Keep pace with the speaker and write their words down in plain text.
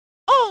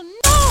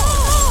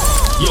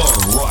You're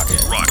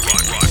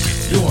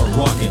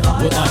rocking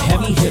with a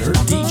heavy hitter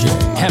DJ.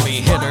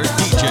 Heavy hitter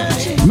DJ.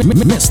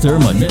 Mr.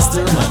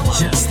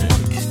 Mejustik.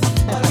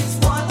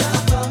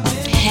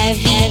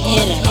 Heavy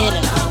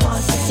hitter.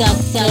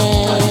 Sucker.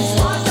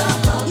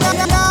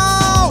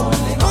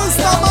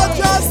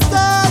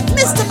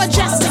 Mr.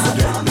 Mejustik.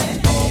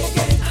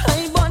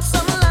 I bought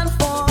some land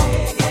for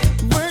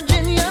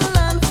Virginia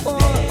land for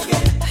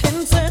in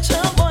search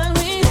of oil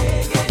me,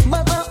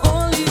 but I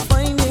only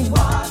find it.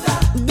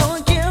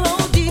 Don't care how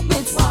deep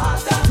it's.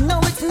 Now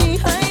it's knee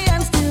high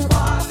and still.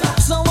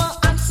 So I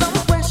add some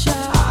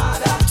pressure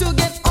to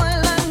get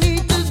oil. I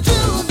need to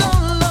drill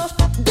down low,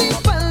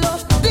 deep and low,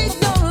 dig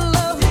down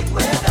low,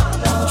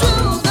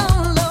 drill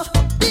down low,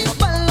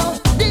 deep and low,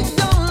 dig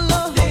down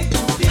low.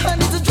 I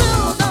need to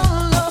drill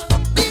down low,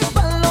 deep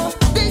and low,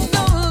 dig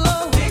down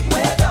low,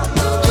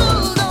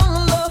 drill down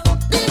low,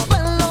 deep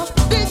and low,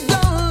 dig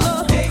down low.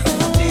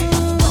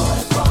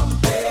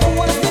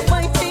 What's the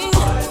fighting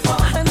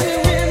and the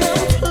rhythm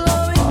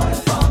flowing?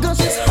 'Cause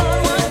it's hard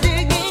work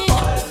digging,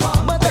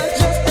 but I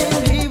just ain't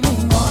giving.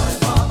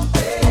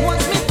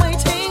 What's me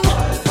fighting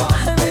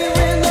and the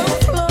rhythm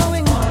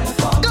flowing?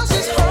 'Cause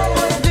it's hard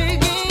work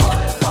digging,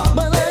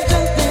 but I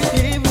just ain't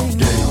giving.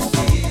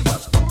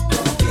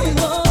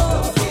 No,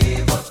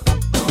 dig what?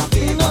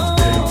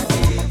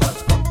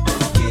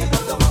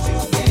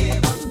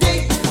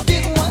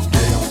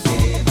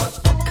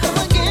 Come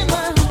again,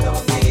 man.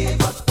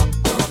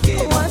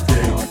 What?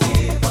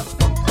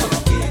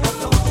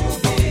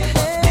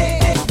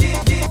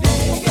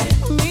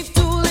 Me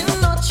tooling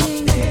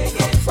notching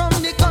from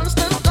the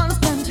constant,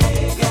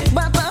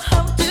 but I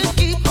have to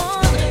keep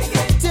on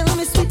till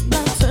me sweet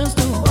back turns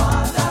to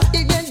water.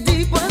 It get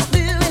deeper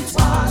still, it's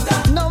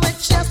now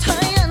it's just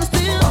high and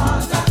still.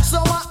 So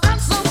I add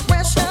some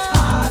pressure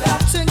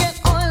to get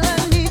all I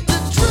need to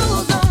drill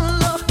down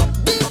low,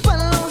 deep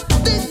and low,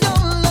 dig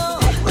down low.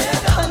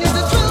 I need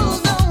to drill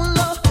down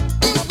low,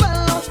 deep and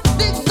low,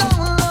 dig down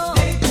low.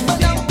 But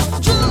now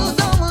drill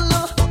down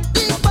low,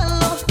 deep and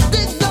low,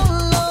 dig down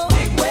low.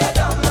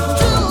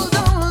 Drill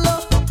down low,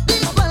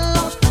 deep and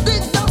low,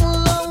 dig down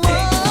low.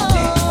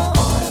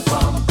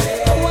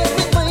 What's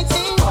me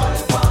fighting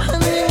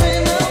and the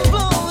rhythm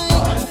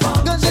flowing?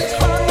 'Cause it's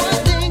hard work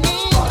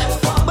digging,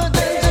 but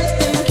I just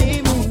ain't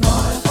giving.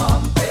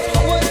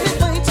 What's me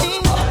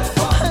fighting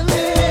and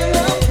the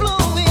rhythm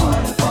flowing?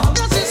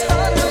 'Cause it's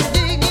hard work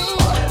digging,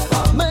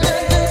 but I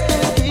just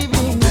ain't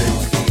giving.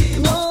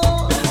 No.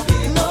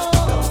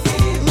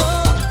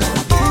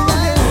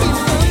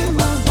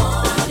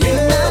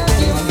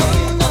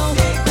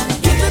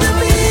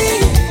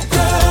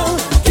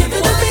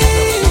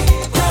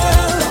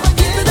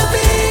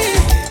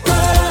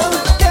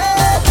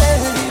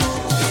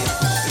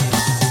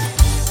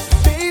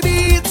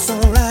 Baby, it's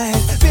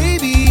alright.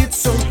 Baby,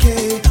 it's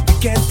okay. We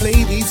can't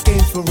play these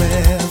games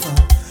forever.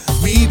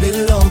 We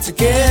belong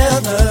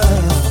together.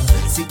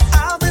 See,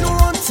 I've been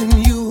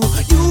wanting you.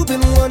 You've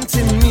been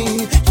wanting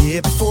me.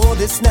 Yeah, before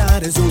this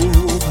night is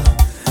over,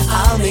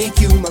 I'll make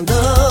you my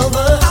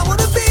lover. I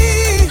wanna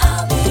be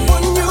the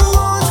one you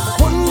want,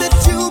 one that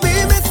you'll be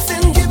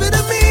missing. Give it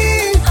to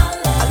me.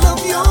 I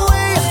love your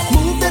way.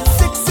 Move that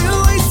sexy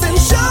waist and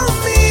show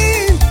me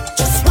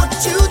just what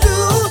you do.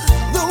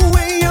 The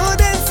way you're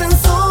dancing,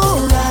 so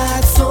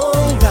right, so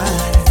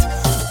right.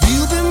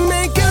 We'll be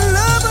making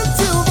love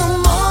until the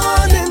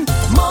morning.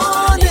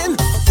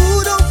 Ooh,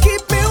 don't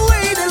keep me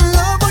waiting.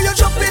 Love, oh, you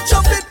chop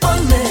it for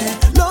me.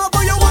 Love,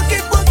 oh, you work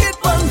it for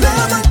me.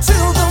 Love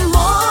until the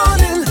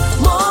morning.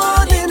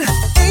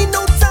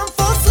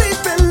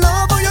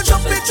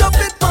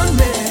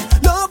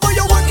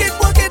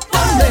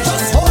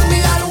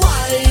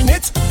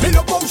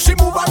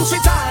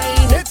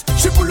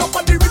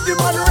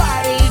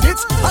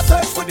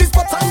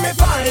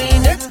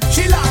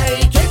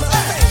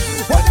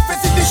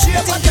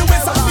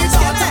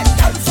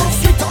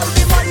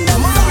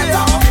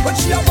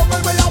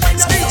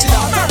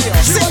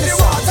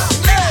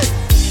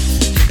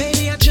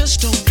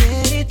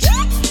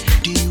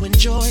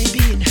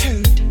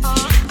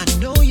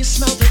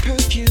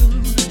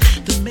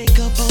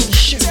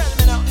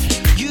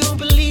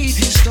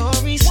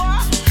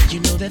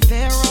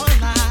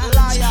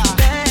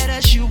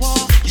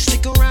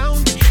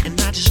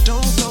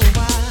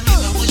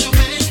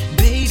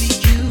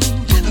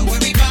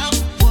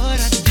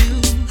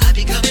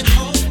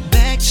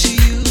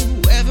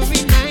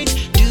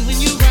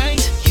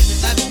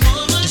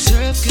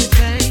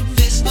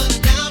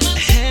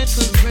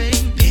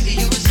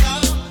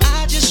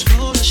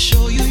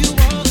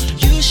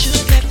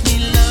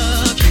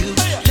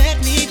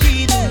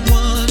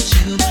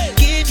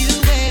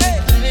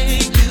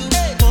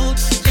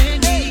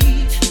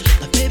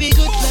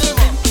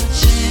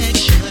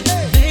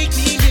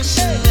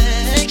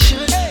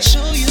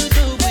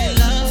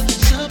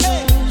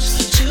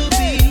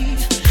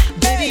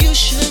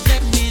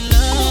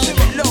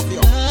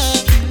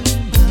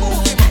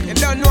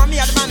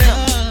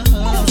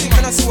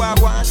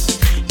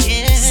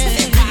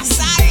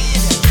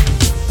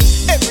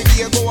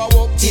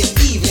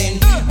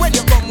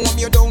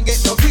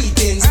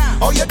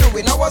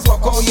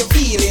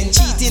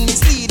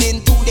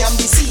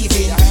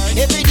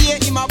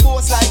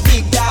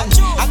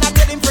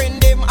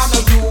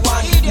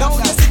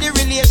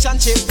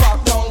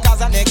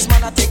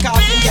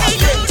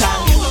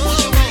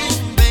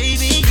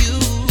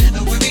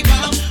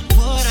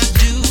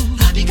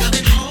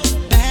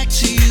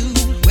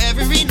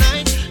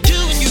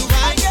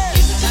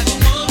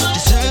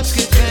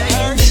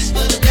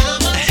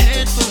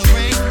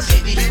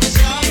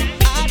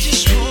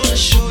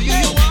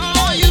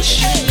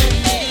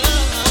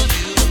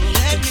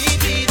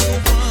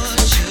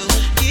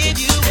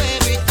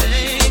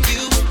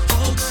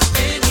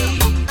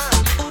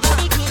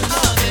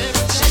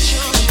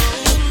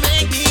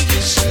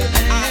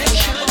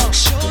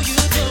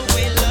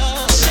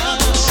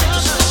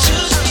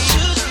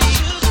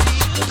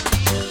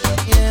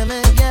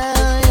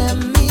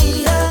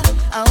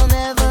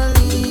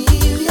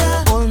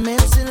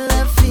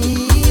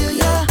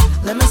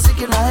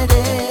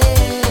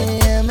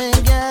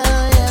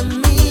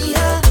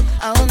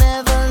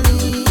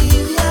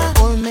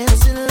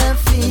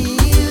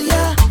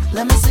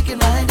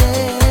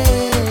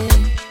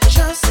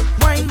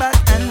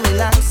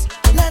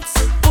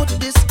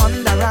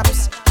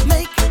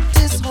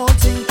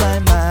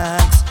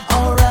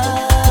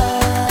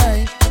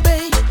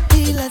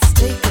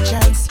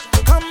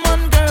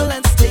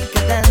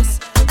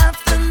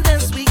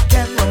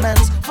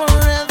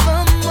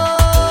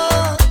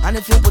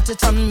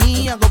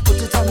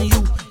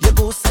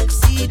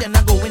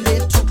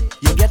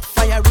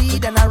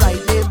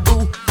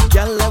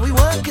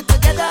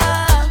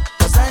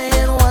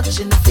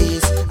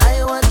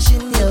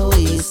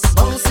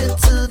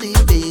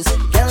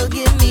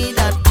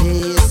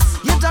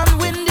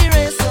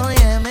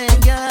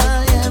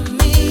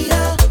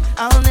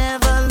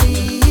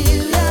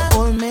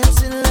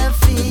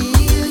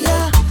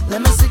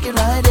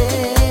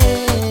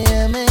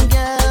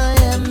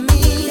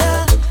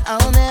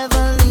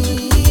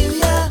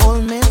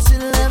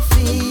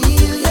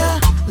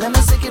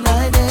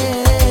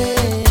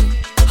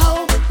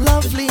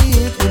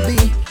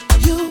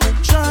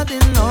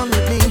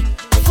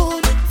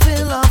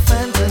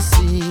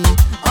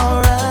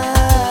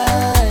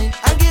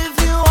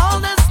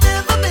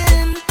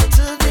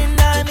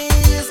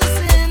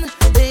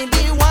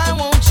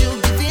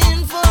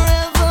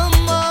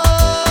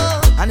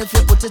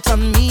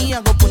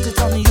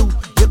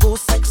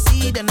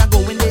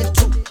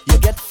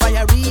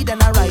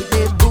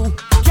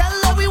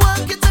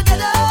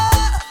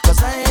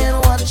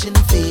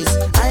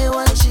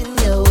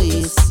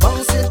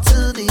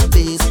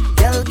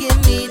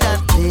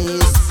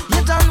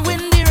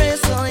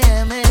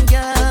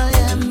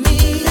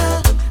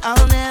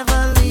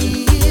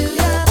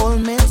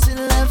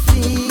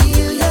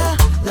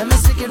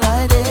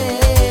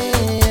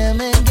 day,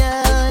 me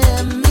girl,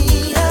 yeah,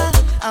 me,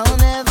 I'll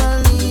never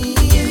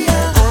leave ya.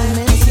 Oh,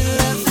 me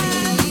still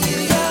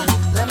feel ya.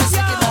 Let me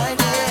stick it right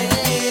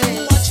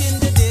there. Watching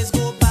the days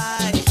go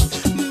by,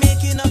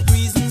 making up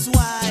reasons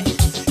why.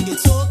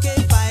 It's okay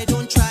if I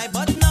don't try,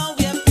 but now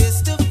we're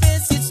face to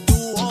face. It's do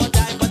or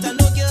die, but I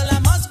know, girl, I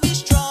must be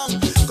strong.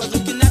 'Cause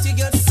looking at you,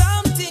 girl,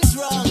 something's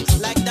wrong.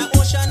 Like the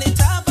ocean, it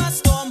have a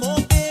storm. Oh,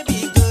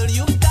 baby girl,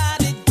 you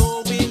got it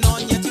going on.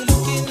 Yet you're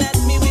looking at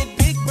me with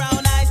big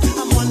brown eyes.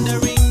 I'm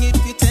wondering if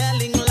you're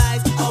telling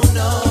lies. Oh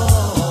no,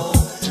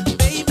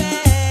 baby.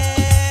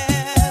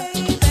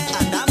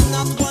 And I'm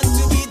not one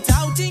to be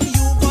doubting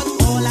you, but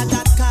all of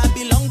that can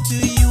belong to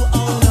you.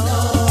 Oh no,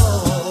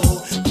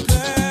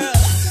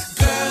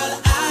 girl,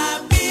 I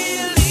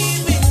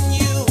believe in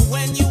you.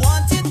 When you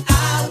want it,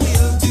 I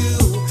will do.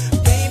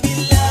 Baby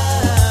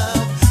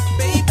love,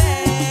 baby,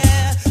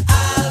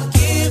 I'll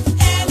give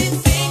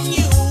anything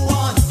you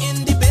want. In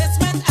the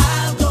basement,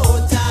 I'll go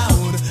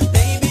down.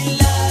 Baby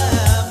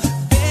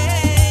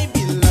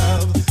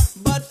love,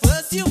 but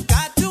first you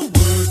got to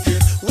work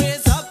it.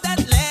 Raise up that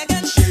leg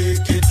and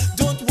shake it.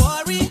 Don't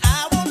worry,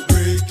 I won't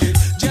break it.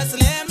 Just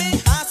let me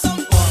have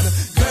some fun.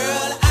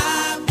 Girl,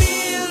 I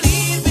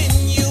believe in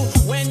you.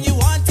 When you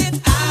want it,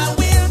 I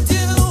will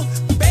do.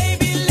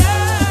 Baby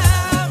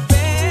love,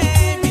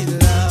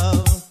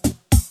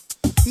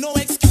 no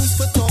excuse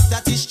for talk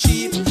that is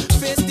cheap.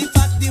 Face the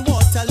fact the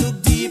water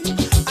look deep.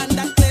 And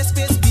that clear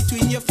space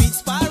between your feet.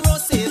 Sparrow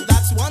says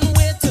that's one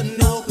way to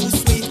know who's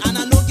sweet. And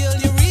I know, girl,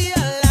 you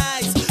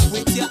realize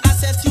with your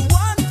assets you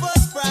want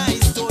first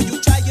prize. Though you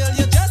try, girl,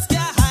 you just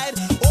can't hide.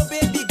 Oh,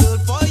 baby girl,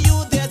 for you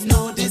there's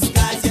no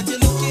disguise. Yet you're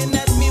looking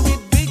at me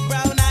with big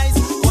brown eyes,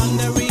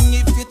 wondering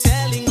if you're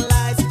telling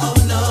lies. Oh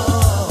no,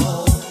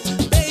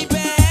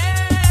 baby.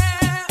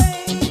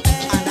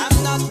 And I'm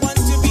not one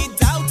to be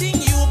doubting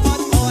you, but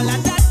all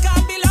of that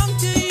can belong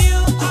to you.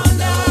 Oh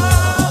no,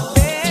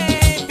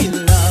 baby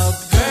love,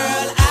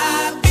 girl,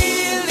 I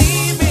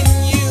believe in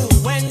you.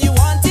 When you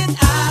want it,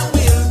 I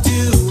will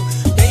do.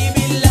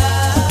 Baby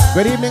love,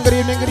 Good evening, good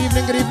evening, good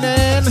evening, good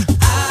evening.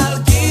 I'll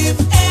give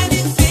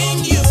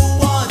anything you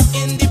want.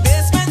 In the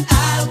basement,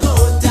 I'll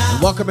go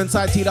down. Welcome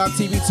inside T-Dog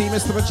TVT,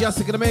 Mr.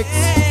 Mejustik in the mix.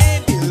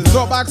 Baby love,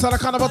 Throwbacks on a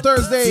Carnival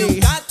Thursday.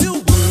 you got to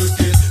work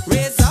it.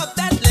 Raise up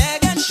that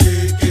leg and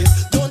shake it.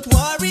 Don't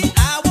worry,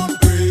 I won't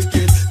break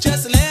it.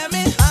 Just let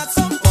me have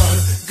some fun.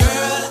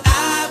 Girl,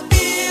 I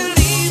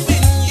believe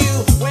in you.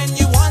 When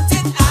you want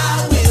it,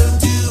 I will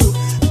do.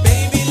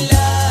 Baby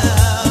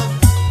love,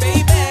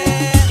 baby,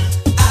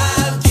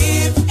 I'll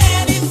give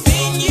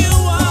anything you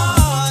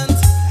want.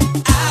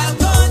 I'll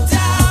go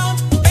down,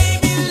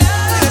 baby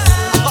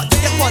love. But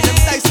you want them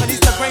nice on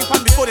Instagram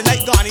from before the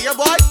night gone here,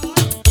 boy.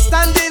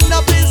 Standing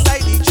up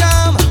inside the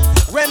jam,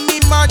 Remy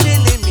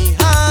Martin in me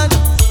hand.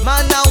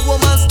 Man and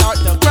woman start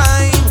to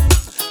grind.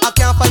 I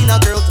can't find a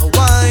girl to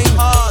whine.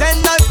 Then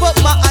I put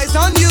my eyes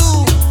on you,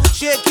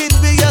 shaking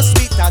with your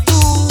sweet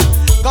tattoo.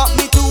 Got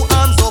me two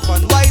arms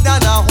open wide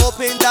and I'm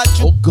hoping that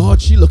you. Oh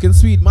God, she looking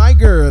sweet, my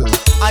girl.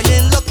 I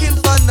ain't looking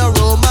for no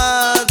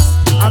romance.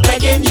 I'm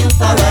begging you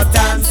for a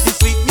dance. The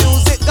sweet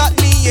music got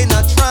me in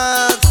a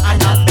trance.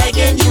 And I'm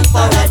begging you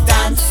for a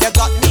dance. You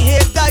got me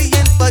here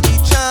dying for the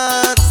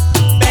chance.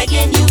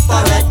 Begging you for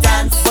a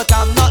dance. But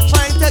I'm not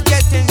trying to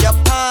get in your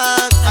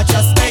pants. I'm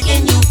just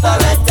begging you for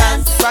a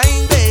dance.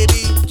 Grind,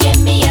 baby. Give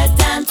me a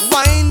dance.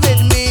 Wine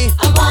with me.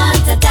 I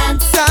want a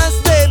dance. Dance,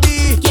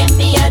 baby. Give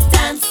me a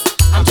dance.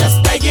 I'm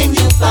just begging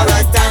you for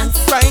a dance.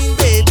 Grind,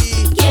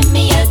 baby. Give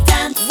me a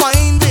dance.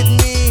 Wine with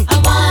me. I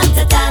want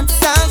a dance.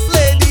 Dance,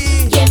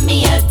 lady. Give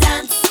me a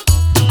dance.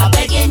 I'm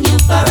begging you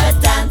for a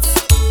dance.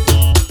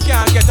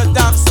 Can't get a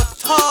dance at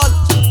all.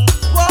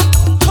 What?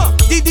 Huh.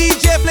 The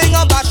DJ playing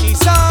a bashy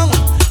song.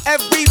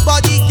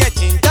 Everybody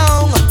getting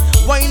down.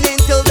 Whining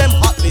till them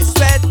hot with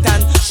sweat.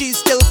 And she's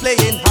still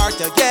playing hard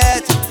to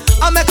get.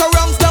 I make her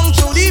rounds down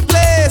through the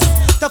place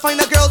to find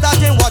a girl that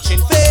ain't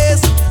watching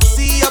face.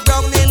 See a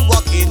browning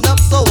walking up,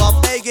 so I'm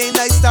begging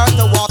I start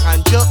to walk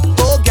and just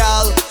go,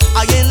 gal.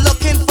 I ain't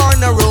looking for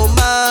no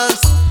romance.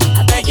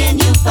 I'm begging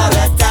you for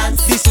a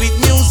dance. The sweet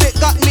music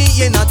got me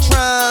in a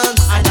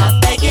trance. And I'm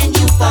begging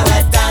you for a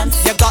dance.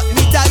 You got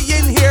me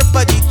dying here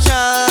for the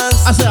chance.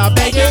 I said I'm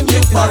Begging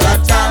you for a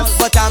dance.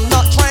 But I'm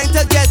not trying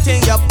to get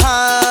in your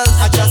pants.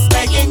 I'm just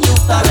begging you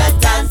for a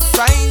dance.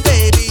 Grind,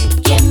 baby.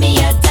 Give me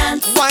a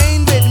dance.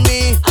 Wine with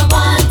me. I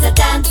want a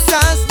dance.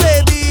 Dance,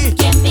 baby.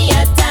 Give me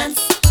a dance.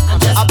 I'm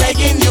just I'm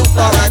begging you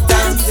for a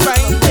dance.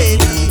 Grind,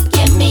 baby.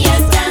 Give me a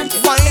dance.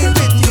 Wine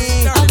with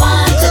me. I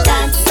want a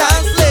dance.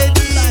 Dance,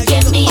 lady.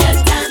 Give me a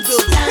dance.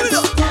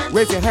 Dance.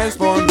 Raise your hands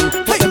for me.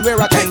 Put them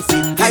where I can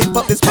see. Hype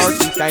up this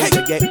party. Time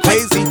to get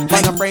crazy.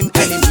 Find a friend,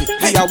 enemy.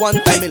 We are one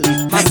family.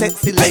 My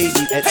sexy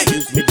lady.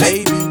 Excuse me,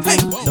 baby.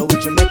 Know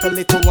what you make a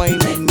little wine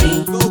with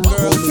me.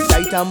 Hold me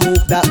tight and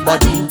move that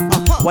body.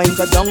 Wine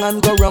go down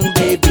and go wrong,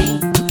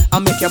 baby. I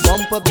make your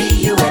bumper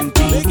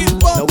B-U-M-P.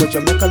 Know what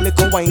you make a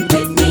little wine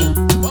with me.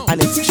 And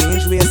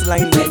exchange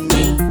waistline with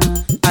me.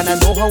 And I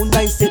know how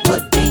nice it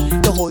would be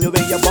to hold you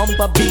in your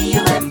bumper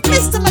B-U-M-P.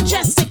 Mr.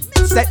 Mejustik.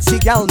 sexy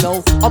gal now,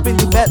 up in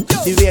the bed.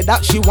 The way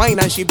that she whine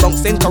and she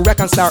bounce in correct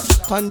and start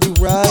pon the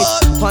right,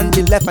 pon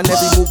the left, and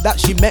every move that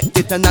she make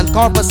it and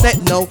corporate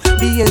set now.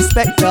 The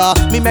inspector,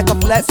 me make a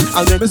flex.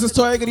 And when Mrs.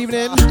 Toya, good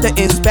evening. the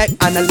inspect,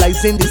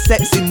 analyzing the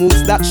sexy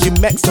moves that she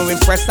makes. So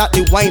impressed at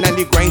the wine and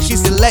the grind she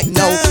select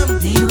now.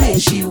 The way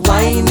she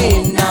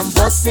whining and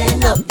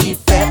busting up the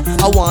fat.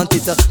 I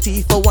wanted to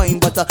teeth for wine,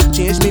 but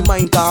change me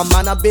mind. Cause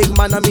man a big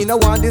man, I mean I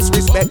want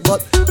disrespect.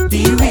 But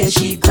the way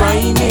she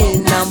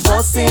grinding and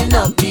busting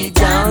up the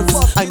dance.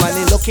 I'm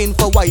only looking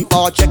for wife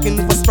or checking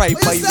for stripe.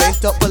 I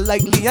went up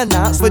politely and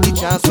asked for the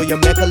chance. So you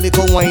make a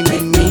little wine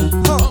with me.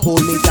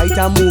 Hold me tight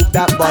and move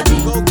that body.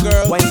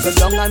 Wine go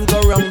down and go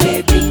round,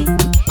 baby.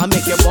 I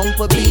make your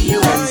bumper be you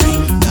and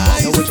me.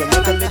 Now would you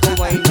make a little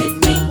wine with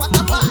me?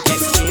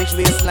 Exchange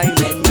waistline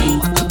with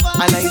me.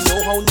 And I know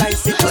how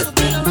nice it would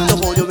be to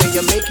hold you when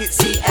you make it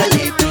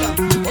CLAP.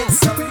 This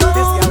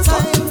girl's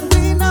time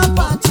we not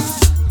party.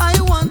 I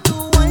want to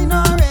wine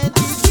already.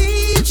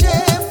 DJ,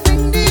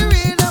 bring the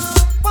rhythm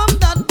from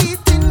that beat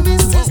in me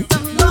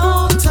system.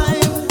 No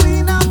time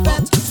we not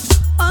bet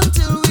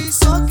until we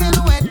soaking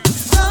wet.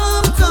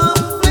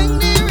 Come, bring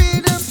the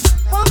rhythm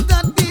from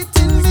that beat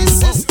in me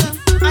system.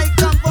 I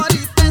come for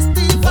the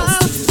festival.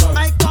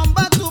 I come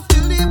back to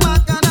fill the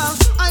bacchanal.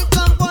 I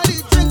come for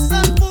the drinks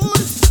and food.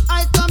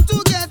 I come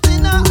to get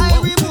in a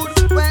Irie mood.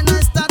 When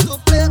I start to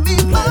play me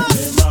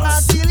pass,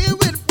 I deal it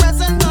with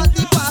present, not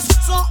the past.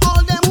 So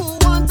all them who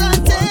want a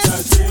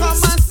taste, come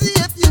and see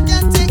if you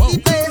can take the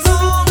place.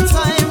 Long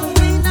time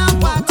we not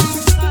party.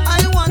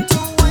 I want to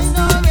wine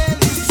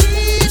already.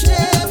 DJ,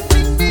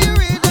 bring the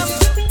rhythm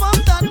from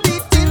that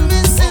beat in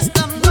me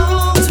system.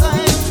 Long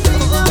time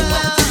we not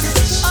party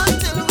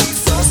until we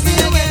so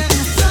again.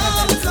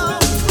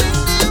 Come, bring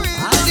the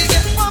rhythm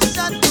from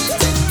that beat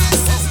in me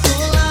system.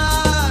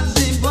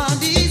 The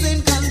body's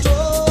in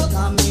control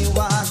of me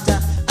water.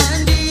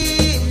 And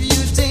if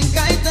you think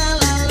I tell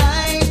a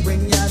lie,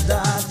 bring your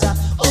daughter.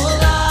 Oh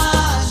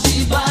Lord,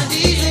 the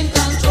body's in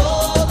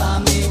control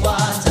of me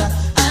water.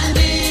 And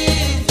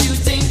if you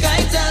think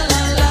I tell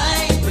a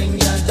lie, bring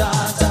your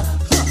daughter.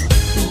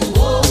 Ooh,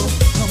 oh,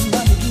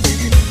 somebody give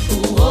it.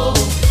 Ooh, oh,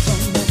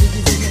 somebody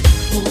give it.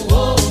 Ooh,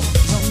 oh,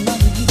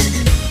 somebody give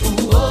it.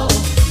 Ooh, oh,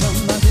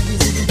 somebody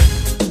give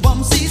it.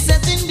 Bumsy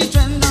setting the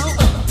trend now.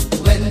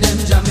 When them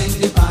jamming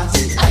the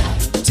party,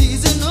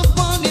 teasing up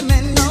on the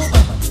men now.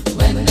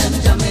 When them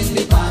jamming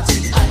the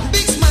party,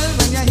 big smile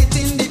when you're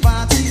hitting the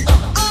party.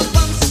 All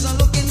bumsies are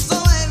looking so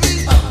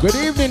heavy. Good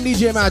evening,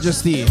 DJ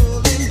Majesty.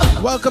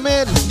 Welcome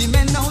in. The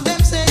men now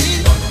them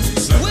saying,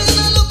 when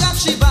I look at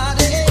she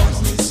body,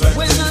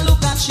 when I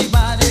look at she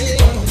body,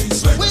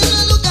 when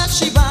I look at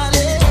she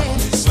body,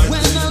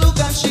 when I look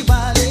at she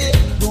body,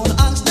 don't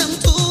ask them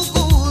to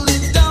cool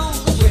it down.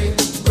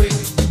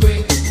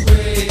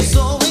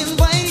 So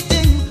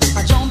inviting,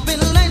 I jump in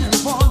line and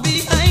fall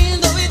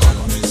behind of it.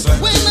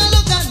 When I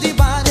look at the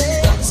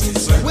body,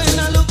 when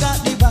I look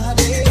at the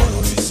body,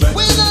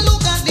 when I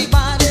look at the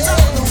body,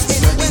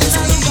 when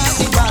I look at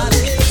the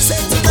body. Say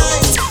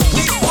tonight,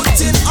 we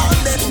putting on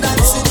them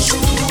dancing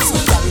shoes.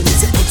 Darling,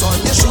 say put on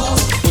your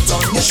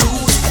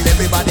shoes, and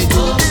everybody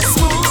do this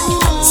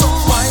move. So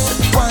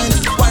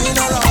wine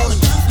around,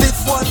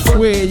 lift one foot,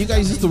 Wait, you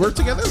guys used to work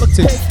together? Look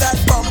ting. take that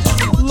bump.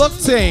 Look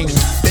ting.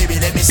 Baby,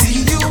 let me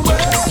see you work.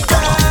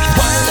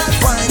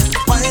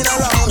 Wine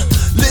around,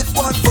 lift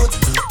one foot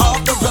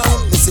off the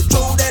ground. Listen,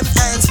 throw them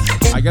hands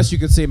in. I guess you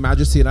could say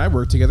Majesty and I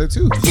work together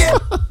too. Yeah.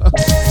 If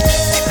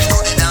you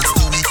know the dance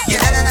to it, yeah.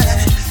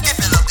 If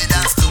you love the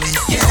dance to it,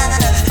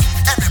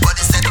 yeah.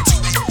 Everybody step to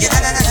it, yeah.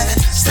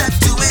 Step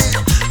to it,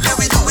 let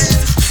me do it.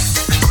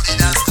 If you know the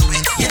dance to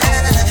it, yeah.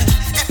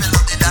 If you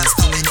love the dance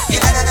to it,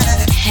 yeah.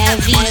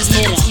 Heavy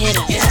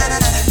hitter.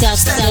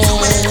 Step to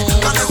it,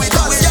 and let me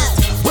do it.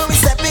 When we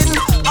step in,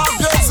 our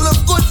girls look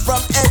good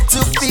from head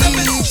to feet,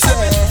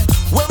 yeah.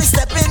 When we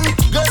step in,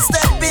 girls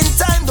step in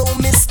time, don't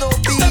miss no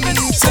beat,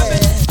 yeah.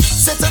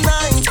 Set a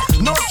nine,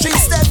 no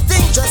three-step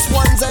thing, just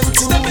ones and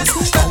twos.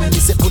 And we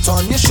say put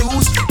on your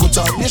shoes,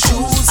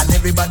 and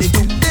everybody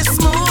do this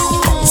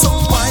move. So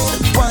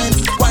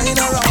wine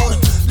around,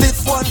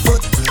 lift one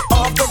foot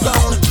off the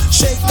ground,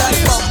 shake that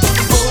bump,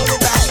 pull it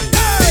back.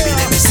 Baby,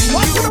 let me see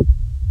you.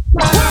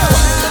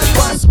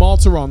 Small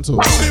Toronto.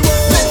 Lift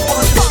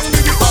one foot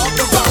off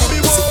the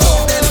ground, so throw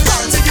them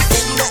hands in the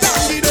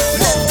air.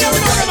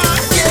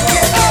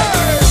 Yeah.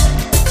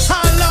 I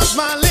love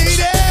my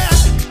lady,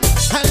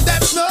 and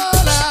that's no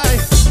lie.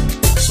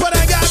 But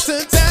I got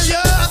to tell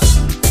you,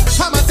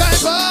 I'm a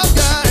type of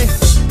guy.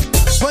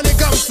 When it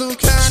comes to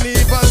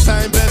carnival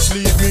time, best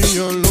leave me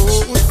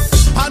alone.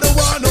 I don't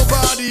want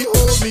nobody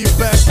hold me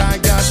back. I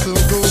got to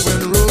go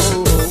and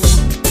roll.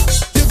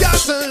 You got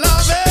to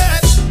love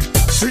it,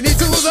 treat it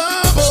to the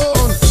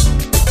bone.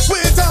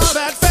 With all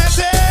that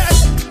fetish,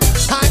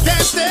 I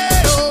can't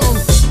stay home.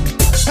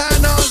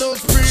 And all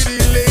those pretty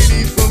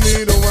ladies for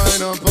me to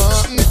wind up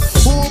on.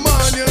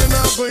 Woman, you're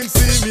not going to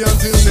see me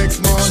until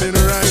next morning,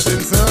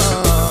 writing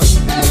song.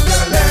 You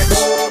can let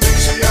go of me,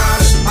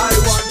 and I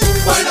want to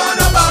wind on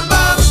a bam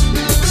bam.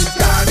 It's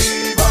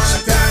carnival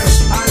time,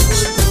 I'm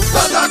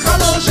going to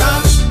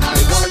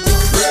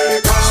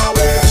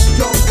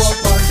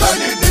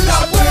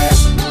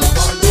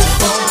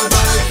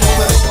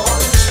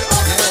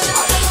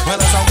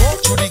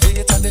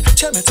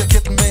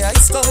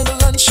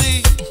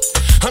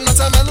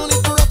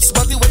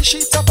she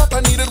top up,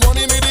 I needed one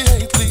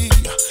immediately.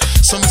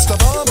 So Mr.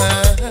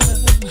 Barman,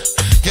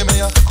 give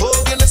me a cold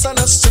Guinness and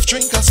a stiff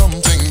drink or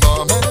something,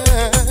 barman.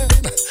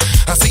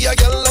 I see a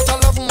girl that I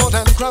love more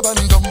than crab and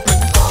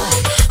dumpling.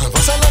 And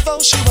plus I love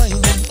how she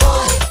whining. And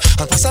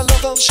plus I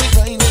love how she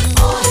grinding.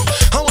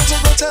 I want to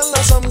go tell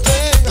her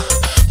something,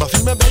 but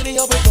feel my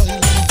belly up with boiling.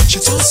 She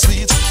too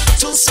sweet,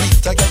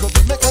 I gotta go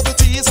give me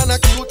cavities and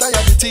a cute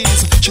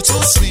diabetes. She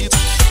too sweet,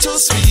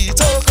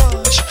 oh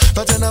gosh.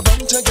 But then I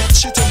bound to get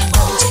shit in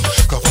out.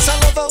 Cause plus I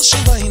love how she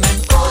whining.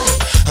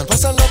 And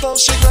plus I love how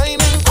she grinding.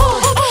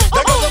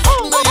 That got the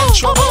button in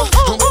trouble.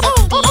 And with that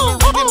people in the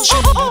ringing, she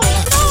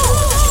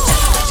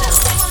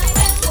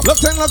Love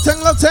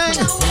ting.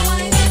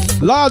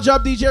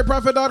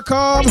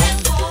 LawJobDJProfit.com.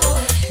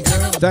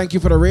 Thank you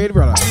for the raid,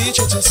 brother.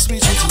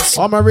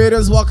 All my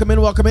raiders, welcome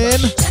in. Welcome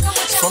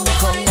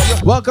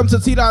to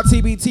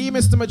T.TBT.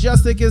 Mr.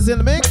 Mejustik is in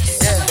the mix.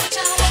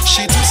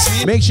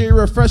 Make sure you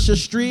refresh your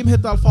stream.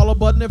 Hit that follow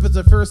button if it's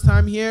the first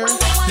time here.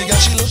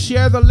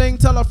 Share the link,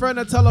 tell a friend,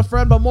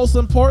 but most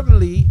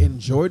importantly,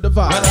 enjoy the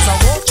vibe. Well, as I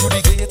walk through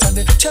the gate and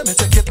they tell me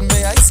to get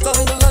me, I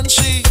stumble and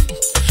she.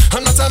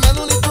 I'm not a man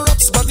who need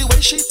props, but the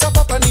way she top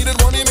up, I needed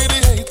one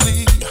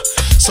immediately.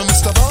 So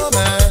Mr.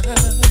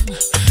 Barman,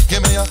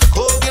 give me a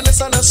cold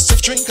Guinness and a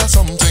stiff drink or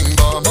something,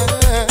 barman.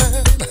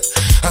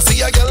 I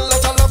see a girl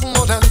that I love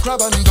more than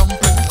crab and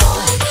dumpling.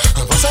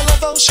 And plus I love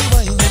how she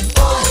whining.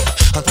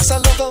 And plus I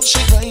love how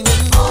she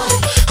grinding.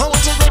 I want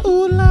to go,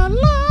 ooh la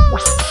la.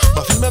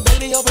 But feel my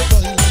belly up with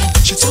boiling.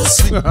 She too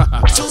sweet,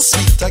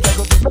 I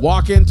gotta go.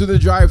 Walk into the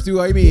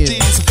drive-thru, I mean.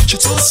 She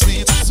too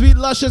sweet. Sweet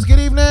luscious, good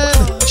evening.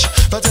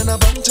 But then I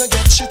bound to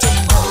get shit in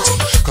out.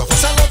 Cause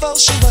plus I love how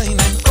she whining.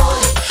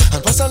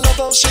 And plus I love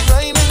how she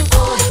grinding.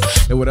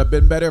 It would have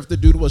been better if the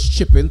dude was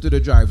chipping to the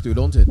drive-thru,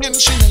 don't it? And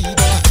she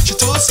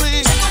too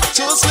sweet.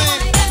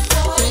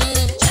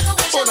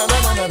 Oh na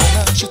na na na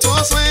na, she too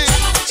sweet.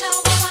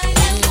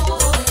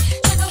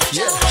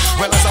 Yeah,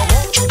 well as I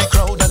walk through the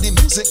crowd and the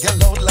music get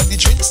loud like the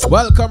drinks.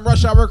 Welcome,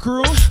 Rush Hour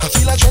crew. I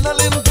feel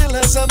adrenaline bill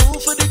as I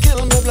move for the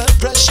kill, my blood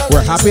pressure.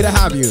 We're happy to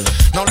have you.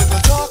 Now little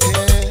talking,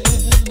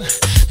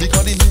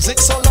 because the music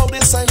so loud,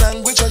 this sign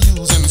language I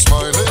use in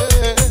smiling.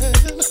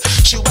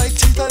 She white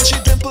teeth and she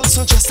dimples,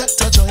 so just let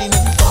her join in.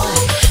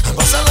 And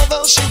plus I love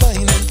how she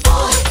whining.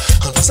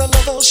 And plus I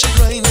love how she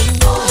grinding.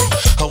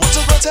 I want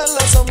to go tell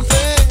her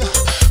something,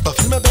 but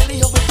feel my belly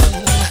up with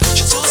pain.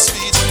 She's so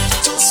sweet.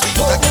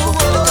 I can go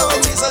all the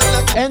cavities and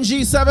like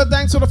NG7,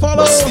 thanks for the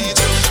follow.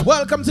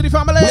 Welcome to the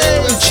family.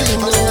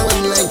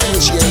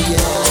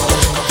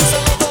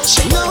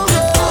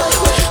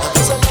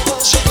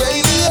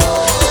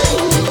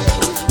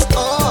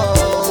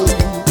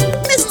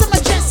 Mr.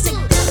 Mejustik,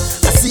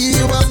 I see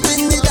you up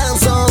in the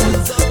dance hall,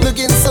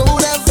 looking so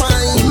damn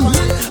fine.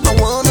 I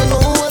wanna know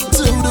what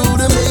to do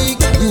to make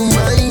you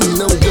mine.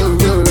 No girl,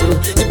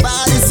 your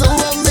body's so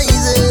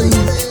amazing.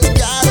 You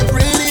got a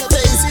pretty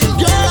face,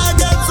 girl. I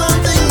got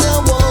something I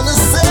wanna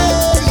say.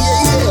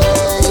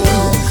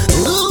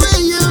 The way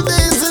you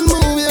dance and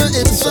move your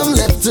hips from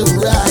left to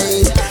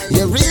right,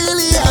 you're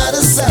really out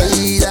of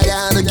sight. I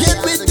gotta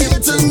get with you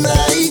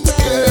tonight,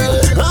 girl.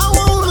 I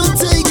wanna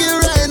take you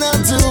right now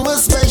to a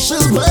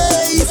special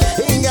place.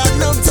 Ain't got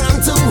no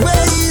time to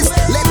waste.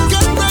 Let's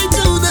get right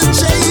to the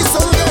chase,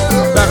 oh girl.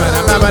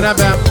 I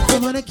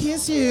wanna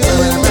kiss you. I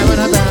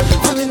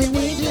really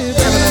need you.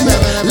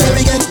 Let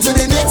me get to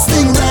the next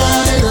thing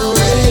right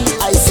away.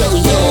 I say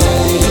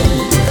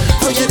yeah.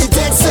 Forget the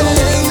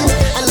texting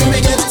and let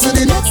me get to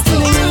the next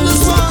thing.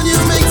 This one you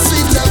make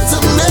sweet love to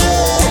me.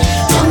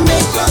 Come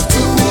make love to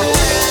me.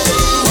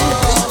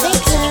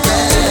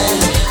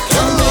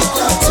 Come make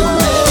love to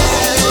me.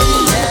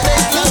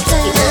 Make love to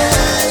me.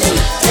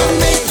 Come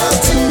make love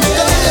to me.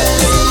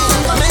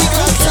 Make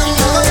love to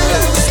me.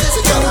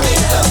 Come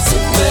make love to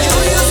me. You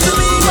used to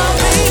be my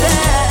baby.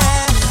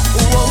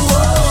 Whoa,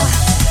 whoa.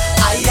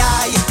 I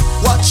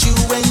watch you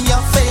in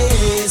your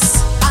face,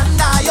 and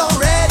I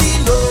already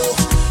know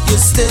you're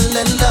still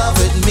in love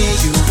with me.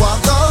 You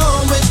walk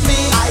on with me.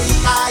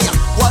 I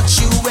watch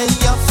you in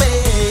your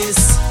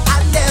face,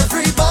 and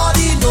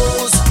everybody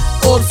knows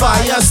old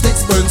fire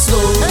sticks burn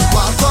slow.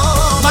 Walk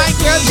on, My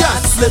girl with me and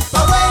just slip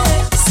away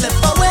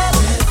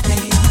with me.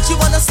 She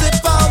wanna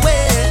slip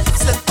away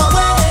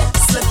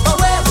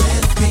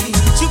with me.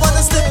 She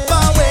wanna slip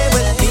away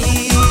with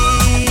me.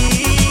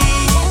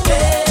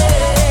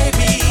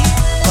 Baby,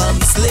 come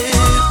slip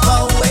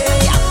away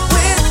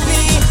with me.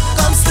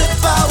 Come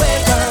slip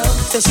away, girl.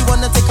 Says she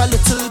wanna take a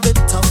little bit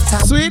of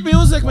time. Sweet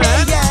music,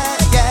 man. Yeah.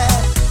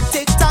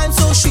 Take time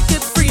so she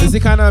could free. It's the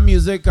kind of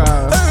music,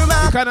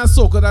 the kind of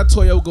soca that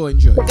Toya will go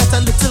enjoy. Get a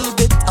little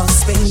bit of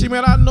space. She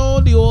may not know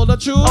the older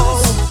tunes,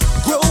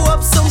 Grow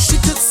up so she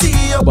could see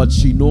you. but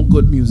she know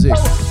good music.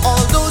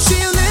 Although she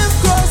lived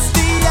across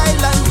the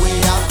island, way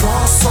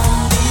across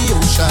on the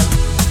ocean,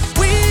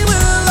 we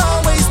will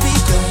always be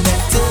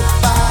connected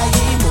by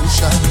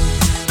emotion.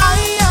 I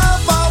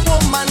have a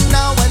woman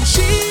now and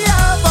she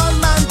have a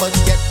man, but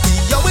yet we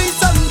always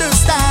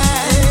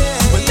understand.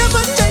 We'll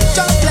never change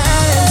our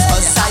plans.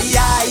 'Cause I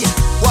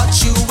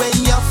watch you in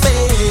your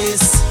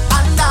face,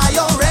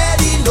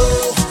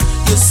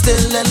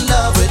 still in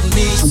love with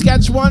me.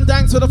 Sketch one,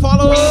 thanks for the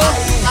follow.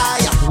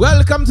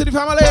 Welcome to the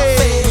family.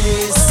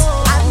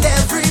 And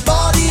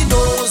everybody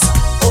knows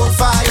old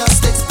fire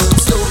sticks burn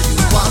slow.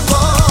 You want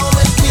more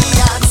with me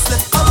and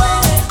slip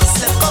away,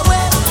 slip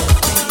away.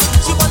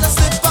 She wanna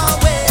slip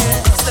away,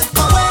 slip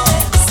away,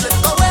 slip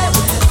away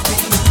with me.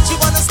 She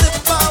wanna slip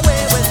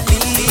away with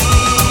me.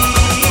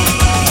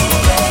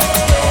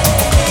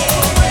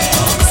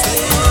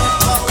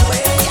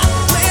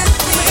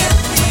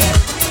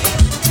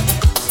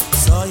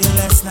 Saw you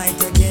last night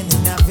again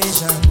in a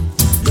vision,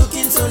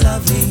 looking so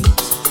lovely.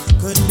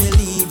 Couldn't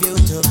believe you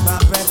took my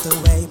breath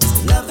away. The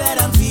love that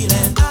I'm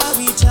feeling, I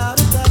reach out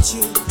to touch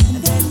you,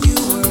 and then you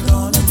were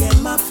gone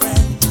again, my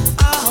friend.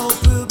 I hope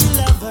we'll be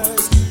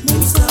lovers,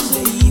 maybe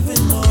someday even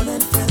more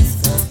than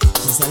friends.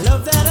 It's the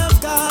love that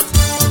I've got.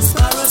 The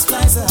sparrows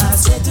fly so high,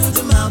 straight to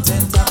the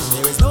mountain top.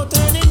 There is no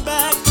turning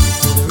back.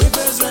 Till the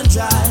rivers run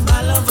dry,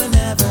 my love will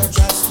never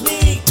trust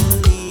me.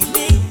 Believe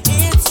me,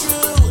 it's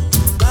true.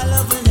 My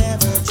love will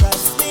never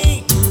trust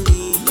me.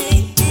 Believe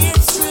me,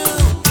 it's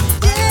true.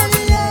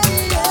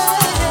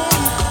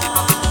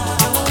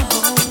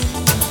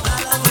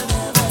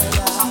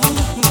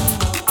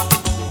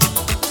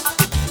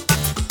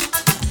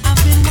 I've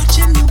been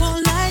watching you all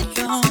night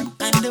long,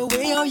 and the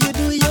way how you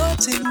do your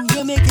thing,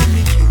 you're making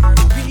me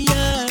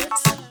curious.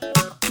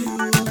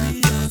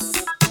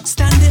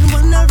 Standing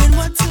wondering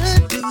what to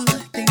do,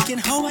 thinking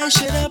how I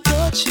should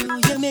approach you.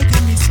 You're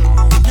making me so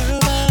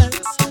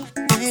nervous,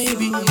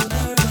 baby.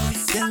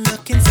 You're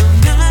looking so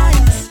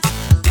nice.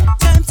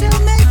 Time to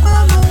make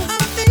my move.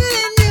 I'm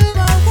feeling you. I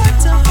want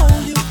to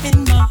hold you in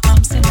my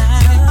arms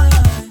tonight.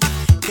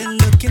 You're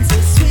looking so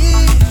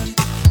sweet.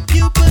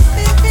 You put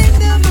me in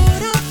the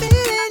mood. I'm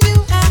feeling you.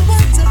 I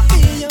want to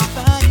feel your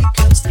body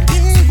close to me.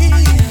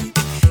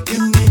 You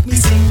make me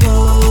sing,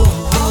 whoa,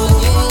 whoa,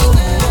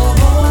 whoa,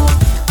 whoa.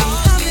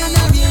 Having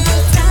a real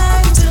good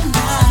time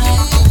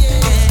tonight.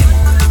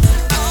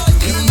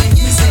 You make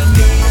me sing,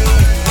 yeah,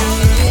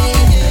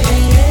 yeah,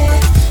 yeah.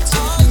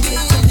 Sweet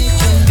music to make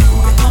you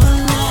move all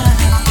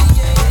night.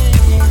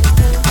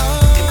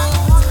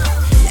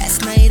 Last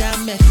night I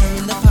met her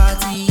in the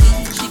party.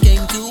 She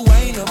came to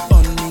wind up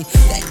on me.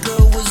 That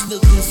girl was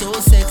looking so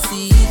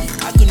sexy.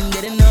 I couldn't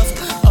get enough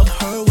of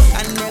her.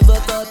 I never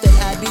thought that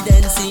I'd be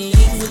dancing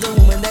with a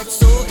woman that's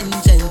so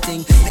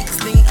enchanting. Next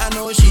thing I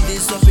know, she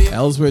disappeared.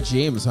 Ellsworth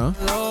James, huh?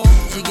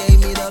 She gave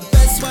me the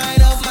best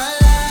wine of my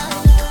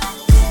life.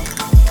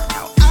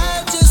 Now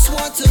I just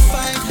want to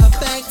find her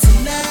back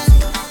tonight.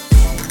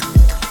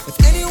 If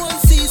anyone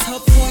sees her,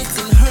 points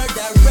in her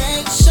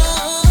direction.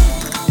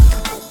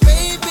 Oh,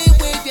 baby,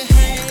 wave your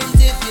hands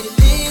if you're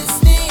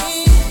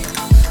listening.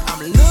 I'm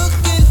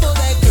looking for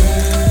that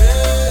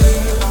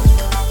girl,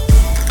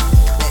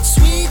 that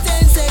sweet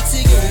and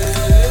sexy girl.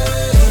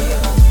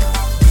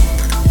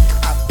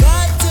 I've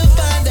got to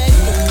find that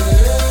girl.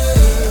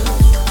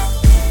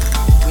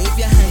 Wave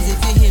your hands if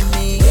you hear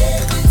me.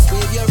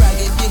 Wave your rag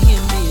if you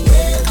hear me.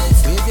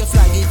 Wave your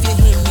flag if you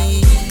hear me.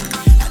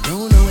 I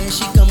don't know where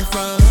she come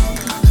from,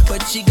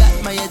 but she got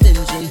my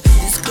attention.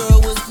 This girl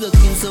was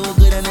looking so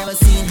good, I never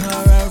seen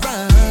her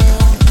around.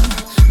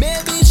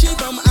 Maybe she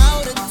from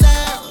out of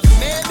town.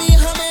 Maybe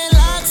her man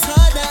locks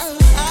her down.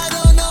 I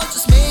don't know,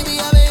 just maybe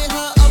I made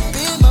her up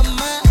in my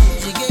mind.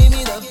 She gave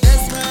me the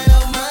best ride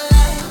of my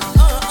life.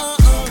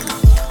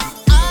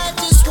 I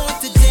just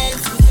want to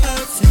dance with her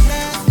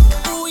tonight.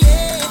 Oh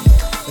yeah.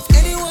 If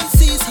anyone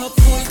sees her,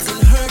 points in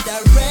her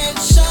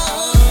direction.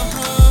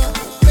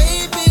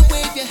 Baby,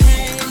 wave your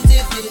hands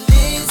if you're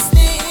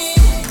listening.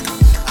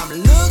 I'm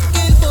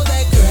looking for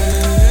that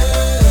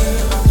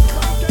girl,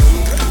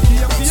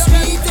 that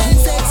sweet and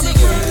sexy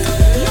girl.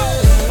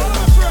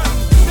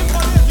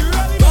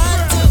 Got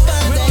to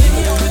find that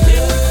girl.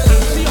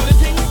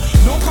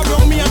 Don't come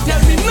around me and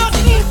tell me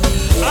nothing.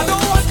 I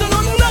don't want to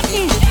know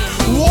nothing.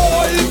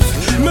 Why?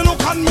 Me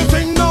look on me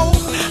thing now.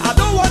 I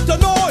don't want to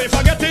know if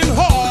I get in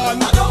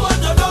horn. I don't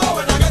want to know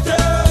when I get in.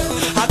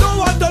 I don't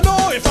want to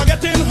know if I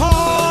get in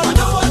horn. I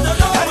don't want to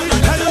know when I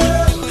get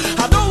in.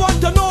 I don't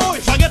want to know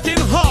if I get in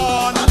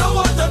horn. I don't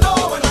want to know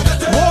when I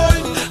get in. Why?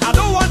 I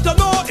don't want to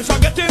know if I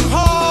get in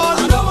horn.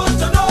 I don't want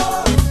to know.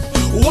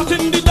 What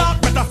in the dark?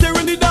 Better stay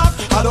in the dark.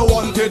 I don't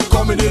want it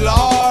come in the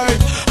light.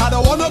 I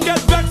don't want to get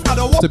vexed. I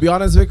don't want To be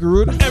honest, Vic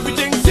Rude,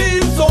 everything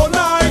seems so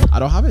nice. I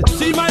don't have it.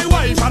 See my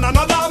wife and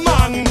another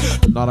man.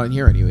 Not on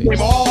here anyway.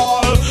 Him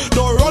all.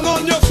 Don't run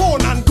on your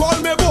phone and call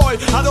me boy.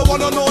 I don't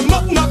wanna know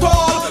nothing at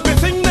all. Me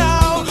sing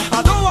now.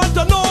 I don't want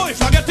to know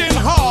if I get in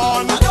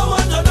horn. I don't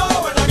want to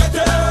know when I get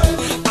in.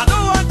 I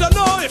don't want to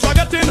know if I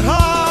get in horn.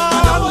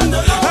 I don't want to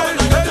know when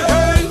I get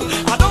in.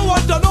 I don't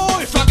want to know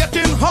if I get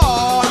in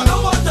horn. I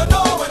don't want to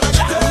know when I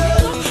get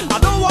in. I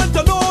don't want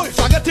to know if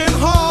I get in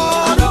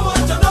horn. I don't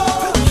want to know.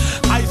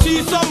 I see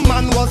some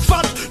man was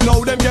fat. Now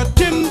them get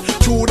in.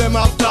 Through them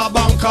after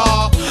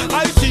banker.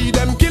 I see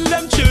them kill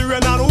them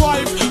children and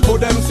wife.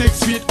 Put them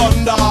 6 feet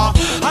under.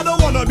 I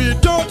don't wanna be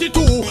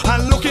 32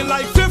 and looking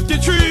like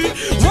 53.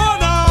 Oh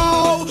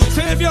no,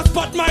 say if you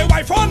spot my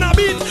wife on a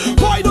beat,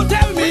 boy don't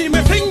tell me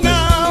me sing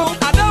now.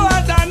 I don't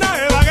want to know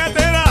if I get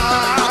it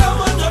on.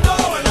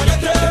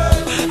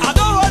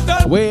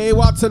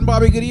 Watson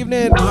Bobby, good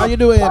evening. How you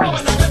doing?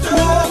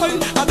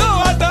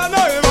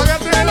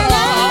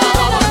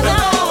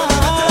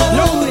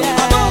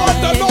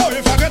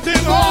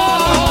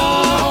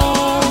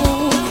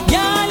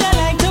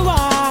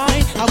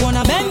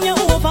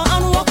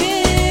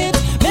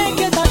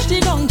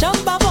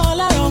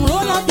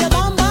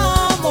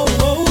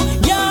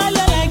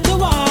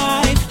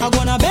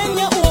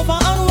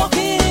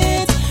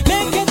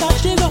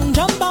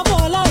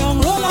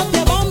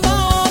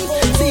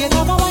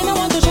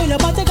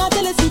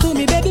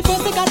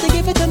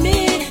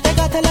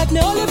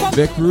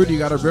 Vic Rude, you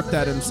gotta rip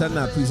that and send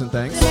that, please and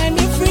thanks.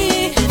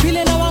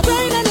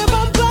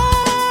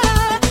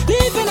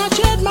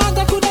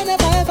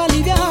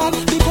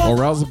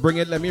 Or else bring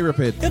it, let me rip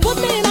it. Put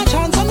me in a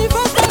chance on the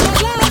first time I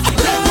class.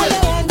 I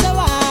wonder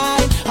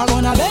why. I'm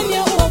gonna bend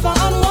you over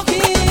and walk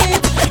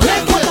it.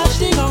 Make you touch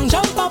the gong,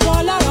 jump up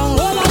all around,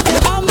 roll up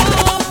your bam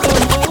bam.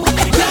 Oh,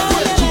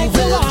 girl, you like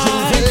the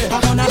wine.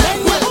 I'm gonna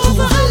bend you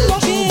over and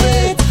walk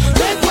it.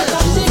 Make you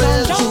touch the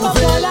gong, jump up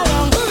all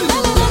around.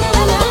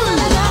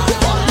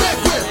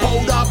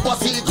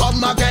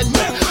 Come again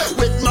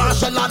with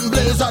Marshall and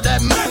Blazer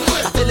them.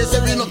 I tell you,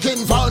 say we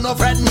looking for no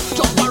friend.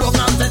 Jump around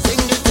and say sing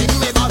it, sing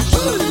me back.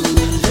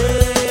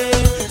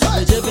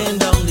 Hey, jumping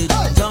down the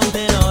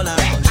jumping all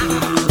around you.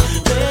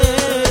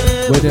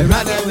 With the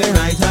rockin' me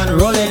right and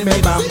rolling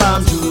me bam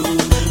bam too.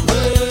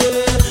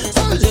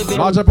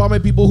 Large up all my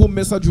people who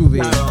miss a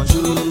Juve.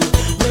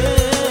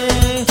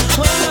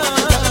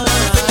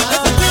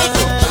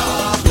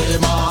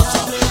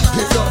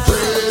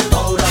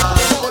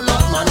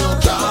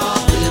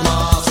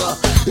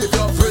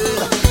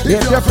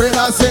 If you're afraid,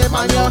 I say,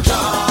 man, you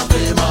can't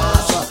play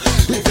master.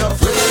 If you're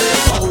afraid,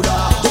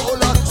 powder,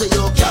 hold on to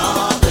your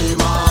can't play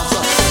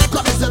master.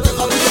 Grab yourself, pick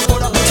up your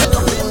powder, put it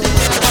up in the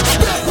air.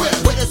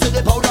 When you see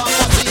the powder,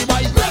 what's the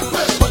bite?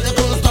 But the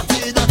girls not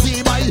see the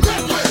bite. If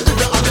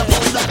you have your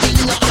powder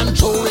in your hand,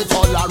 throw it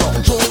all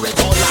around, throw it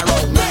all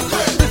around.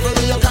 If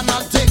you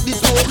cannot take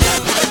this smoke,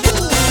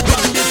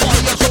 run before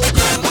you choke.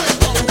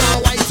 Powder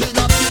whiten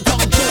up the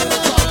tongue, throw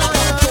it all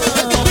around,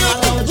 throw it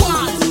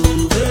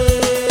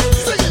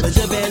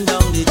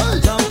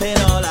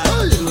all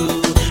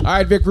around. All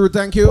right, Vic Rude,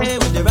 thank you. Hey,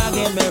 with the rock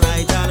in me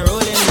right and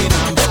rolling me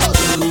down back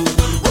to you.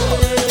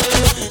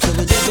 So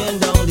we dipping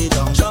down the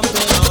tongue,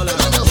 jumping all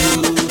around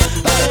you.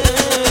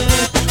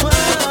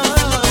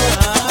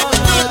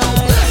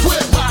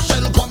 Quick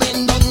Marshall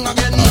coming down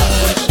again.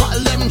 All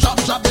them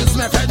chop is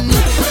my friend.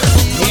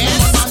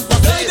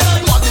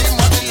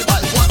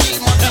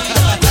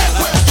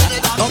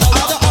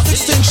 Out of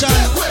extinction,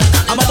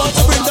 I'm about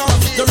to bring down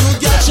the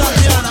rude girl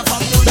champion.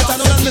 Better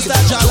know than Mr.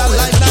 Jala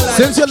like that.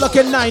 Since you're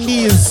looking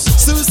 90s.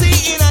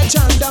 Susie in a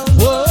jam down,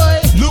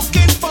 boy,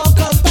 looking for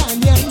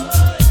companion.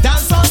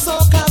 Dance on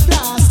soca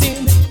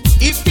blasting.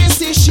 If you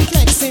see she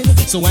flexing,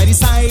 so I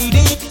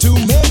decided to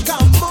make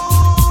a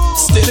move.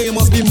 Still you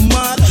must be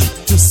mad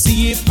to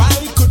see if I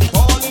could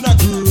fall in a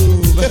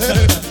groove.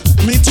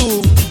 Me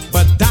too,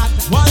 but that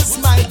was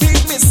my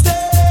big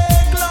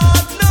mistake.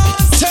 Lord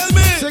knows. Tell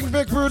me. Sing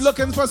Vic Rude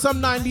looking for some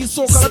 90s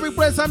soca. Let me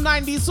play some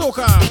 90s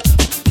soca.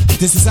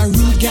 This is a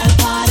rude girl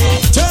party.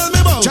 Tell me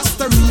about just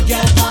a rude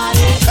girl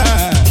party.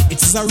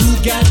 It is a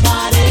rude girl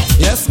party.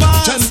 Yes, man.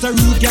 Just a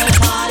rude girl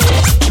party.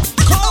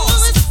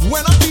 Cause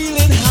when I'm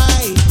feeling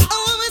high,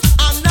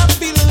 I'm not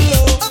feeling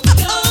low.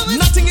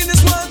 Nothing in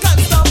this world can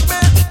stop me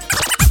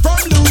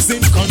from losing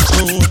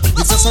control.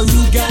 It's just a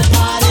rude girl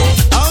party.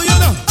 Oh, you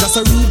know, just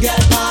a rude girl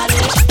party.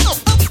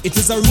 It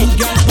is a rude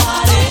girl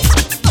party.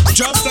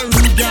 Just a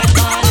rude girl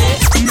party.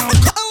 No.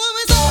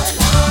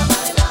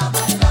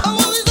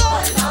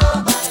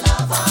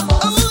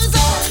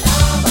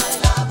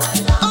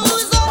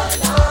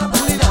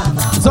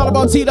 It's all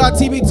about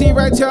T.TBT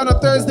right here on a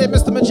Thursday.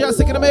 Mr.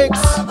 Mejustik in the mix.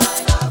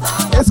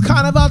 It's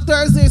Carnival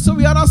Thursday, so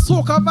we on a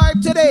soca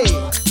vibe today.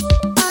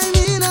 I'm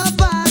in a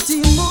party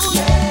mood,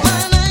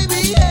 man, I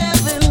be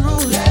having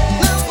rude.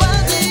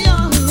 Nobody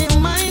on me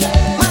mind,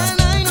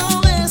 man, I know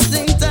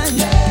wasting time.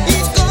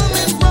 It's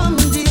coming from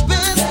the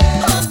best,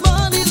 hot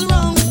bodies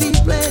round the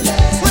place.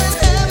 Sweat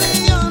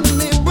heavy on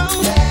me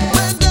brown,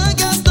 but I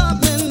can't stop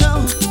me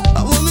now. I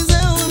want me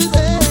say,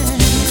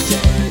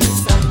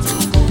 it's time to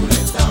cool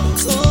it down.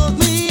 Talk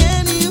me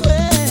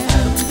anywhere.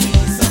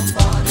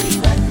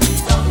 Somebody let me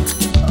down.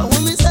 I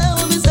want me say,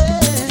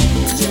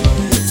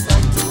 it's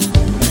time to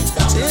cool it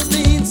down. Chase the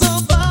heat so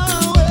far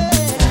away.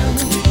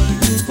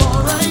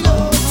 Before I go,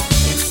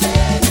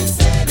 insane.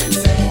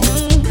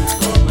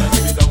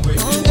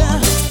 Oh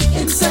God,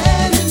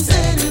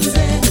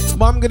 insane.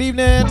 Mom, good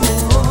evening.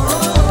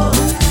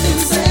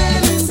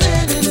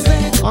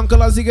 Insane. Uncle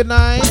Ozzy, good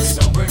night.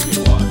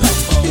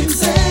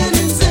 Insane.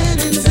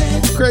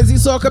 Crazy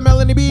Soca,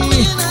 Melanie B.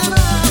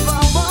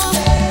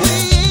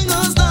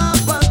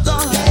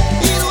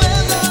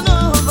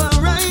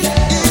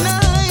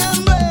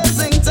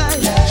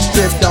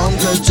 Strip down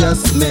to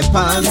just me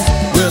pants.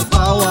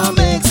 Willpower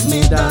makes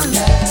me dance.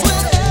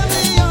 Sweat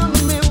heavy on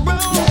me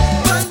brown,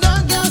 but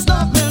that can't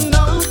stop me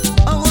now.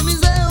 Oh, what me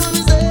say?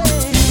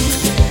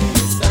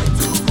 It's time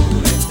to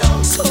cool it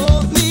down.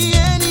 Soak me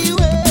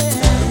anywhere.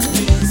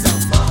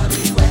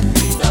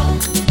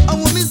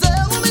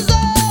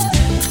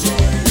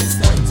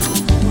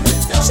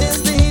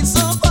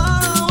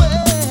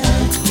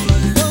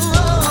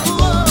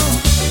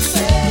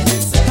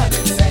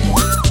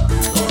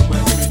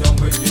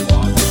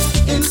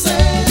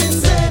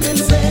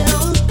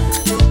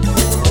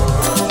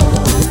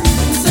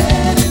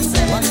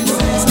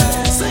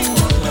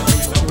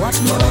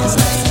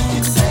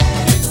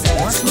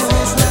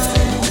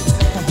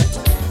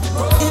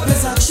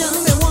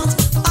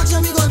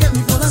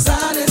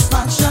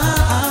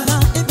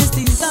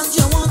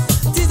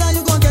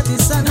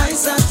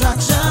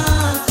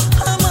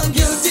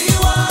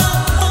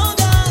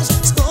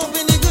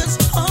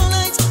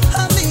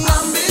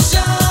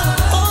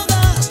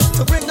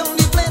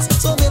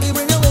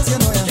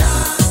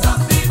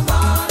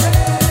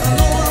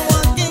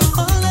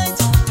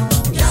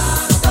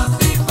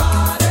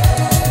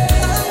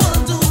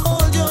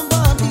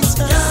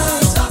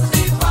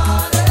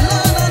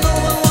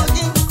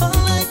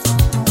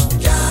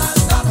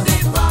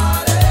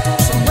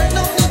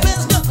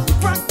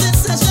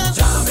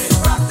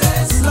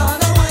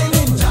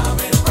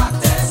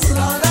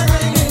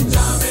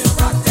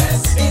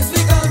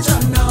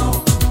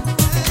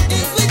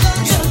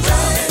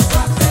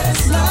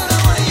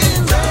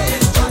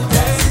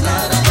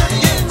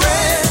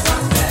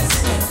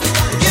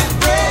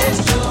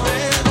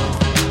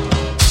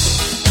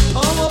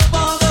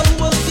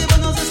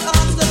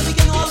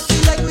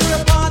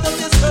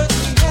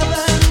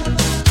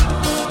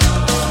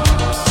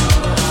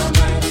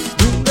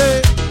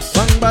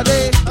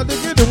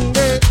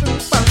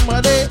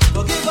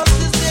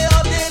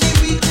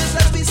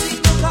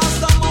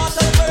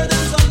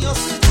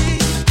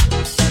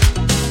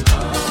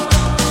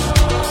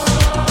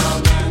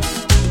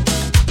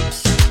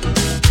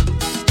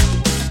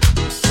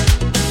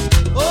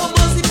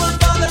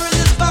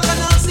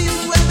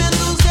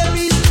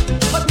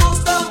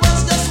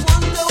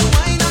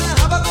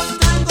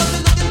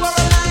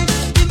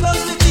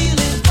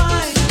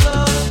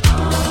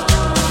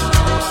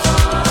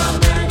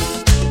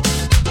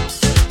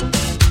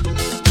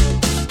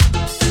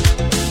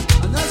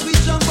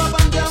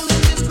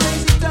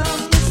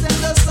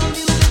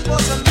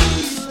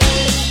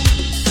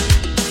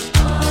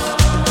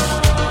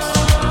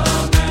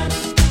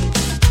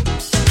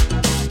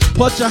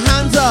 Put your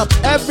hands up,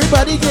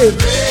 everybody give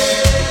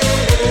praise.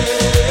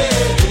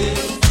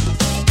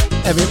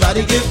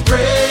 Everybody give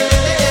praise.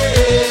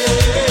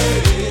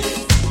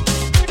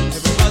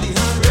 Everybody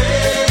have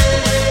praise.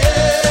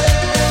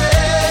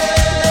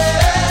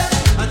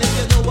 And if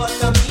you know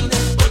what I mean,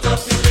 put up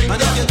your finger.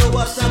 And if you know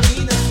what I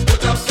mean,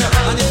 put up your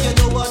hand. And if you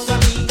know what I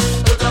mean,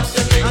 put up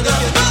your finger. And if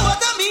you know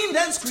what I mean,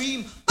 then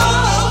scream. Oh, oh,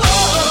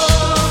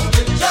 oh,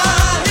 let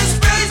Jah his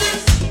praises.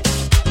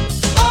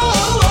 Oh,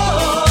 oh,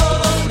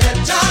 oh, let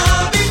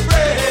Jah be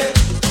praised.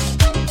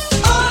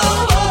 Oh,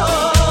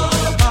 oh,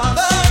 the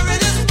Father in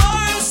His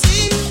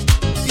mercy,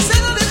 He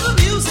sent a little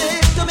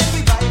music to make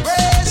me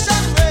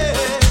vibration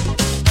raise.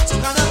 So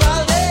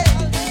Carnival Day,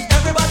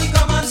 everybody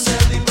come and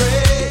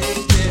celebrate.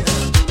 Yeah.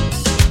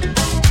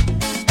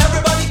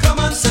 Everybody come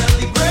and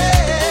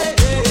celebrate.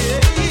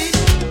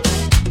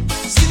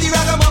 See the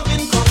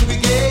ragamuffin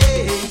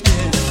congregate.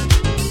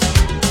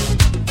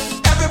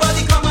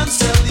 Everybody come and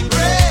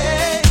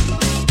celebrate.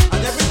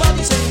 And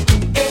everybody say,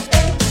 eh,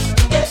 eh,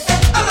 eh,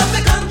 eh, I love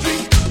the country.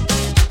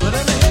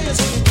 Whenever I hear you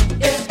sing,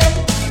 eh, eh,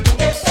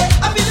 eh, eh,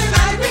 I'm feeling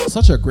irate.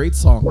 Such a great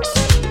song. I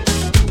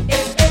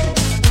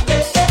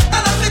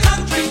love the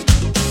country.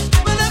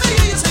 Whenever I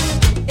hear you sing,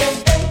 eh,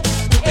 eh,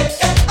 eh,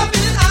 eh, I'm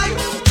feeling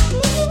irate.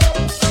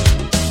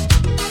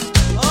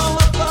 Oh,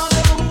 our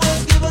Father who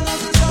has given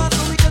us His heart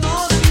so we can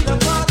all be the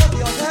part of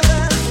your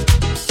heaven.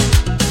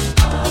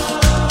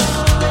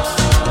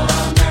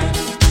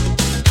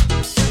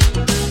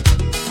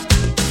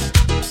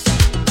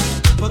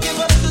 Forgive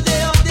us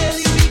today our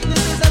daily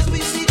weaknesses as we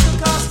seek to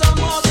cast our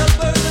mortal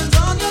burdens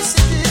on your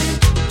city.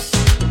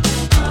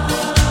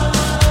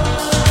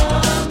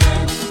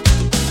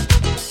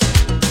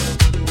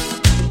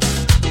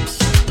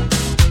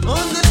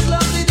 On this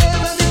lovely day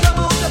when we come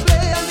out to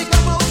play and we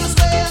come out to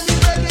sway and we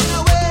breaking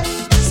away,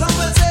 some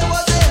will say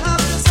what they have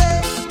to say,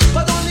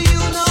 but only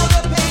you know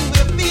the pain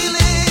we're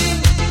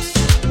feeling.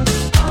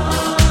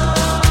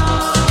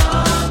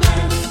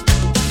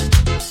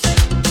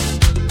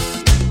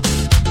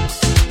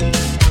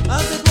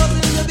 As it was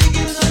in the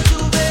beginning of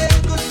Tuesday,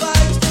 good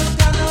vibes till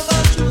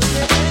Carnival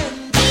Tuesday end.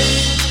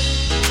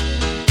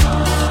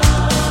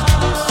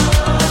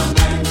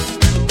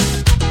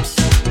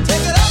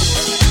 Take it up.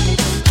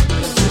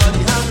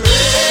 Everybody have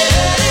praise.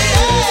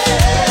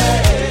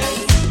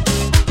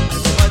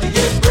 Everybody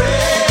give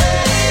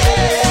praise.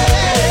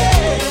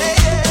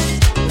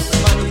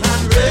 Everybody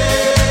have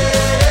praise.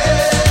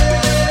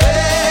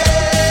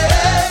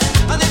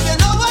 And if you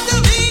know what I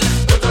mean,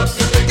 put up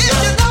your finger.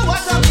 If you know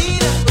what I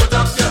mean, put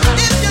up your hand.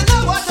 If you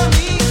know what I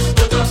mean,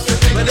 put up your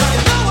finger. But if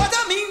you know what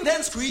I mean,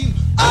 then scream.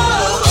 Oh,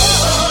 oh,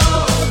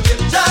 oh,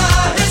 give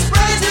Jah His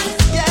praises,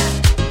 yeah.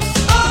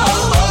 Oh,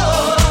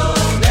 oh,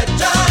 oh, let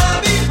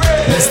Jah be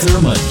praised. Mr.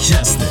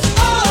 Mejustik.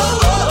 Oh,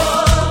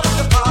 oh,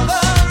 the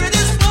Father in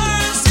His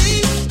mercy,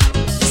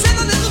 He sent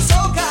a little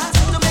soca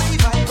to make me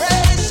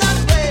vibration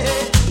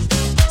raise.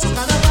 So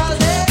Carnival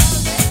Day,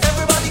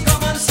 everybody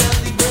come and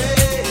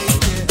celebrate.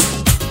 Yeah.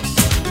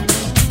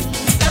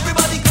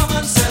 Everybody come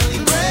and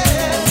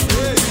celebrate.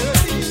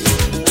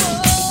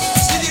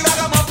 See the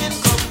ragamuffin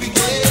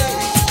congregate.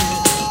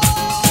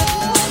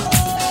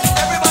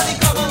 Everybody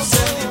come and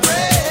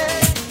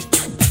celebrate.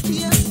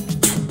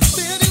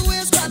 Baby,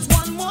 we've got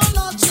one more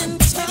notch in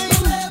time.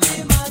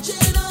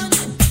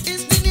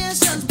 It's the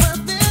nation's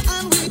birthday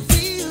and we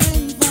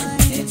feeling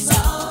fine. It's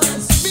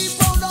ours. Be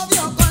proud of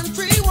your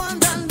country, one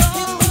and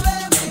all.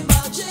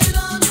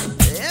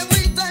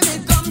 Every time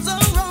it comes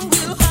around,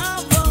 we'll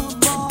have a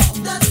ball.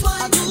 That's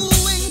why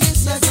doing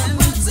this again.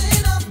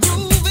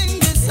 Proving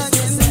this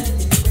again.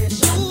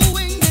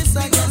 Doing this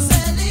again.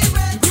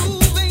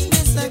 Proving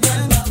this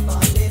again.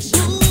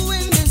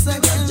 Doing this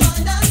again.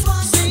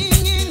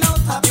 Singing out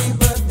happy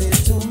birthday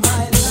to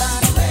my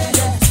land.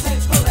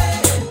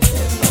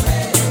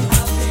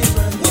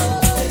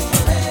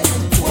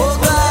 Oh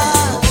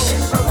God,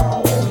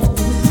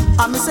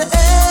 I'm say,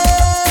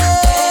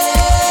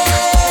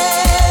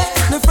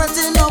 me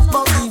fretting up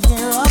about the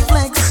year of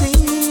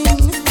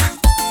flexing.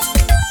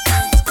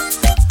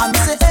 I'm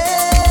say,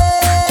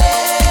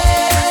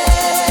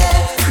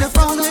 me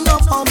frowning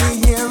up on me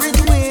hear it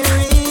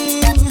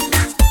wearing.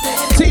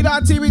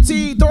 T.TBT,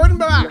 throwing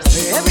back.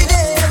 Every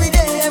day,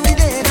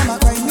 them a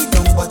cry me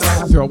down, but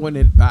Throwing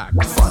it back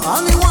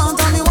all me want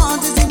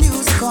is the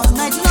music all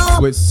night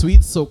long. with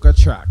sweet soca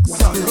tracks.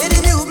 Play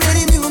the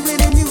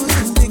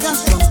music, big and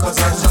strong, 'cause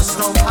I just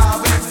don't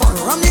have it fun.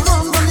 From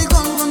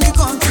the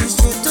country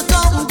straight to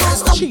town,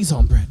 Cheese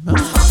on bread, man.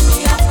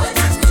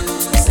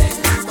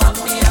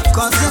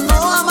 'cause you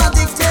know I'm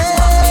addicted.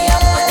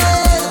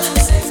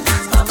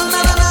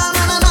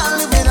 Na,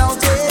 live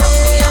without it.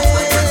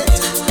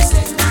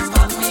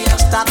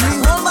 Start me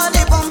whole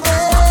body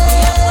pumping.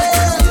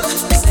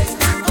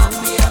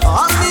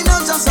 All me know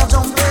just a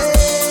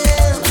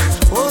jumping.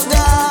 Oh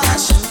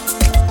gosh,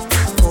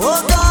 oh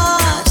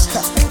gosh,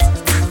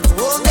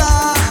 oh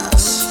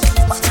gosh.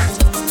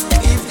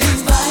 If the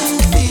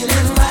vibe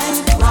feeling right,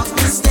 rock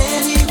me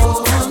steady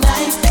all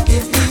night. If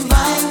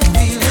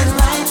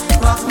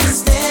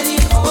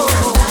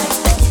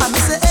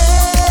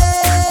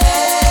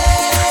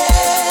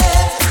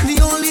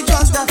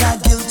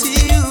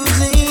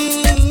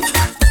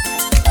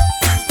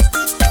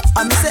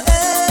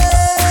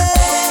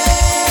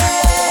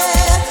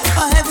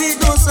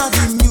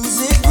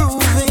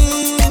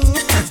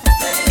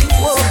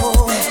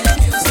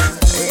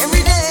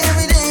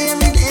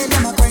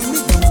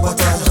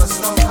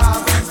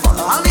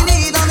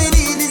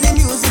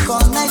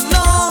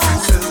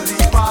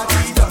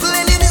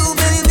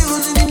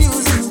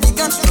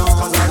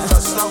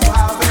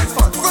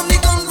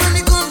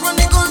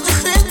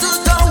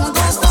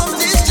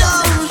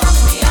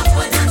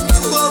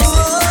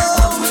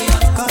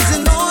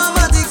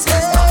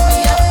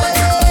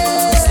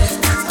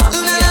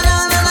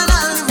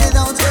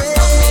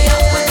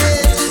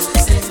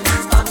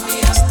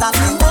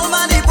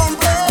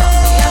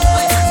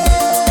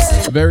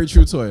Very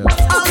true, Toya.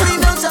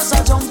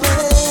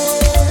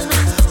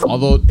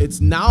 Although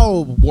it's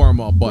now warm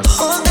up, but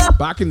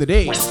back in the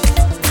day,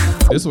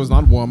 this was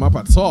not warm up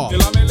at all. Come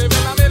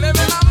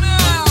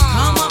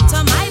up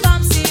to my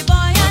bumpsy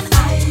boy and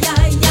ay,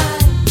 ay, ay.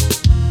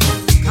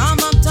 Come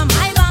up to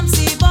my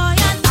bumpsy boy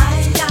and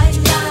ay, ay,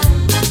 ay.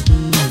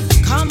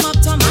 Come up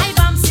to my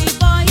bumpsy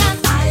boy and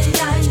ay,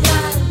 ay,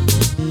 ay.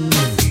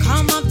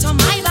 Come up to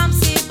my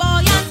bumpsy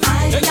boy and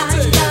ay,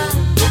 ay, ay.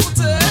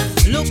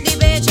 Look the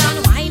Bajan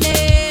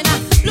whining.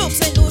 Look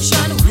St.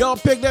 Lucian. Yo,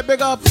 pick that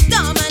big up.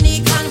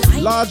 Dominican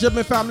whining. Large of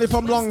my family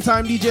from long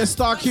time, DJ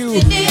Star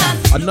Q.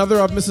 Another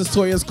of Mrs.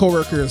 Toya's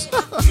co-workers.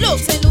 Look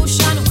St.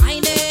 Lucian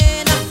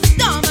whining.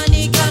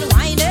 Dominican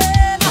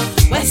whining.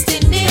 West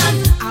Indian.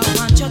 I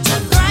want you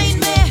to grind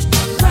me.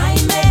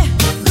 Grind me.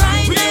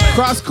 Grind me.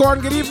 Cross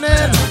Corn, good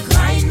evening.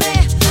 Grind me.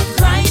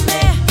 Grind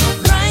me.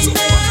 Grind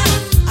me.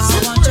 I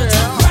want you to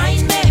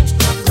grind me.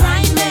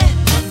 Grind me.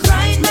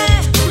 Grind me.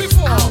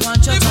 I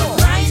want you to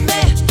grind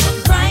me.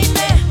 Grind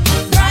me.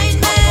 Grind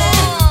me.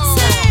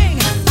 Sing.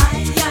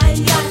 Ay, ay,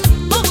 ay.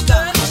 Oh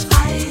gosh.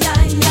 Ay,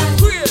 ay, ay.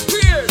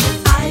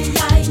 Ay,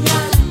 ay,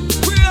 ay.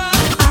 Ay,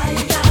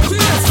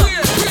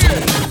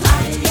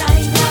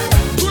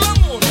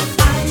 ay,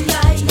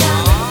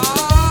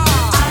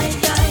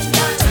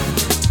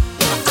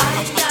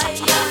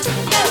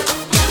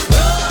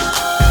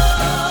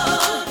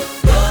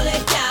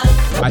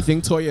 I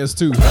think Toya is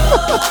too. Control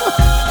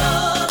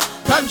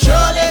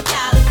it,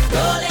 gal.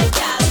 Roll it,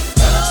 gal.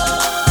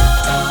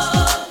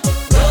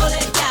 Roll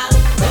it, gal.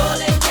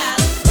 Roll it, gal.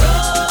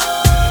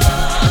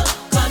 Roll.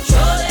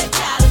 Control it,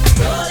 gal.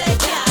 Roll it,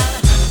 gal.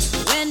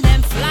 When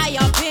them fly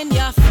up in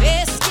your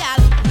face, gal,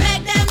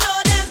 make them know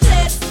them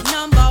place.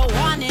 Number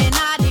one in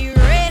all the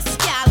race,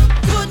 gal.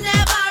 Could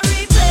never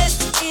replace.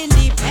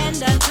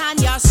 Independent and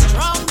you're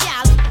strong,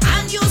 gal.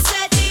 And you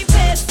set the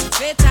pace.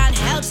 Fit and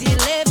healthy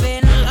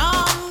living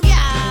long,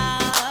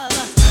 gal.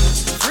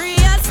 Free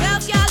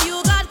yourself, gal.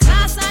 You got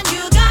class and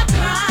you got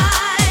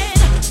pride.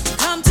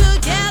 Come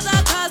together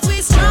 'cause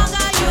we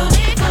stronger,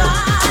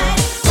 unified.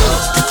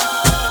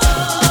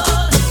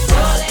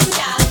 Roll it,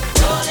 gal.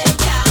 Roll it,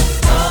 gal.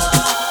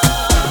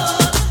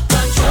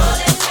 Control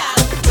it, gal.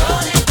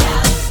 Roll it,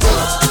 gal.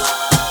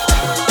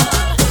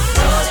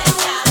 Roll it,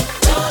 gal.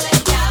 Roll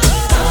it, gal.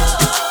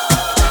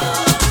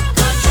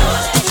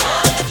 Control it,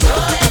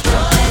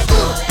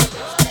 roll it.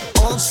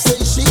 All she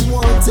said she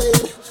wanted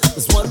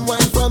was one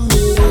wine from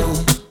me.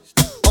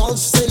 All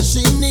she said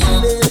she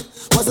needed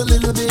was a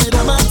little bit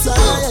of my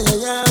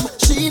time.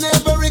 She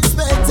never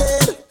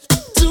expected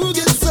to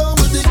get so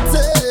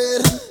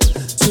addicted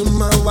to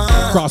my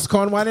wine. Cross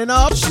Corn winding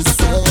up. She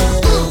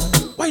said,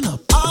 Wind up.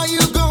 are you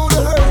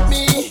gonna hurt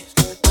me?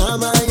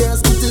 Am I a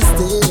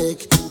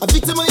statistic? A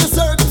victim of your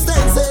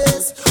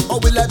circumstances? Or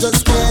will I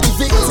just get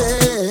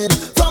evicted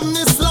from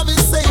this loving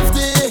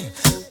safety?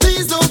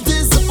 Please don't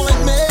disappoint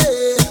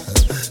me.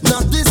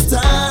 Not this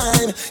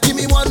time. Give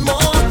me one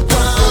more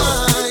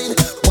wine.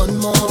 One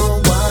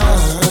more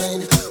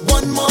wine.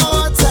 One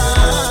more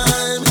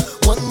time.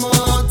 One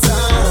more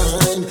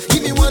time.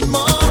 Give me one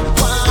more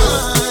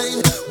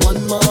wine. One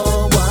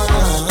more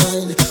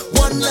wine.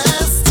 One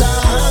last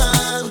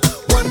time.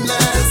 One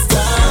last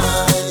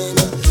time.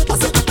 I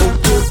said, oh,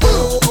 oh,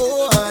 oh,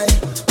 oh, I.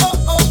 Oh,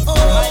 oh, oh.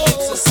 My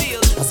lips are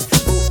sealed. I said,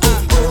 oh,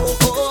 oh,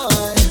 oh, oh,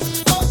 I.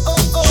 Oh,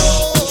 oh, oh.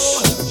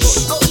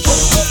 Oh, oh,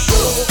 oh,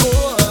 oh,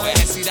 oh, I. When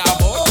I see that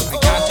boy, I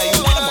can't tell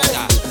you nothing about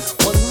that.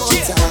 One more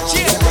Cheer, time.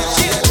 cheer,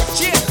 cheer,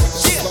 cheer,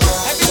 cheer.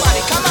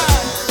 Everybody, come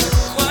on.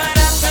 What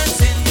happens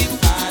in the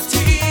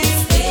party?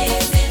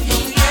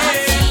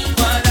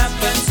 What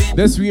happens in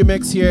This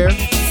remix here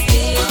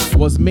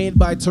was made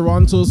by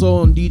Toronto's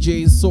own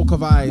DJ Soca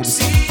Vibes,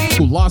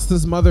 who lost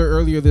his mother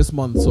earlier this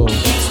month, so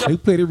they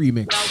played a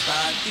remix. the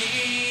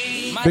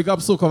party? Big up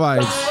Soca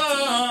Vibes.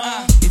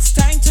 It's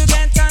time to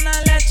get on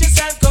and let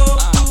yourself go.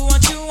 Do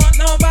what you want,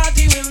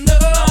 nobody will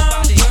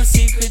know. Your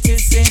secret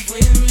is safe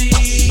with me.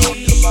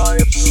 I'm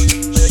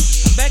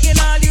begging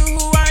all you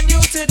who are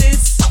new to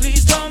this,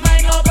 please don't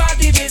mind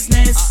nobody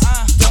business.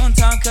 Don't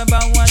talk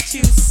about what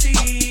you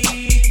see.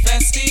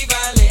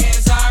 Festival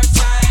is our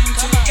time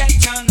to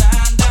get on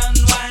and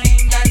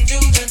unwind and do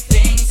the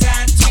things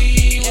that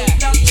we would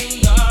not do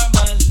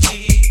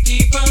normally.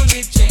 People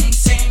with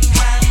drinks in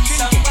hand,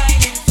 some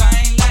whining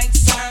fine like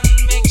sand.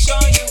 Make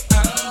sure you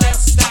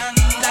understand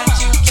that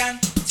you can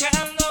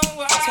tell no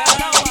one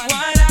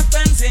what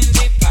happens in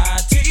the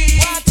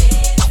party.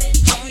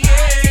 Oh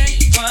yeah,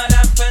 what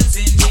happens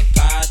in the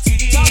party?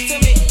 Talk to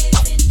me.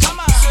 Come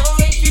on. So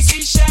if you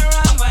see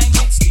Sharon wine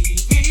with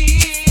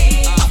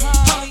Stevie,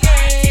 oh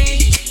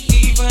yeah,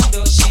 even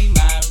though she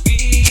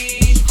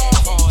married.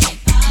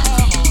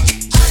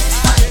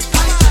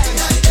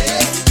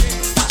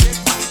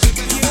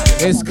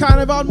 It's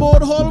carnival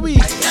mode whole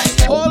week.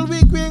 All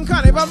week we in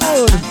carnival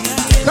mode.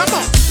 Come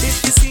on.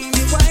 If you see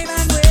me wine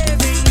and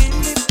waving in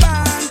the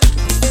band,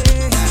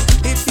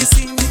 if you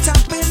see me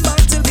tapping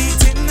bottle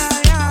beating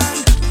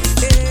iron,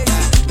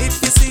 if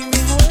you see me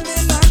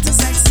holding on to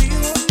sexy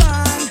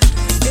woman,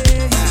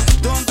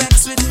 don't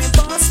vex with me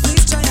boss,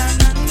 please try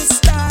and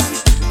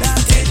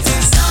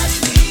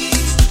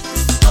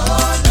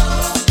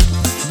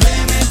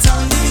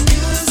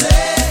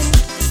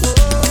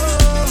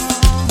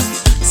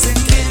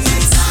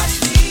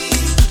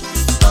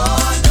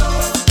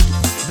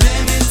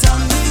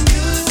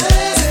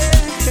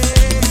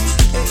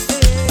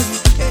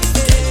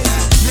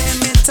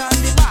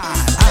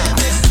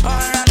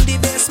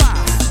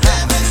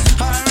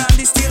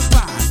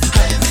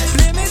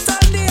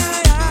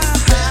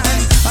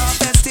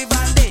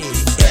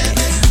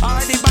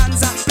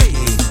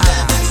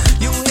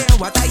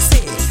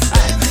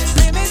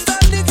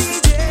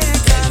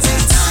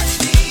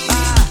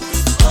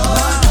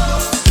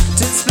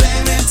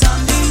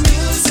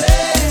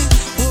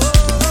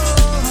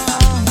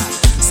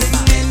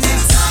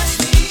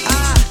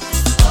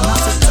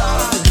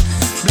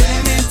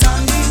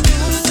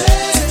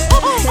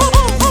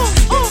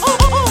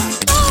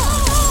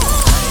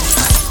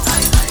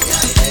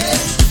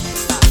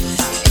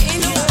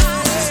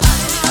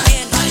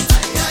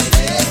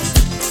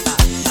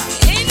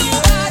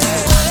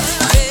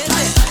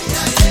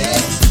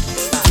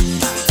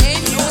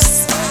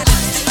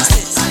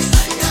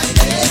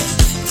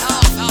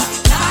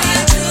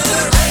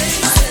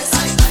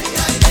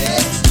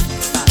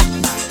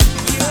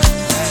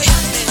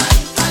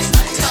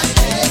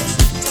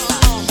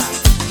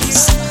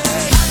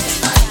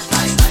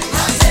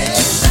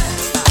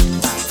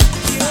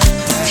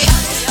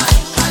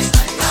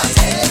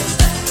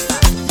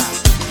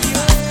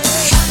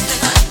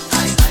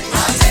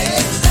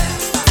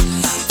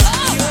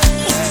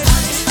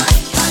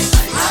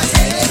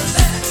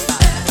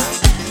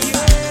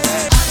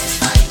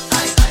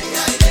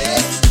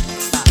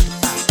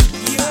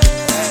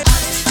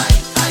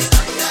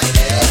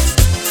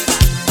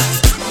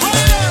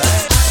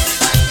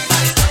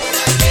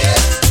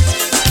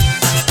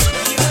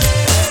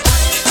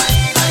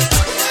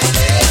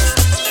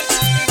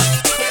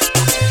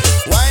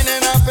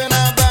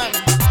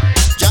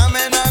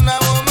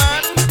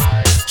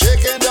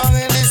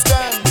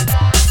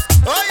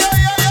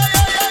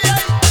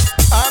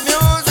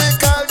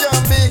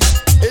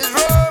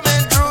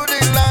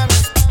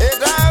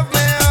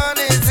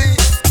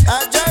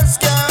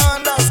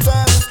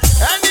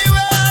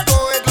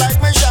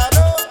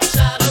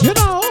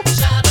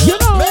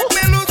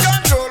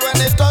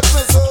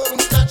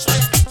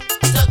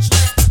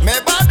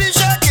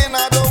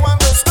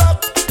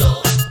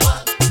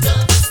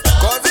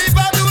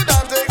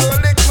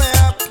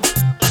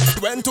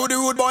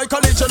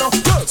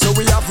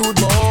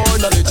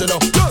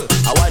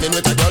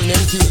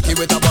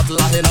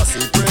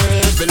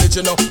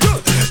you know.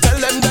 Tell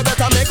them they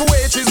better make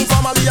wages and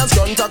family and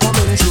stunt are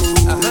coming through.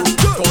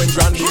 Going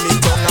grand in the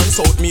tongue and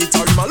south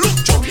meter him a look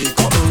chubby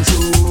coming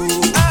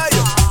through. Hey.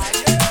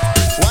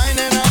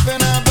 Winding up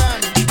in a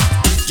band,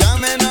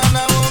 jamming on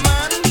a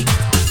woman,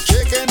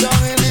 shaking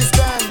down in the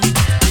stand.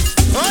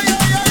 Oh yeah,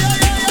 yeah, yeah,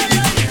 yeah,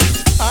 yeah,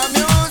 yeah. A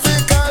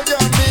musical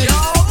junkie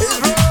is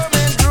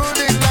roaming through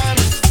the land.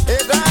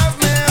 It have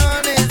me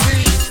uneasy,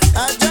 I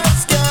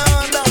just can't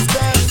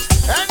understand.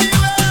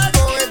 Anywhere I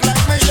go, it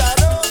like my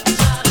shadow.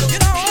 You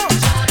know,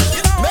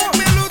 make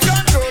me lose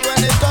control when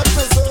it touch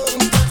me so.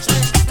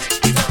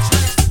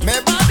 My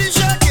body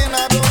shaking,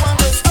 I don't want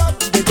to stop.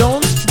 They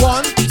don't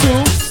want to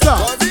stop.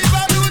 'Cause if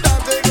I do that,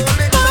 they go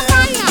lick me.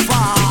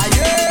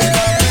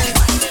 Fire.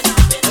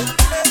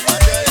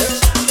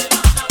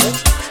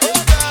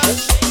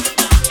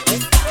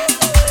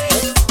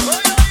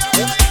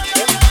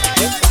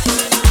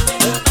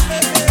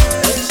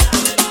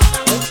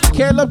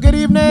 Caleb, good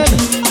evening.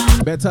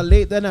 Better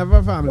late than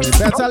ever, family.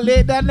 Better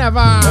late than never.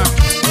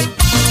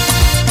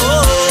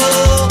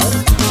 Oh,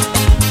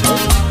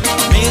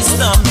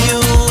 Mr.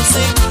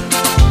 Music,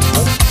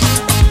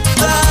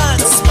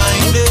 that's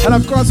my name. And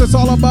of course, it's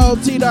all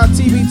about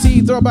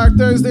T.TBT Throwback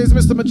Thursdays.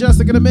 Mr.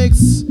 Mejustik in the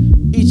mix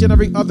each and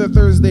every other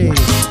Thursday.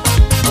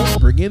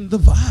 Bring in the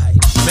vibe.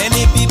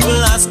 Many people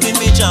asking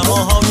me, Jamo,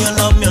 how you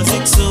love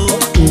music so?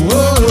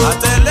 Whoa. I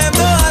tell them,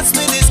 don't ask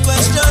me this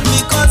question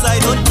because I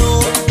don't know.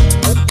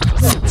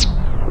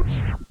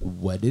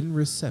 Wedding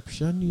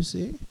reception, you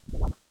see?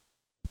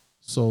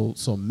 So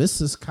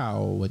Mrs.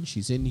 Cow, when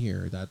she's in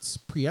here, that's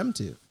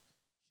preemptive.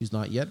 She's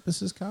not yet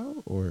Mrs. Cow,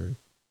 or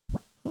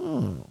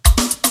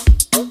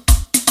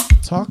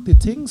talk the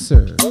ting,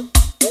 sir.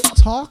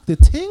 Talk the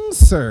ting,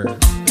 sir.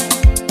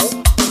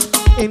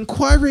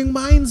 Inquiring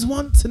minds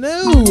want to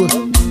know.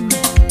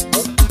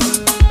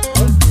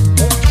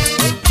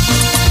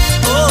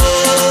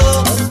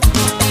 Oh,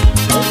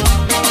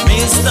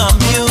 Mr.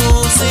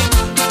 Music,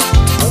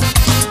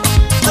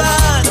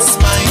 that's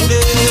my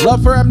name.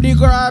 Love for MD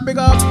Gora, big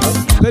up.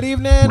 Good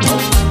evening.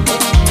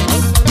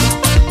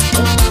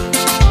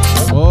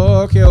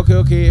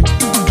 Okay.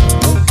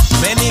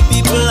 Many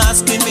people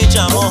asking me,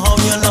 Jamo, how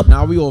you love.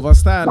 Now we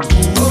overstand. I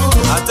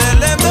tell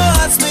them, don't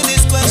ask me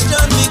this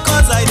question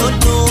because I don't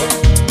know.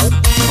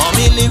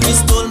 Mommy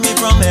lyrics told me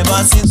from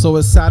ever since. So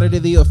is Saturday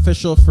the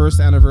official first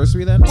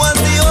anniversary then? Was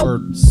the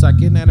Or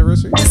second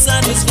anniversary?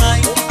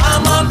 satisfied.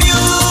 I'm a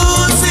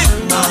music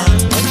man.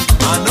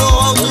 I know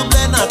how to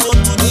blend a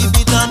tone to the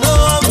beat. I know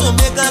how to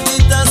make a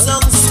guitar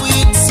sound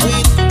sweet,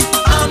 sweet.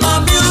 I'm a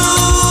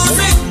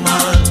music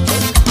man.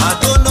 I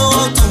don't know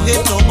how to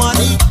hate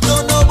nobody.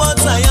 Don't know about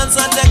science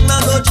and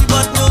technology,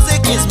 but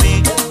music is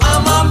me.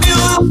 I'm a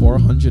music.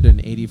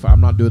 485.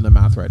 I'm not doing the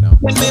math right now.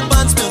 In me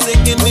pants,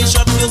 music in me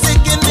short,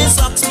 music in me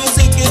socks,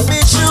 music in me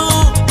shoe.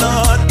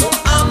 Lord,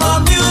 I'm a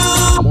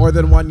music. More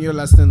than 1 year,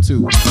 less than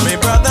 2. My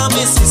brother,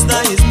 my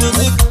sister is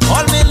music.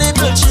 All my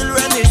little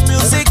children is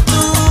music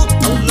too.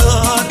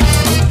 Lord,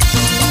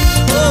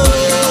 oh,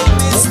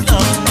 Mr.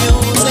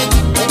 Music.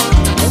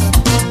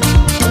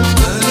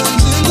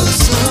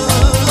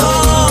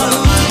 All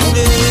my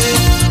day.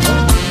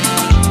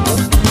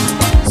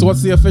 So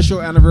what's the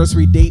official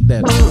anniversary date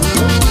then?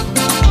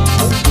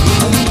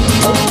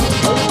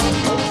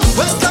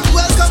 Welcome,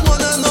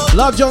 one and all.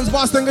 Love Jones,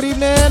 Boston, good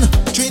evening.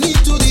 Trini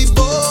to the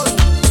bone,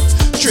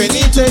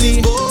 Trini to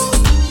the bone.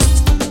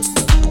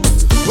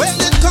 When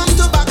it come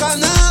to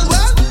Bacchanal,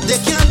 well, they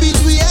can't beat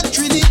we at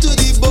Trini to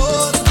the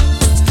bone,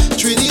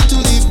 Trini to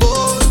the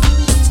bone.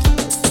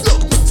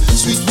 Look,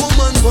 sweet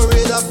woman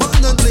parade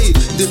abundantly.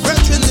 The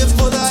brethren live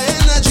for the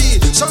energy.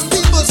 Some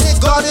people say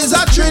God is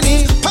a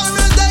Trini.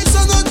 Paradise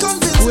are not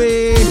convinced.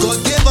 Wait.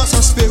 God gave us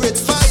a spirit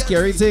fire.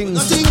 Scary things.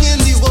 Nothing in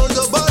the world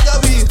to bother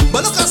we.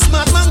 But look a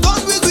smart man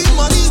gone with we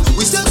money.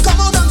 We still come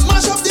out and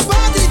mash up the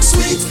party.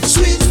 Sweet,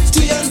 sweet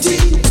TNT.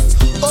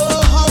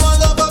 Oh, how I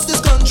love of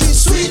this country.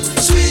 Sweet,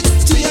 sweet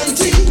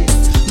TNT.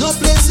 No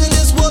place in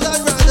this world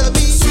I'd rather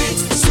be. Sweet,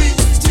 sweet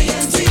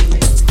TNT.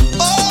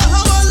 Oh,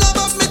 how I love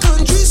of my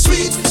country.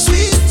 Sweet,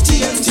 sweet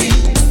TNT.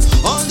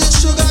 All this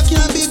sugar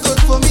can't be good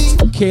for me.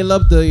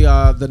 Caleb,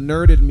 the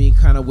nerd in me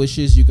kind of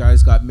wishes you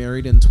guys got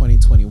married in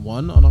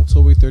 2021 on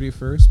October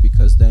 31st,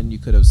 because then you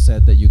could have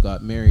said that you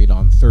got married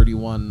on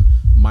 31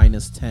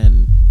 minus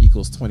 10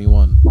 equals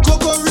 21.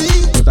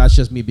 Cocorie. But that's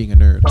just me being a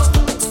nerd.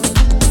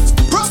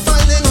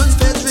 Profiling on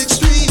Frederick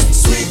Street.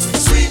 Sweet,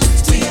 sweet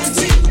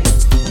TNT.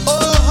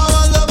 Oh, how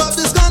I love of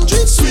this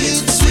country.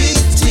 Sweet, sweet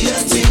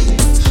TNT.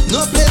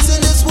 No place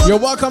in this world. You're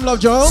welcome, Love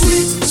Jones.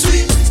 Sweet,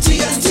 sweet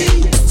TNT.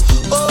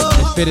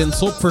 Oh, It fit in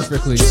so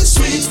perfectly. sweet,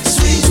 sweet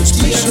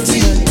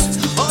TNT.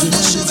 All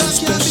the sugar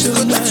can't be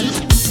good.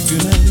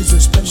 Tonight is a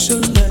special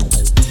night.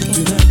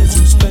 Tonight is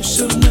a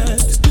special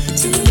night.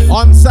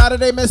 On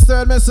Saturday,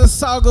 Mr. and Mrs.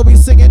 Sal will be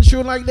singing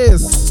tune like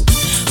this.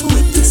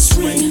 With this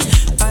ring,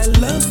 I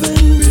love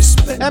and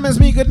respect.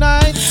 MSB, good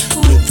night.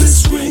 With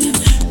this ring,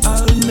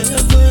 I'll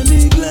never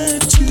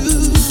neglect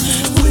you.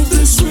 With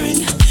this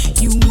ring,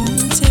 You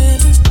won't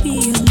ever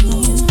be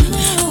alone.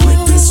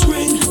 with this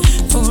ring,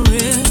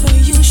 Forever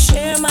you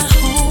share my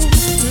home.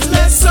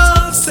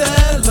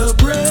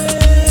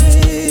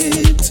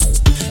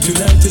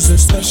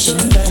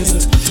 special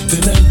night.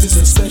 Tonight is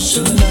a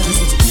special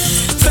night.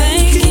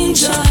 Thanking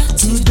Jah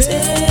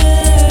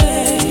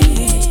today.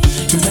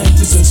 Tonight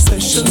is a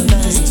special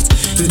night.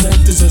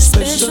 Tonight is a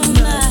special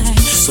night.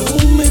 So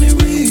many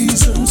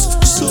reasons,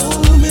 so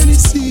many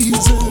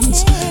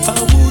seasons. I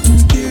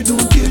wouldn't dare,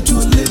 don't care to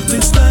live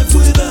this life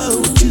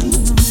without you.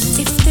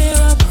 If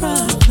there are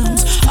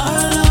problems,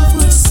 our love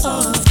will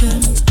solve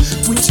them.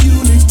 With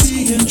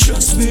unity and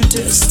trust, we're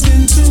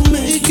destined to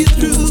make it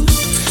through.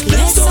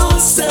 Let's all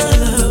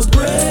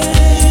celebrate.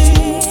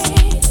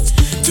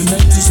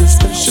 Tonight is a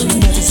special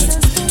night.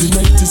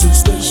 Tonight is a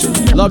special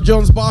night. Love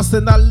Jones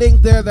Boston, that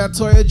link there that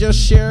Toya just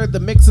shared, the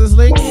mixes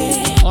link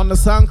on the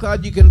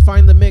SoundCloud, you can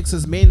find the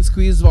mixes, Main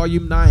Squeeze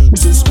Volume 9.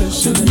 It's a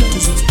special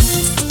night.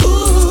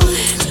 Ooh,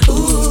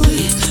 ooh,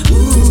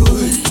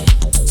 ooh.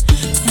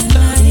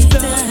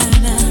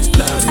 La-di-da-da,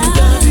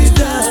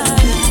 la-di-da-di-da.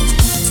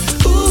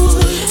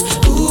 Ooh,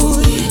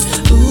 ooh,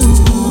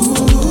 ooh.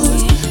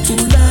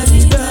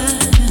 La-di-da,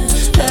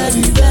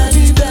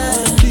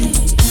 la-di-da-di-da-di.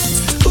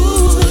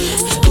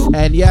 Ooh,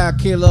 And yeah,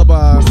 Caleb,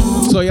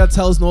 Toya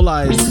tells no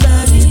lies.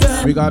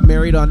 We got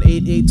married on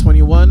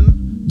 8/8/21.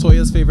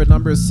 Toya's favorite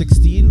number is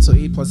 16, so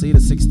 8 plus 8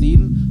 is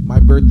 16. My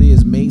birthday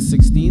is May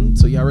 16,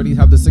 so you already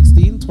have the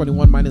 16.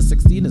 21 minus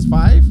 16 is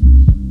 5.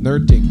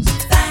 Nerd things.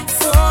 Thanks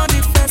for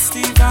the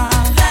festival.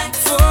 Thanks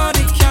for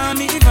the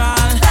carnival.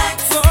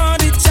 Thanks for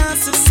the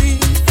chance to see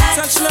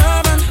such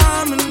love and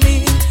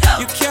harmony.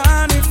 You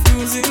can't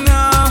refuse it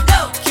now.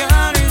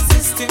 Can't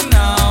resist it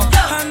now.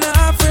 I'm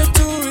not afraid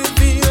to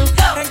reveal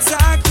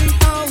exactly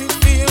how we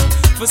feel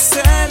for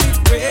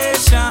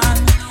celebration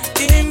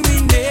in the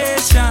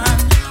nation.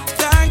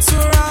 Thanks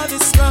for all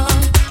this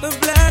love, the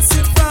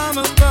blessing from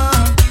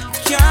above.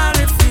 Can't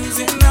refuse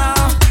it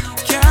now.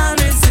 Can't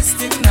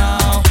resist it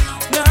now.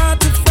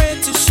 Not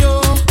afraid to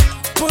show.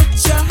 Put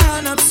your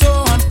hand up so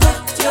and put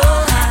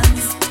your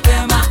hands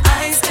where my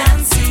eyes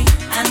can see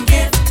and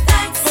give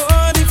thanks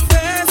for the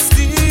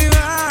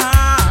festival.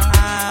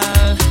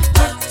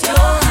 Put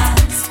your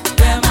hands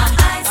where my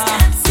eyes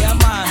can see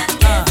and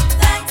give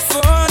thanks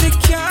for the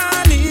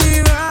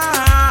carnival.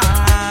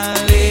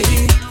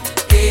 Lady,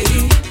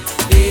 lady,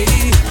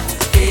 lady,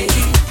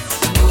 lady.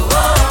 Oh,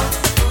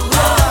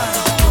 oh,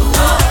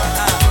 oh,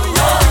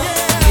 oh,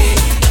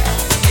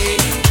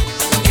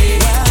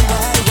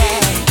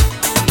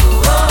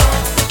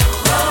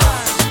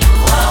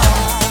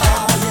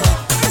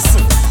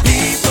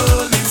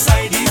 people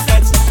inside the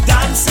fete,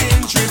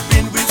 dancing,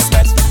 dripping with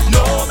sweat.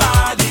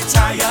 Nobody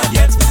tired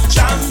yet.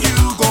 Jam you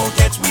go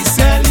get, we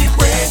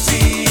celebrating.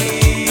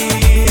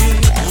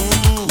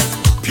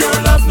 Pure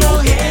love, no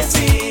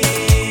hating.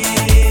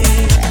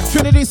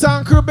 Trinity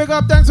Sound Crew, big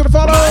up, thanks for the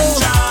follow.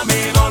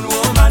 Jamming on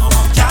woman,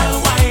 gal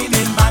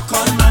whining back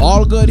on man.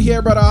 All good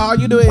here, brother. How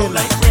you doing?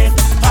 Like rain,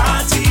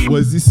 party.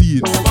 What's the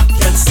scene? What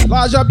can see?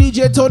 Large up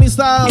DJ Tony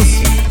Styles.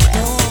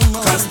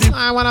 Cause the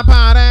I wanna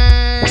party.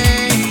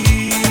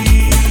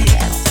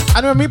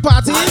 And when we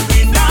party,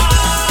 we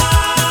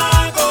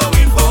not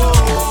going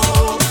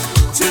home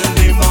till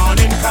the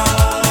morning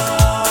come.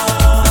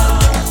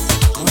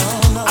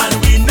 And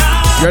we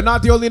not you're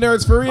not the only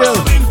nerds for real.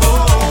 going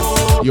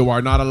home. You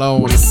are not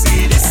alone. We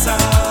see the sun.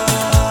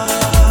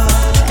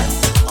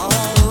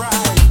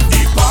 Alright.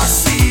 The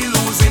posse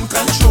losing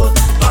control.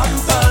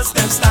 Bumpers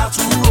them start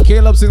to roll.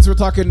 Caleb, since we're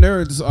talking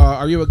nerds,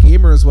 are you a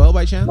gamer as well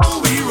by chance?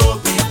 We roll,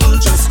 people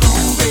just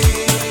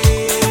grooving.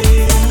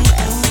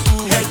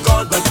 Head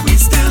gone, but we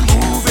still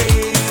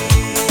moving.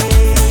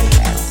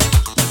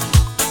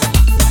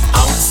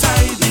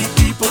 Outside the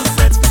people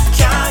fret,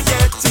 can't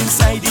get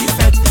inside the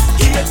fete.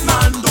 Gate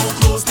man, don't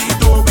close the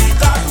door. We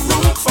got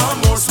room for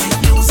more sweet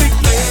music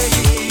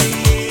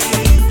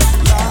playing.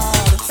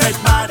 Fete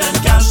bad and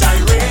gal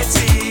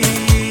gyrating.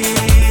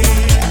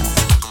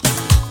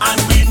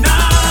 And we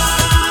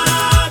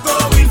not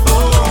going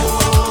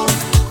home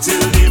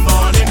till the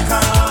morning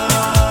come.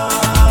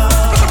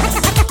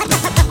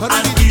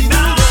 And we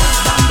not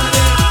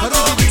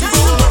going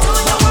home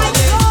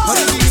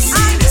till we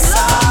see the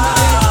sun.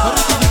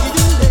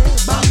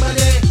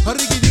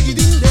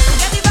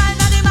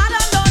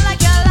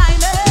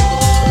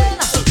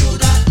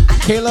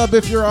 Caleb,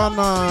 if you're on,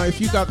 if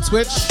you got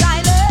Switch,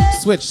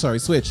 Switch.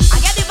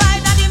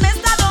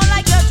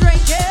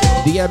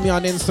 DM me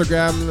on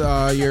Instagram,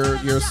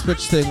 your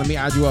Switch thing. Let me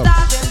add you up.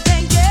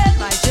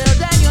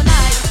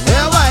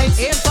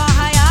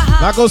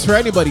 That goes for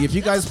anybody. If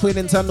you guys play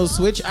Nintendo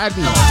Switch, add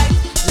me.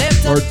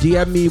 Or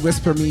DM me,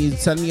 whisper me,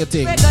 send me a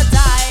thing. And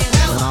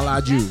I'll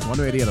add you. One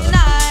way or the other.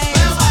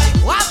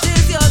 What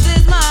is yours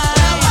is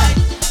mine.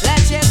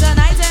 Let's share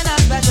tonight in a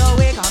special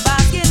way. Come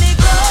back in the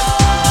glow.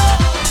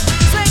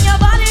 Swing your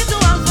body to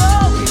and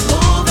fro.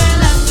 Moving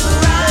left to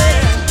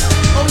right.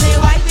 Only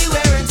white we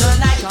wearing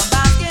tonight. Come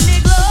back in the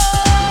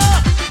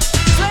glow.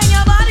 Swing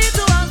your body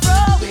to and fro.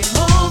 We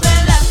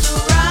moving left to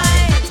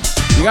right.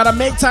 You gotta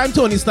make time,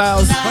 Tony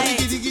Styles. I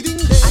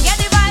get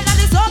the vibe that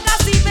is soca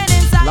sleeping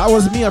inside. That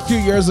was me a few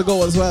years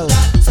ago as well.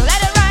 So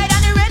let it ride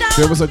on the rhythm.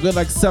 There was a good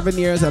like 7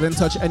 years I didn't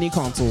touch any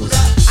consoles.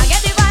 I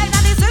get the vibe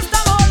that the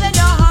system holding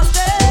your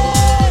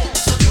hostage.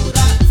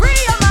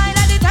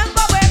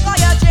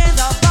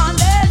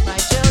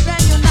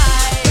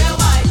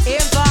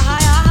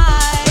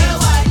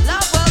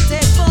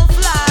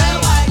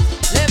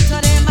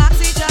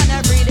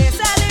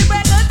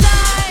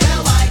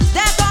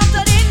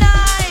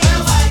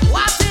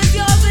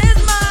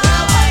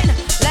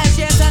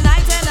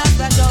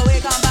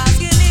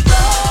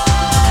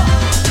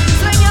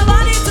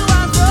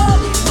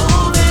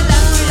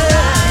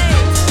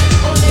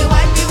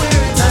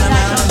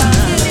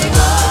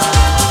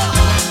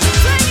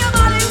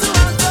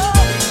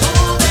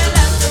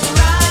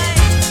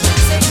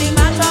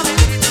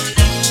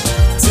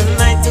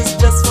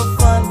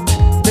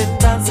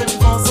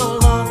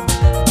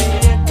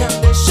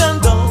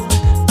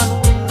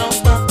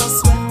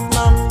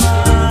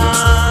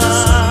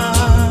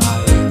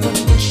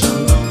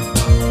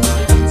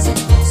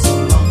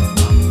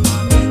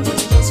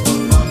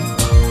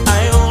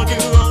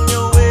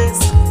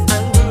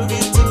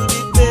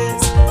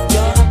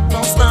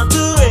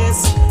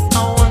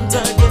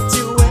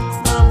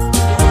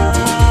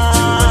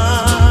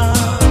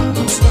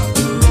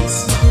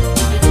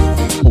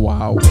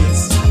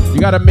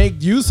 gotta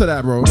make use of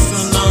that, bro.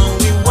 So now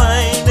we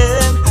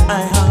whining,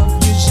 I have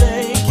you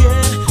shaking,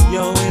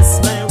 your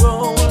waistline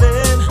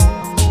rolling.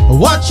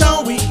 Watch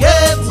how we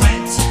get.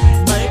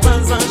 My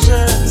pants and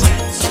shirt,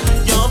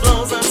 your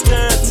blouse and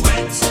skirt,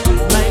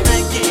 my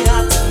Nike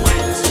hat,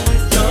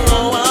 your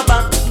lower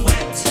back,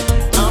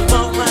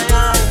 above my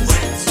eyes,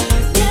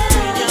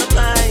 between your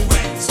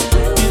thighs,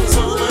 in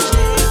so much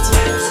heat,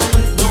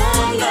 no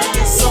wonder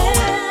you're so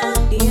wet.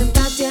 The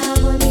impact you have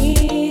on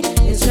me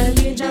is very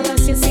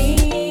dangerous, you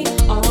see.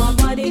 Our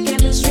body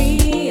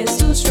chemistry is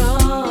too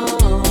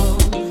strong.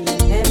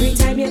 Every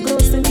time you're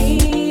close to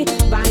me,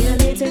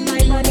 violating my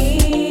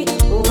body.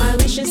 Oh, I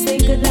wish this thing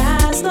could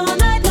last all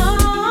night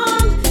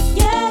long.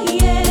 Yeah,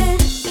 yeah.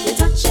 You're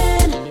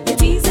touching, you're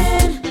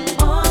teasing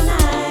all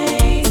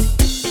night.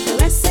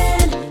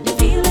 Caressing, you're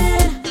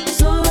feeling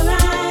so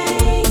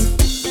right.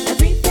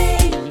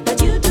 Everything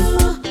that you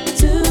do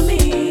to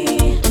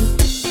me,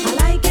 I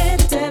like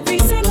it, every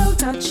single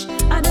touch.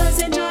 I just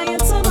enjoy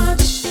it so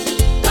much.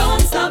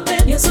 Don't stop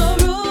it, you're so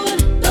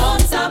rude.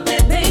 Don't stop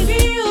it,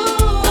 baby, you.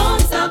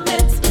 Don't stop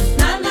it,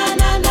 na na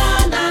na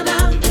na na na.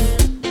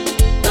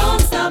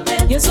 Don't stop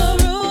it, you're so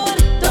rude.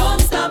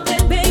 Don't stop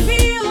it, baby,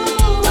 you.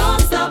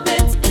 Don't stop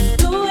it.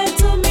 Do it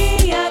to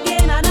me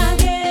again and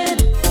again,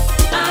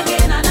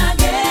 again and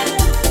again,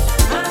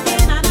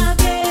 again and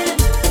again.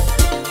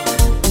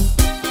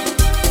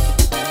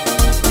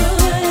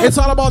 It's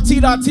all about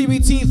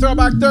T.TBT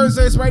Throwback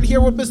Thursdays right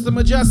here with Mr.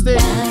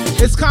 Mejustik.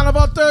 It's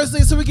Carnival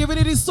Thursday, so we give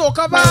it these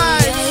soca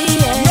vibes.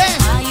 Yeah.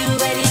 Are you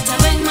ready to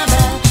ring my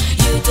bell?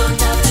 You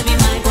don't have to be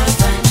my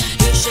boyfriend.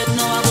 You should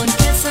know I won't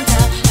kiss and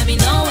tell. Let me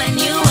know when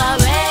you are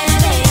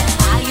ready.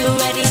 Are you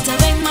ready to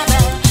ring my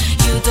bell?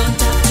 You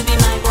don't have to be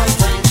my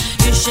boyfriend.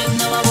 You should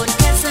know I won't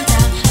kiss and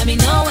tell. Let me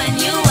know when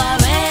you are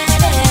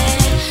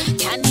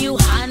ready. Can you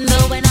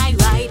handle when I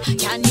ride?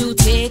 Can you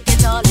take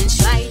it all in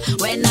stride?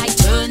 When I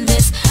turn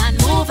this and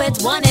move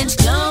it 1 inch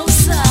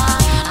closer.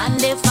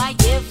 And if I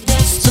give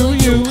this to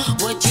you,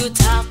 would you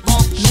talk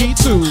more? Me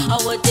too. Or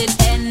would it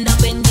end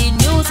up in the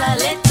news a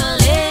little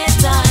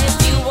later? If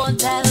you won't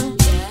tell,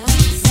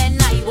 then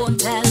I won't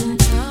tell.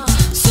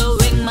 So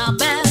ring my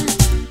bell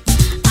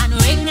and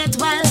ring it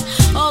well.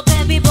 Oh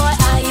baby boy,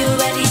 are you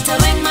ready to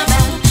ring my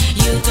bell?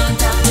 You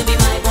don't have to be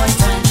my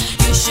boyfriend.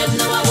 You should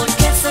know I won't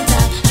kiss and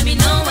tell. Let me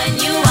know when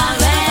you are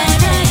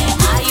ready.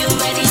 Are you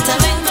ready to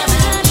ring my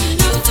bell?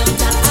 You don't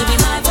have to be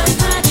my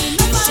boyfriend.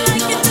 You should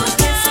know I won't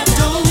kiss and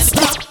tell. Don't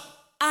stop.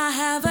 I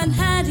haven't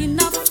had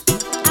enough.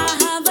 I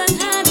haven't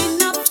had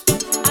enough.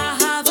 I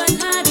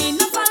haven't had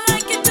enough. I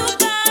like it too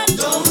bad.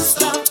 Don't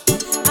stop.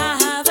 I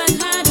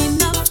haven't had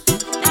enough.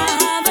 I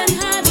haven't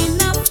had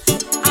enough.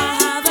 I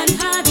haven't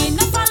had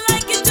enough. I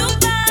like it too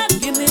bad.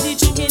 Give me the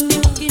chicken, the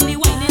walking, the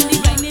whining, the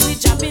grinding, the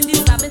chopping, the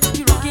stabbing,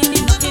 the rocking, the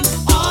knocking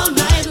all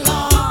night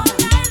long.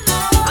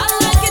 I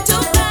like it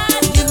too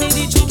bad. Give me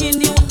the chicken,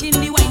 the walking,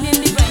 the whining,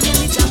 the grinding,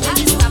 the chopping,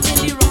 the stabbing,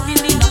 the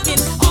rocking, the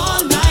knocking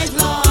all night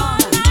long.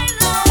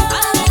 I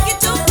like it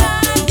too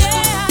bad,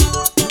 yeah,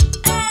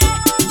 yeah,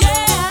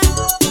 yeah.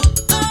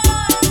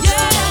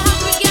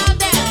 We got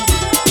that.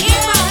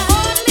 If I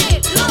only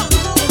look.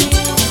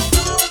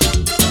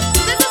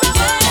 This is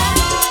a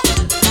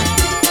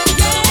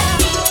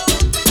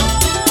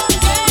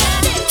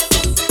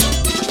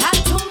had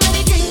too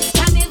many drinks,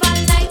 carnival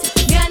night.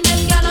 Me and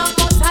them gyal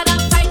almost had a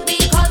fight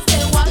because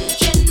they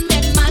watching me,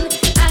 man.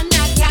 And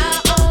I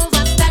can't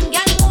overstand.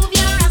 Gyal, move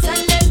your ass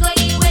and let go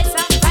your waist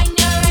and find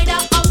your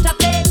rider out of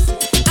place.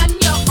 And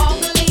you're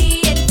ugly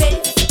in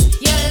face.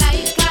 You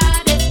like a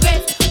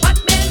disgrace. But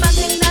me man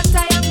think that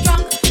I am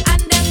drunk,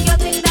 and them gyal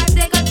think that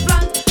they got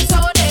blunt. So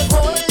they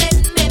holding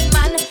me,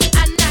 man,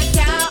 and I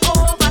can't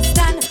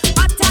overstand.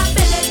 But I'm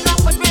filling up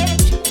with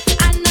rage,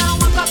 and now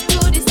walk up to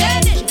the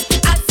stage.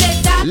 I said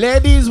that.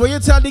 Ladies, will you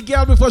tell the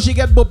girl before she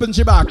get booping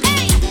she back?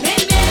 Hey, me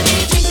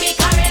baby drink me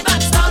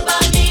Caribbean stout,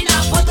 but me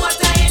not put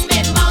water in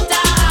me mouth. I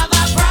have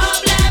a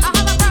problem.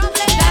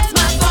 That's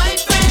my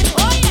boyfriend.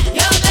 Oh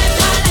yeah. You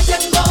better let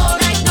him go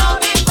right now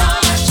before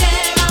you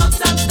share out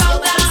some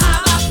stout. I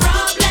have a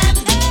problem.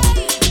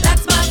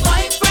 That's my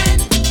boyfriend.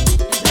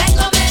 Let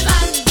go me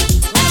man.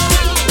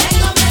 Let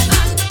go me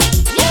man.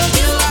 Yeah,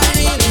 you I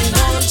really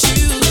want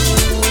you.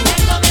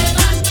 Let go me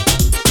man.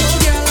 Oh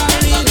girl, I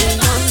really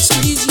want to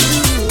squeeze you.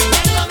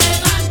 Let go me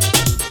man.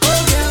 Oh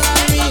girl,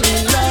 I really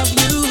love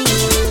you.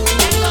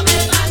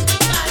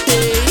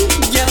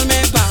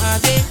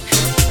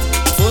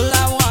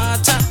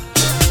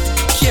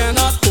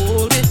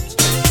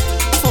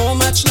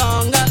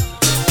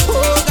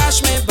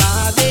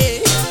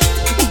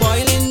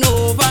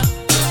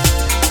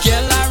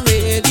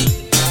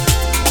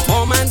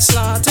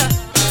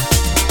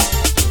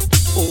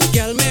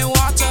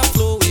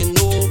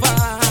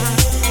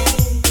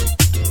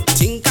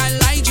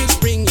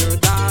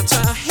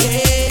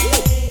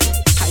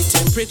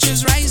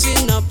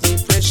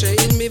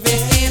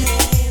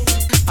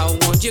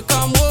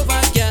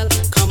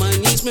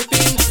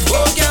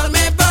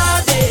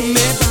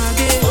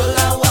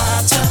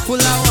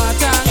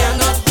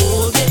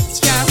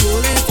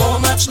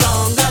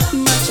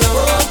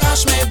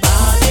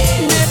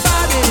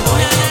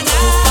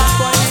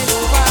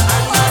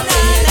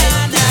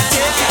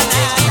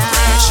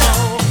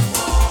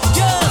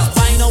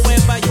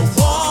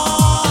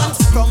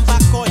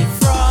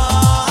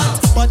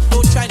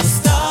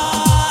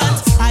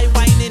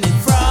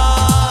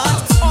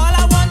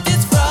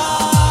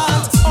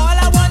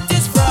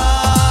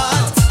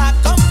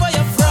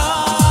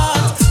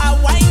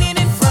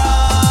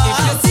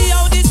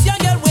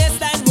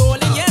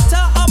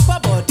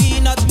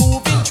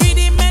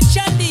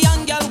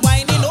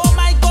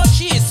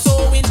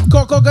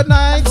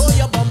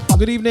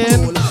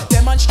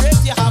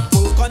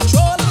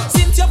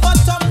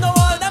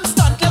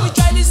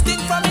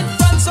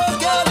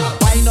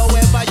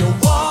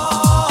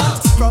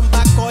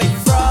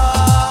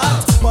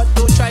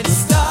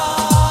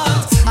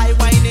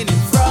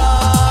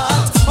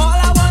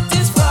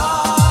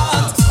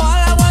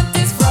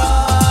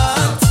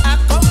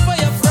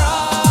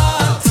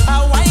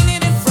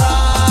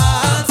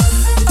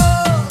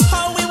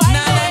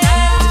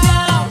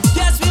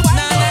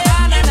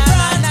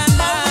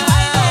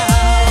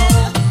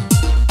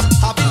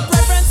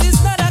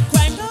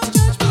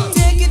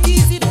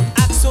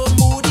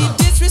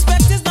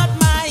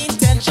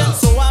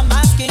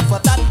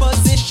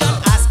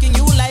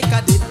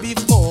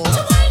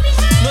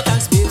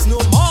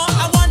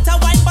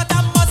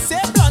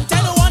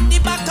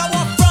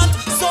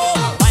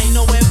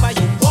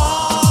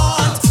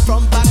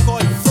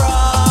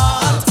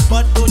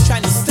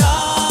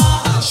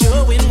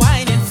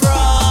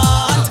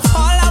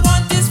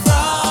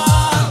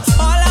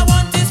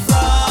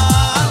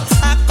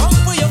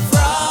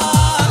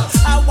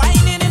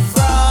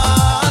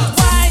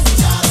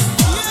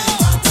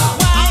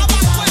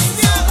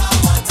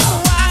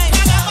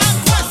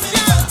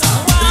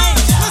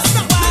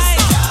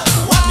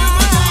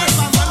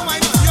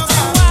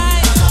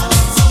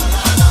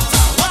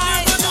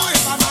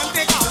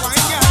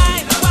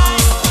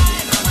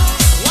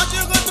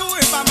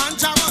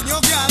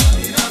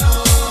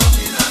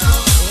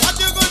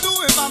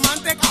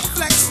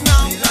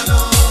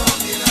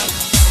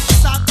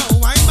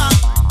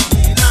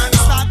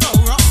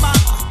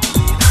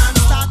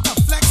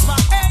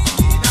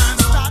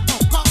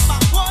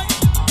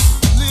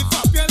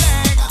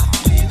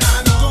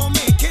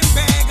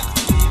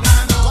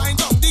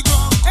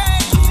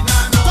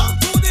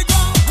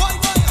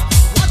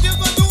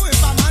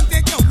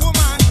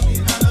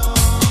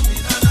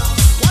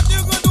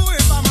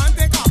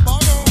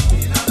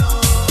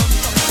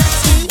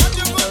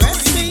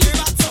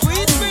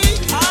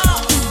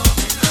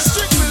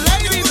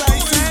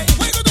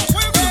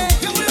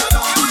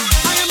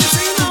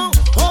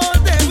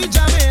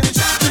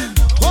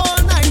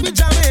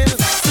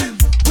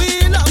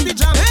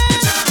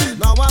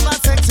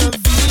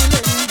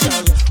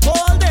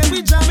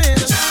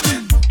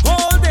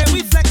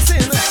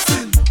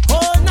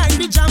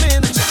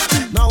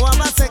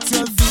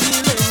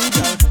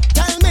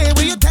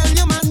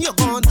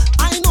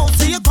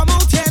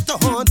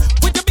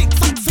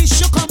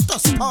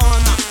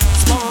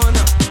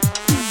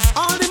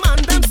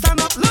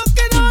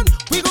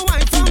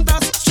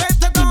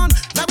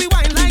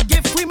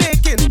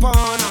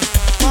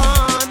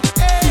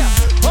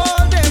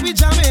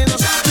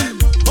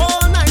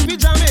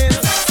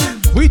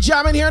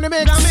 jamming here in the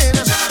mix.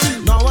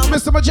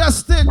 Mr.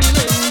 Mejustik.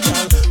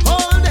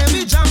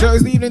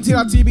 Thursday evening till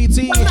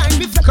TBT.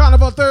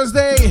 Carnival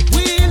Thursday.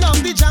 We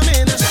love the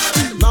jamming.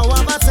 Now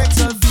I'm a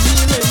sexual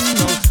feeling.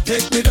 No,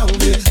 take me down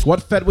there.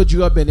 What fete would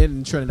you have been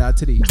in Trinidad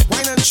today?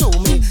 Wine and show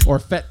me. Or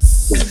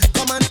fetes?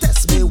 Come and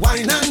test me.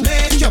 Wine and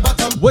make your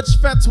bottom. Which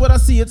fetes would I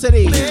see you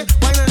today?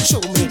 Wine and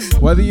show me.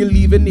 Whether you're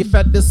leaving the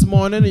fete this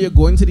morning or you're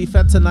going to the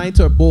fete tonight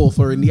or both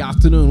or in the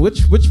afternoon.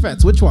 Which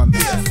fetes? Which one?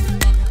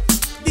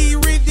 The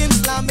rhythm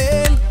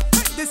slamming.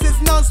 This is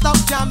non-stop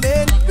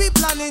jamming. We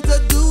planning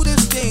to do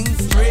this thing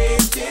straight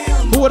till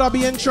Who would I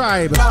be in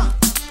tribe?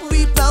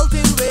 We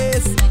pelting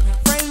ways.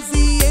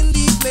 Frenzy in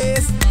the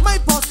place. My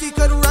posse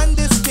could run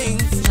this thing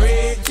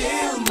straight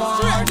till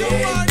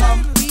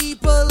morning.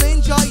 People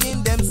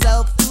enjoying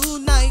themselves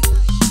tonight.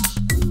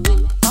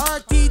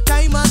 Party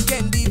time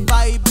again, the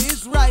vibe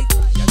is right.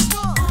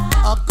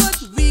 A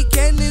good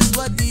weekend is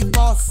what the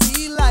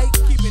posse like.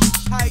 Keep it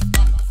tight.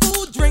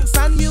 Food, drinks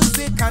and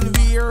music and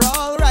we're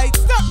alright.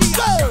 Stop the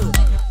action.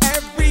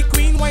 Every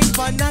queen wine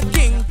for a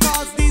king.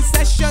 Cause the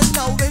session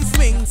now in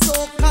swing.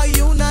 So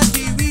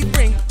unity we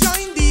bring.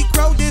 Join the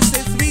crowd, this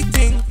is we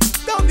thing.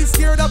 Don't be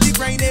scared of the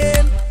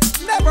grinding.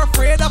 Never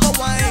afraid of a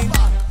wine.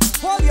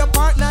 Hold your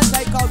partner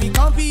tight, cause we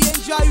comfy,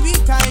 enjoy we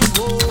time.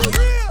 Oh,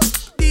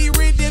 the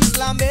rhythm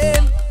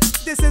slamming.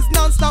 This is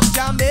non-stop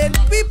jamming.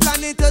 We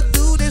planning to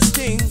do this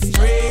thing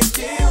straight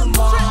till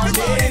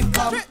morning.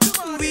 Come,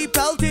 we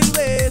pelting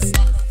ways.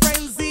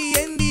 Frenzy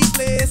in the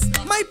place.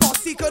 My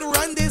posse could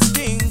run this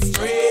thing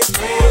straight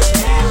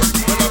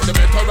till the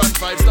veteran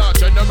 5-star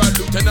general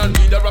lieutenant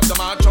leader of the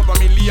march of a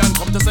million.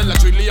 Come to sell a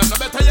trillion, no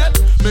better yet.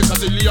 Make a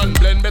zillion,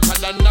 blend better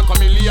than a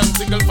chameleon.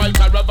 Single file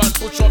caravan,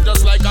 push up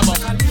just like a bomb.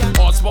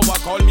 Horsepower,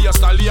 call me a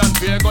stallion.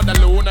 Fear God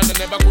alone and I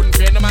never couldn't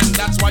fear no man.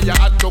 That's why you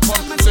had to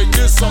come. Sing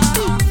this song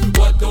too.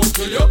 What don't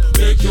kill you,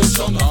 make you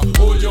stronger.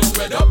 Hold your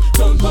head up,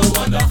 don't go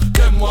under.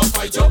 Them won't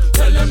fight you,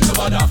 tell them to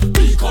bother.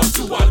 Because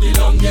you are the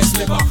longest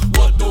liver.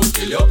 What don't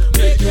kill you,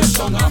 make you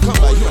stronger.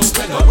 Hold your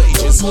head up,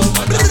 don't go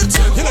under.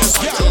 You know,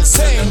 tell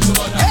them to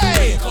bother.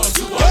 Hey,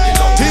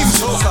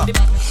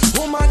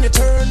 woman, you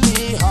turn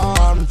me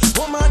on.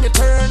 Woman, you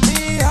turn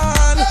me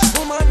on.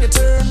 Woman, you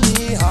turn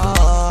me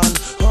on.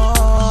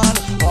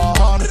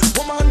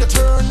 Woman, you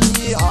turn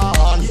me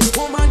on.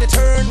 Woman, you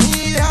turn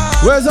me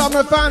on. Where's all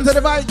my fans of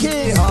the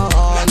Viking?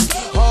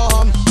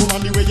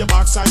 Woman, the way your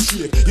backside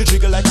shake. You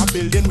jiggle like a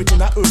building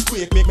within an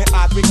earthquake. Make me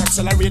heart quick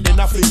accelerate, then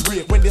a flick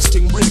break. When this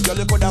thing break, girl,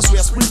 you could have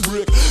swear spring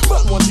break.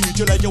 But one eat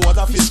you like you want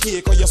a fish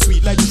cake. Or you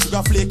sweet like the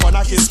sugar flake on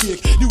a kiss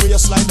cake. The way you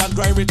slide and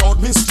grind without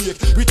mistake.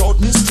 Without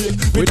mistake.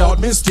 Without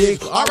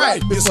mistake.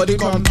 Alright, before the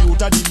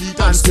computer delete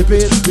and skip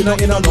it. We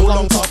not in a no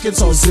long talking,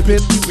 so zip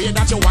it. The way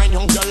that you wine,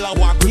 young girl, I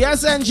walk.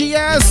 Yes,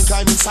 NGS.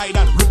 Climb inside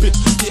and rip it.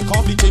 Take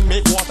off the thing,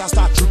 make water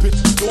start drip it.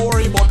 Don't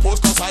worry about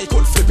post, cause I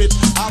could flip it.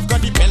 I've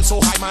got the pen so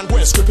high, man, go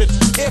and script it.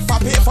 If I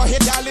pay for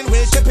it, darling,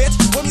 we'll ship it.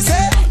 When me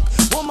say,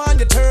 woman,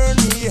 you turn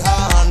me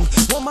on.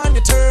 Woman,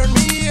 you turn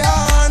me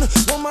on.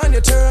 Woman,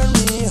 you turn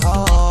me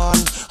on.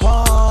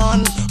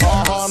 Woman,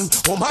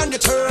 you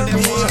turn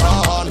me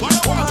on.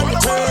 Woman, you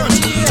turn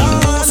me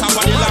on.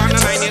 Somebody learn a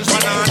 9-inch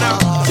banana.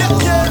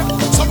 Yeah.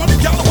 Somebody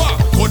girl walk.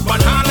 Good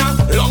banana,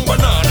 long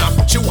banana.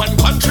 She want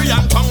country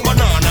and tongue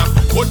banana.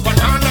 Good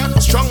banana,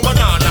 strong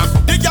banana.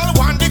 The girl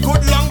want the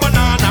good long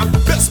banana.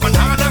 Best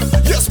banana,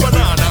 yes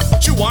banana.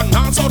 She want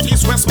north, south,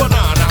 east, west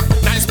banana.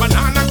 Nice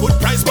banana, good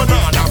price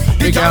banana.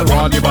 The girl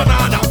want the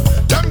banana.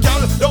 Them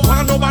girl don't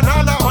want no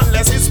banana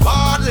unless it's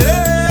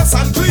spotless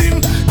and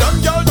clean.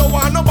 Them girl don't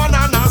want no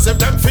bananas if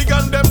them fig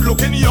and them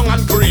looking young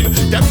and green.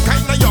 Them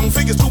kind of young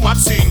fig is too much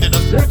seen. They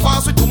just break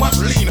fast with too much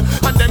lean.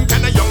 And them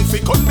kind of young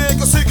fig could make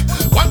you sick.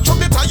 One chop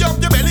the tie up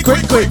your belly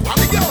quick. And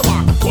the girl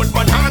want good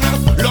banana,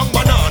 long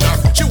banana.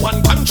 She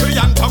want country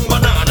and tongue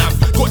banana.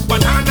 Good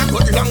banana,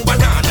 good long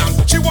banana.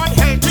 She want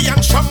healthy and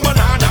strong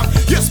banana.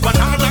 Yes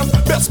banana,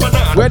 best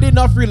banana. Where the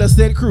enough real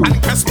estate crew?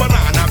 And best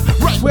banana.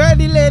 Right. Where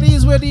the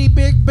ladies with the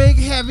big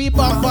heavy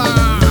bumper?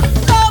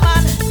 Go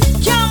man,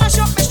 can't mash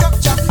up my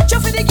structure.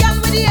 Just for the girl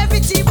with the heavy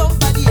T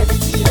bumper. The heavy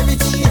T.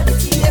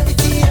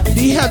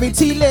 The heavy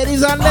T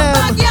ladies on them.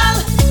 Bumper girl,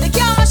 they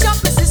can't mash up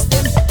my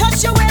system.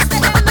 Touch your waist, they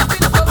end up in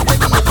the bumper. The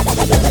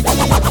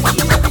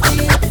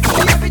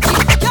heavy T.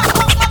 Can't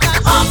pump my gun.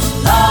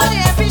 Upload the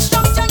heavy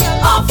structure, girl.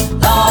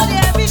 Upload the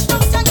heavy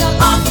structure, girl.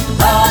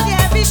 Upload the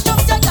heavy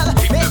structure, girl.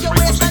 Make your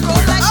waistline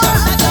roll like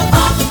structure, girl.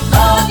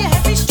 Upload the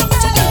heavy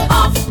structure, girl.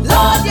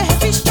 Upload the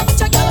heavy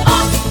structure, girl.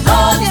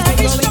 Upload the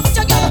heavy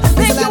structure, girl.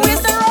 Make your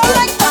waistline roll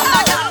like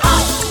structure, girl.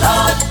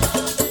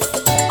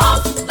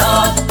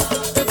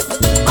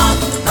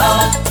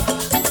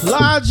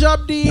 Large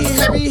up the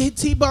heavy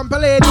T bumper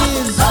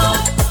ladies.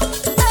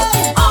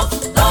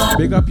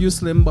 Big up you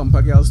slim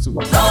bumper girls too.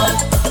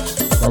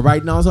 But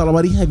right now it's all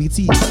about the heavy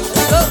T. That's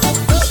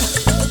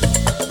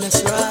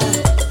right.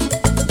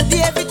 The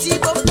heavy T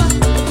bumper.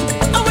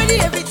 Oh, with the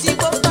heavy T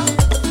bumper.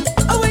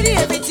 Oh, with the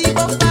heavy T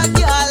bumper,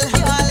 girl.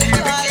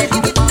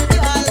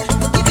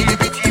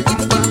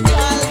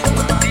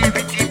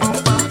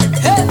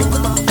 Hey,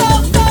 go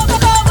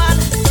man.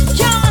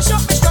 Can't mash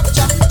up my structure.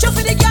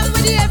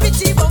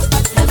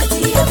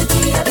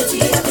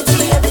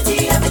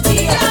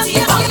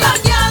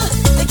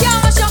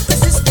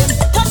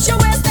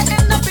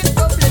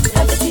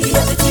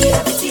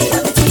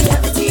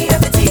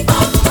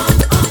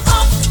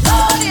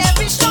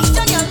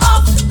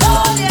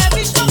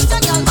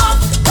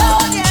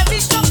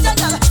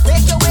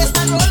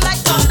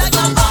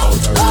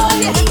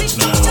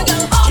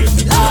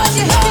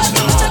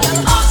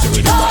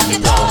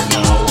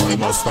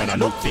 must find a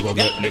look to go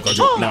get liquor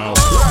drop now.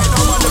 Right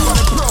now, man, they're on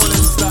the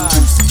prowling style.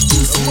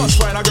 You must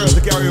find a girl to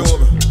carry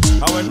over.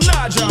 I will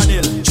not John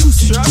Hill.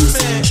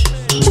 Trust me.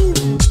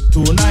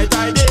 Tonight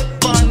I did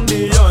on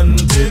the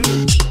hunting.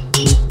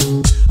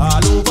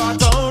 All over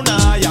town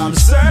I am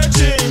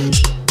searching.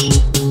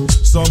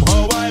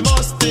 Somehow I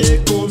must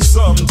take home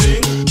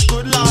something.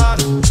 Good lord.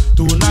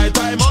 Tonight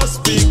I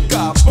must pick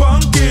a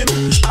pumpkin.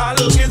 I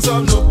looking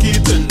some nookie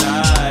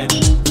tonight.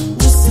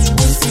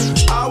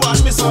 I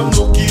want me some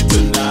nookie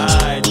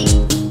tonight.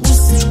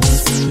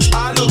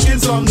 I looking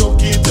some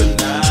nookie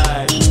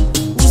tonight.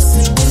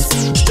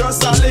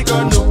 Just a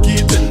little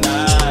nookie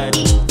tonight.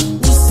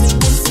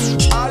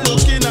 I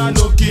looking a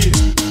nookie.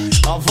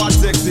 I'm fat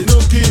sexy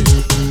nookie.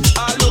 I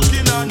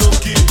looking a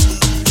nookie.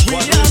 We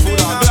having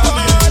a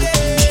party.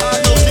 I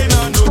looking a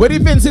nookie. Where the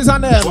fences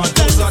on them? What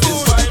does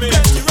satisfy me?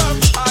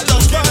 I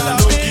looking a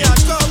nookie.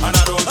 And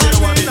I don't care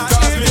what it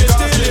cost me.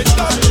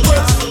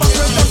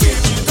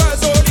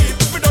 Girls only.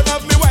 We don't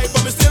have me wife,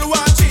 but me still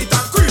want cheat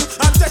and creep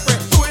and take me.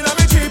 Doing a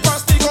me cheap and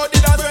stick out the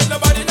dance when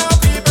nobody now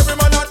peep. Every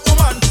man and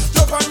woman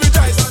jump and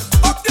rejoice.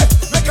 Up there,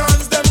 make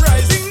hands them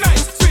rising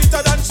nice,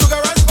 sweeter than sugar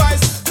and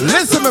spice.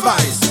 Listen, my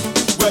vice.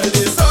 Well,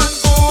 the sun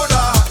good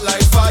hot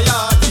like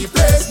fire. The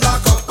place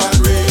black up and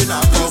rain.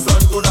 And the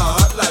sun good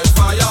hot like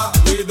fire.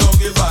 We don't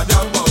give a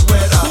damn about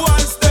weather.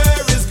 Once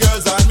there is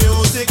girls and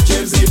music,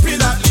 James Hippie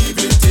not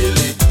leaving till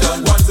it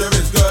done. Once there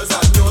is girls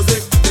and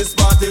music, this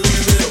party we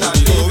will not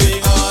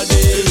going all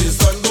day. Till the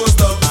sun goes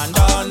down and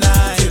all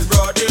night. Till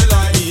broad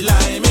daylight, we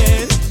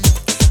liming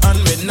and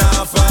we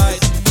not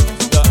fight.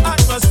 The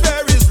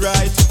atmosphere is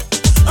right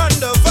and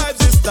the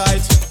vibes is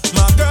tight.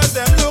 My girls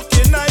them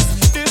looking nice.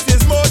 This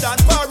is more than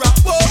para.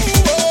 Whoa,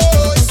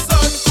 whoa. It's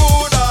sun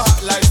good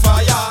hot like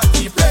fire.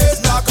 The place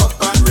black up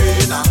and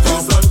rain. And the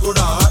sun good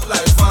hot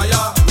like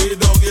fire. We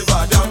don't give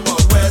a damn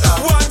about weather.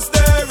 Once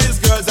there is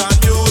girls and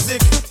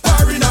music,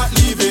 party not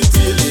leaving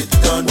till it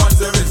done. Once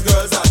there is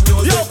girls and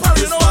music,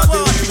 this party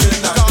we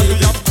will not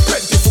leave.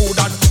 Plenty food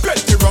and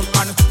plenty rum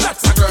and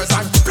lots of girls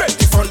and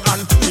plenty fun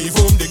and leave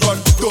home the gun.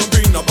 Don't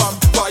bring no bomb,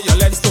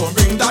 violence. Don't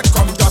bring that.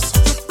 Come just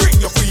bring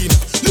your queen.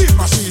 Leave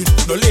machine,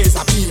 no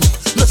laser beam,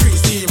 no tree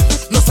steam,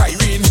 no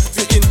siren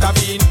to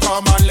intervene.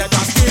 Come on, let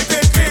us keep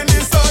it clean.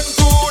 The sun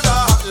good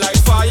hot like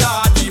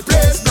fire. The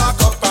place black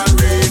up and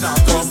rain.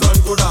 And the sun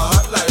good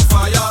hot like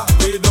fire.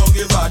 We don't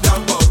give a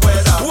damn about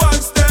weather.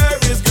 Once there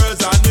is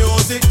girls and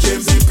music,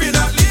 James Hippie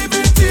not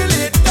leaving till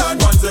it done.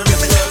 Once there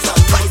is girls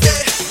and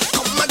music,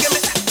 come and give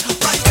me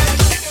right there.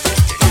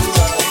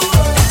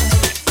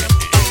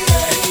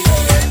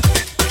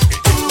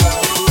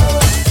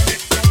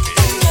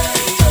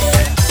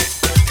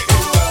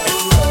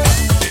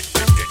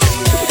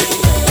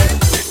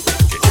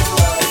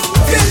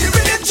 Feel you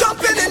really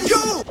jumping in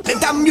you. Let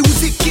that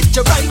music hit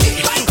you right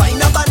there.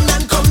 Find a band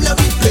and come let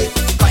we play.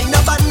 Find a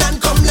band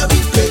and come let we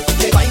play.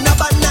 Find a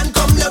band and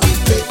come let we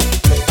play.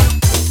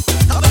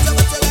 How about the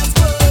bottle and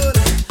spoon?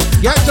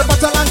 Get the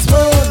bottle and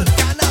spoon.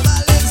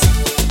 Carnival is,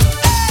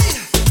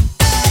 hey,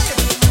 hey.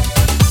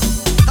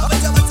 How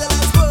about the bottle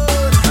and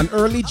spoon? An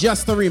early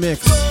Jester remix.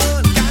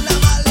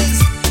 Carnival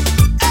is,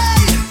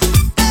 hey,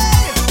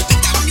 hey.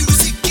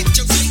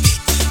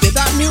 Let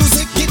that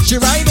music hit you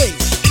right there.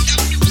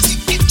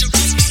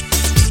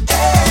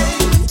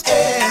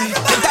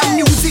 Let that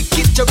music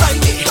hit you right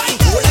there.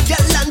 Hold a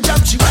girl and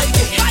jump she right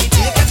there.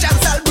 Take a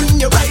chance, I'll bring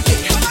you right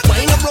there.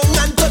 Wind up round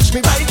and touch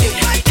me right there.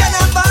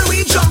 Carnival,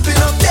 we jumping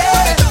up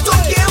there.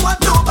 Don't care what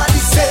nobody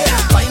say.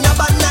 Find a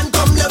band and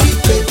come let me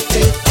play.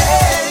 Hey,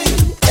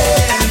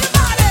 hey.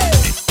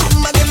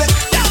 Come and give me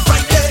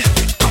right there.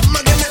 Come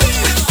and give me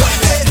right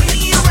there.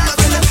 Come and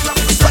give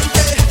me right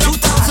there.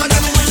 2000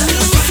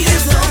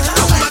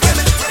 come and give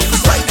me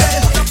right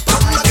there.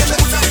 Come and give me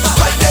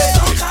right there.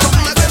 Come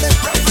and give me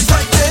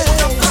right there.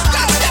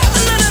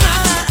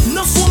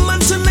 Enough woman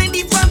tonight,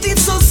 the party's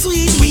so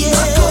sweet. We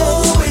not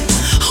going.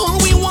 All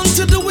we want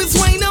to do is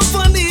wind up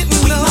on it.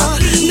 No, no,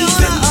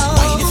 no.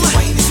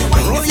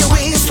 Roll your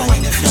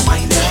waistline.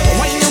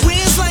 Wind your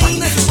waistline.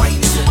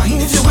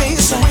 Move your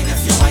waistline.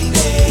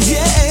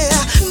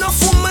 Yeah. Enough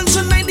woman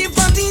tonight, the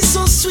party's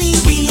so sweet.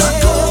 We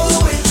not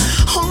going.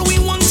 All we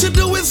want to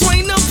do is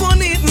wind up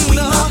on it. No,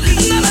 no,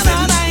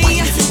 no, no.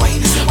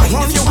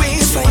 Roll your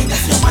waistline.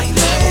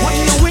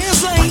 Wind your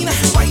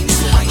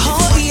waistline.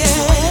 Oh yeah.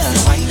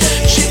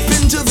 Chip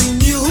into the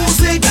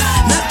music.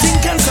 Nothing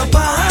can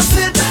surpass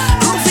it.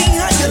 Grooving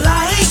how you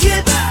like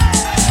it.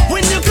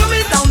 When you're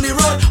coming down the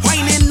road,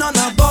 whining on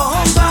a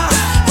bumper,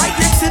 right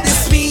next to the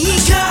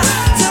speaker.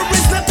 There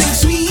is nothing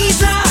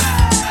sweeter.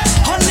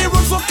 On the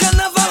road for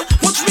carnival,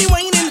 watch me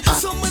whining.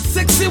 So much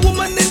sexy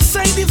woman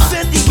inside the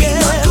Fetty,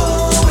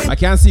 yeah. I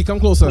can't see. Come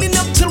closer.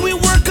 Up till we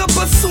work up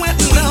a sweat.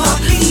 No,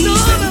 no,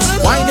 no.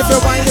 Wine if you're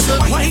wine if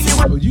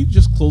you're. Oh, you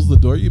just close the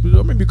door. You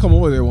don't maybe come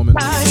over there, woman.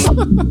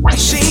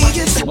 Shake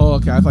it. Oh,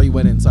 okay. I thought you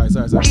went in. Sorry.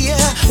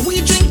 Yeah,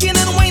 we drinking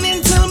and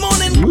whining till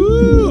morning.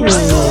 Ooh.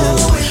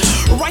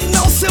 Right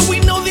now, so we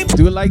know the.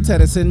 Do it like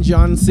Teddyson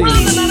John say.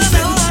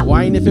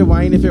 Wine if you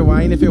wine if you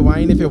wine if you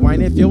wine if you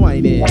wine if you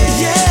wine it.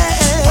 Yeah.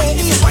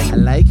 I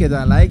like it,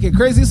 I like it.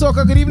 Crazy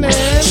Soca, good evening.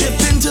 Chip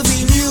into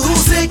the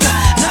music,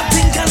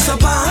 nothing can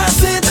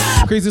surpass it.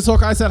 Crazy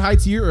Soca, I said hi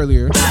to you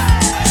earlier.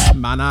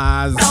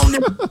 Manas.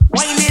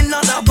 Whining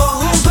on a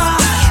bumper,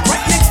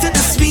 right next to the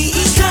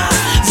speaker.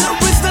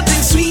 There is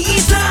nothing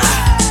sweeter.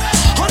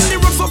 On the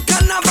roof of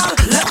carnival,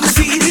 let me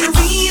see the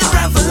real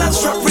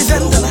revelers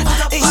representing.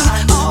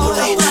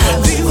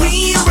 The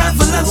real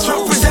revelers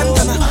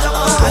representing.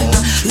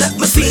 Let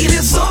me see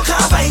the soca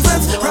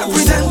vibers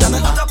representing.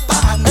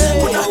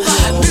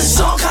 The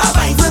soca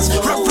vibers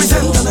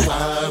representing.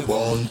 I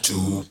want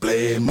to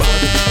play money.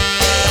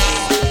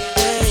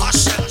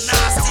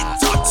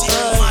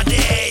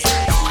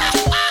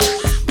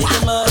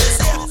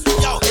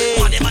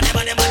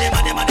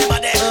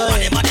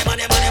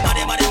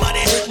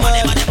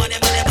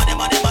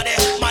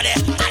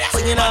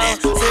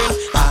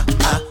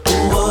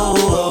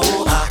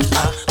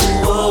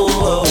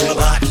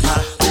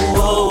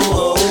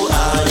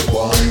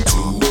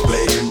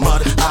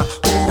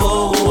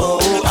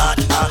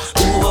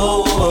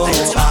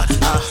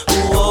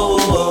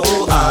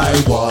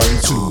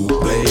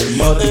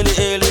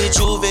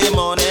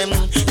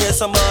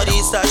 Somebody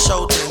start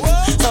shouting,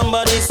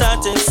 somebody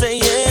started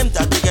saying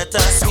that they get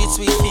a sweet,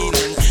 sweet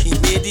feeling.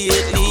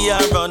 Immediately I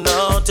run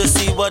out to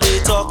see what they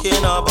talking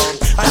about.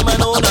 I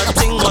know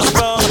nothing was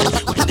wrong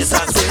when they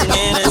start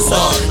singing a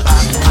song.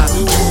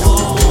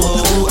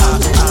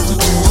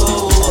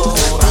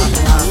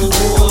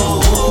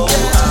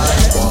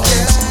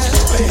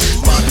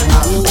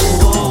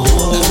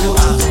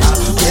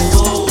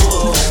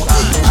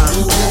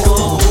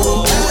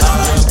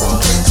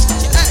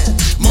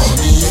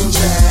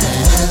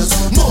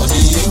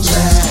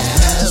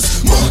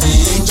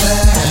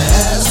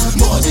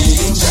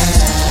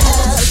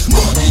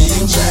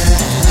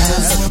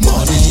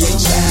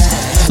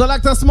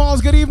 Selector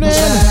Smalls, good evening.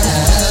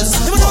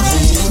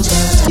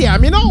 Yeah,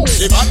 me know.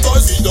 The bad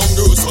boys, we don't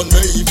do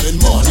Sunday evening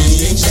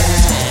money in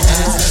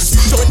jazz.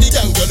 Join the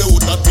gang, girl,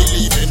 who not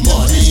believe in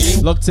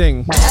money. Look,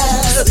 Ting.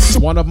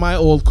 One of my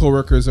old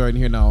co-workers are in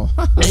here now.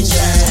 In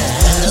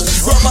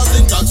jazz. Robbers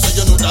in tax, so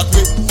you know that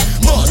we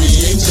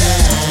money in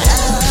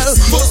jazz.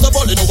 First of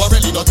all, you know I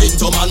really not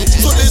into man.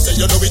 So they say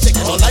you know we take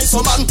it on nice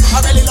for man. I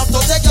really love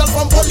to take girl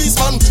from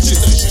policeman. She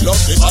say she love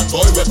the bad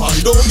boy weapon.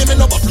 Don't give me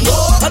no button, no.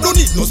 I don't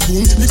need no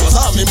spoon because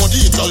I'm a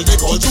money it's all they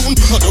call June.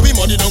 Although we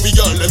money now we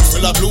girl them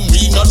still a bloom.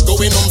 We not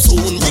going home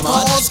soon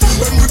because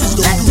when we reach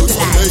the road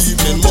Sunday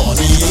evening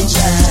money in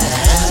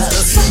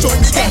jazz. Join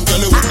the gang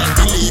girl who not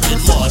believe in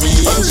money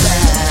in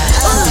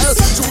jazz.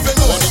 Juve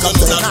money can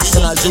do that we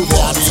want in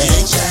money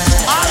in jazz.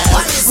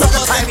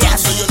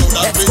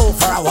 Let's go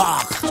for a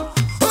walk.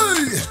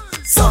 Hey,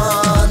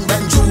 son,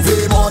 when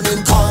Juve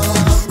morning come,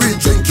 we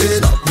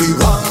drinking up, we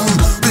rum,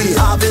 we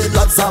having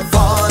lots of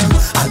fun,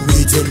 and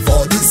waiting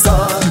for the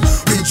sun.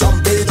 We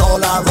jumping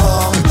all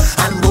around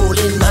and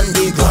rolling on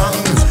the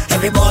ground.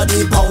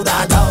 Everybody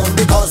powder down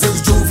because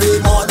it's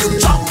Juve morning.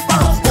 Jump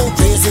around, go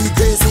crazy,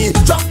 crazy.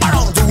 Jump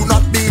around, do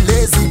not be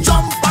lazy.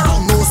 Jump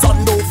around, no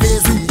sun, no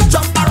face.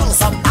 Jump around,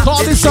 some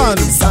call the sun.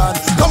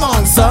 Come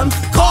on, son,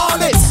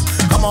 call it.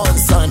 Come on,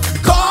 son,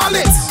 call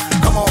it.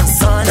 Come on,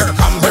 son.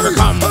 Here it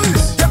comes.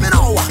 Let me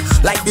know,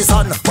 like the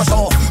sun, for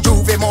sure.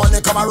 Juve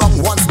morning come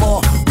around once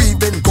more. We've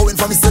been going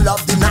from the still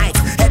of the night,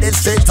 heading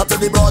straight up to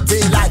the broad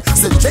daylight.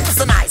 St. James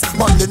tonight,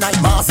 Monday night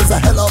mass is a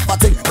hell of a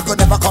thing. I could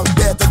never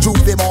compare to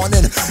Juve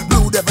morning.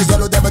 Blue devil,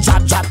 yellow devil,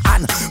 jab,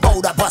 and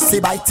powder pussy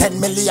by 10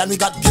 million. We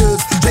got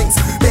girls, drinks,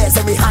 beers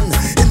in we hand.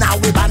 In our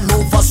way band,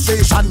 no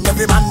frustration.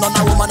 Every man on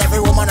a woman,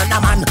 every woman on a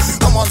man.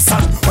 Come on,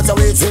 son, what you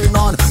waiting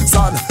on?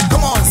 Son,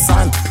 come on,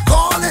 son,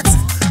 call it.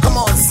 Come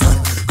on, son,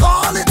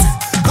 call it.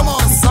 Come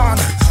on, son.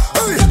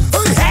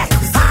 Hey,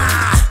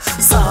 ha,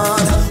 son.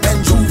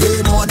 When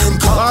Juve morning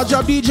come, large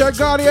up DJ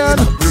Guardian.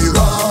 we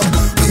run,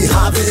 we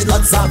having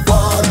lots of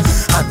fun,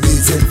 and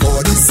waiting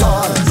for the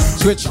sun.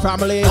 Twitch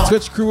family,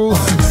 Twitch crew.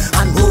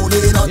 And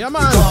rolling on yeah, the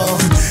man.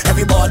 ground.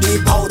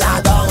 Everybody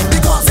powder down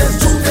because it's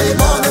Juve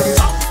morning.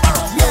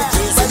 Yeah,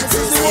 crazy,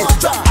 crazy.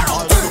 Jump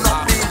around, do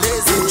not be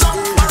lazy. Jump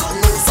around,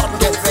 no sun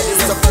get ready.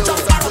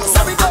 Jump around,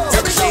 so we go.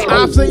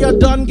 After you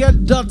done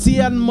get dirty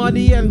and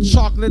muddy and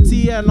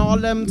chocolatey and all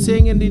them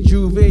thing in the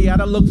Juve, you had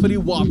to look for the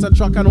water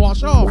truck and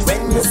wash off.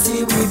 When you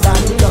see we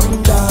back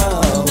come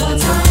down,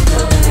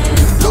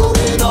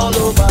 blowing all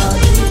over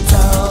the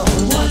town.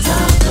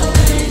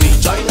 We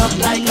join up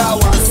like a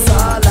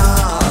wassail.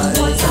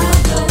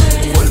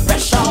 Full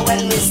pressure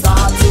when we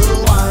start to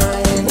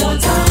whine.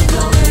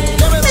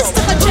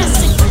 Mr.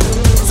 Mejustik.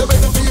 So when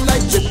you feel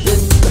like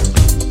dripping,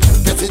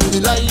 get in the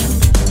line,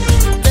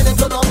 then you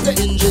turn off the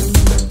engine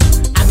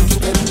and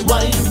kick in the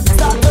wine.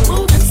 Start to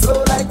move it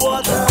slow like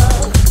water,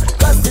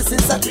 'cause this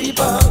is a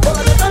creeper. Hold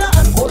on your fella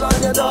and hold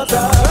on your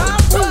daughter.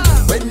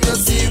 When you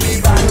see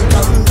we back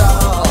come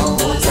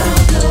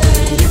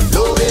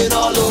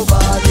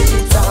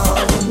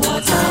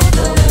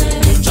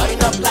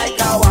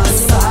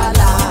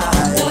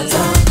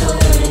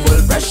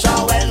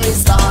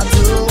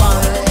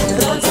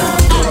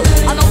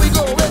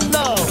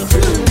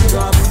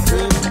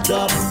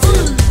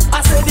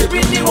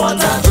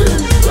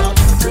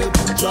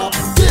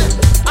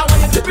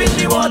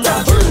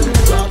water.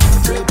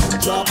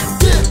 Drop.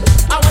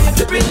 I want you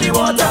to bring the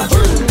water.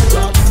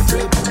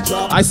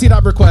 Drop. I see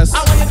that request.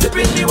 I want you to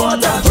bring the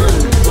water.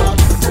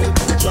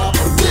 Drop.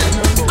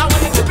 I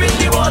want you to bring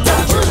the water.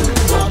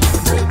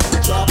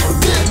 Drop.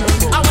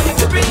 I want you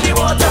to bring the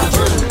water.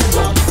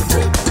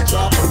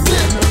 Drop.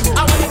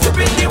 I want you to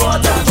bring the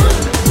water.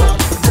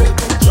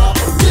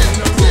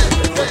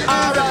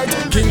 Alright,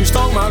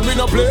 Kingston man, we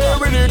no play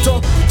with it.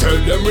 Tell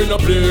them we no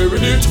play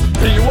with it.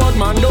 P1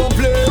 man don't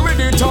play with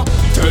it.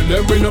 Tell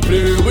them we no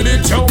play with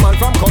it. Yo man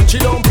from country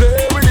don't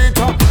play with it.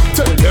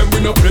 Tell them we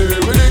no play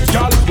with it.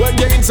 Girl, when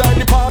you're inside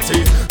the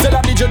party, tell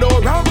that DJ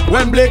don't run.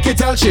 When Blakey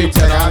tell she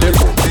tell her the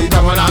see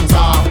come on and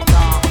talk.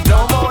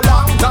 No more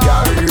long talk.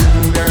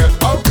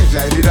 Oh, we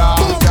let it off.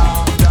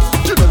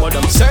 You know what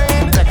I'm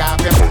saying? Take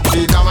off your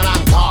see come on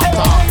and talk.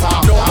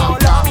 No more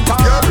long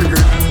talk.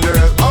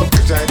 Oh, we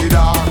let it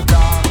off.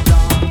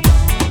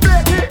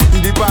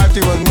 The party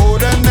was more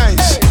than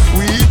nice.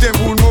 We eat them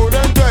food more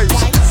than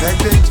twice. Like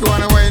that you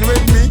wanna wine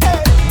with me?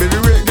 Baby,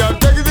 wait, girl,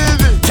 take it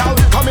easy. Girl,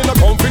 come in a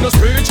comfy no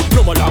speech.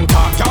 No more long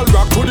talk, girl,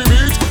 rock to the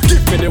beat.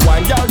 Give me the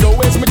wine, girl, don't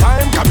waste my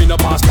time. Come in a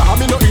pasta,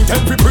 me no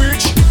intent to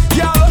preach.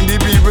 Girl, the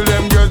people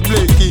them just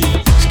Blakey,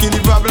 skinny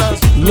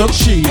fabulous. Look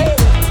she.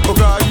 Oh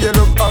God, you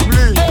look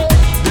ugly.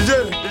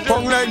 DJ,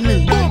 punk like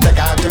me. Take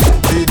out your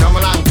see, no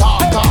more long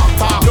talk.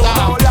 No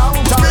more long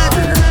talk.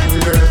 Baby,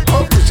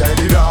 oh, we set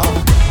it off.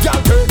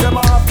 Girl, turn them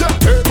off,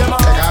 turn them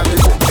off. Take out the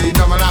see,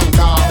 no more long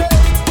talk.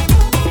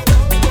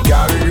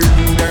 Girl,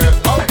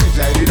 oh, we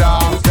set it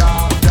off.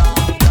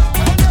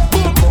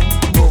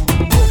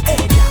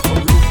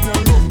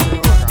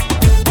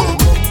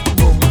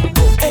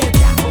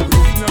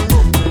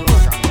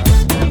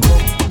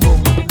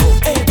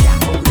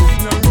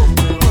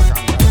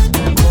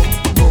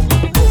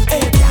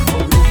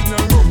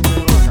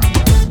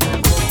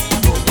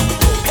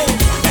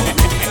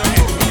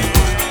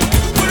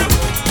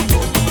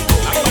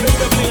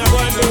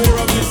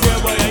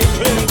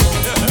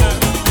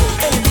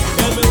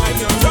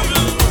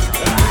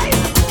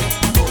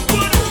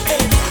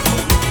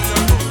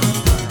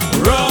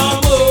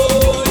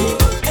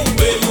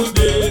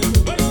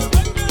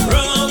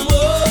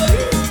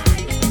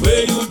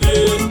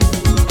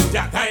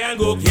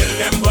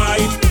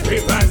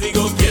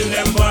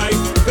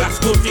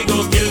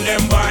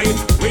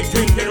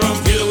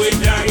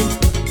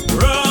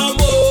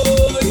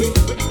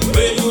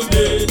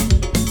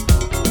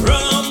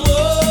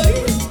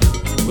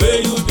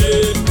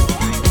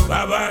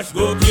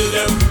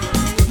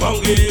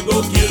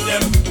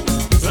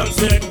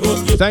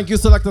 Thank you,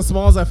 Selector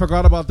Smalls. I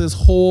forgot about this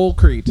whole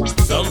crate.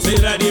 Some say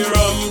that the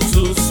rum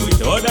too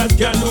sweet, others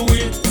can do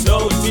it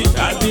without it.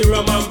 As the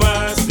rum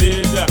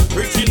ambassador,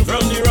 preaching from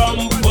the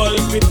rum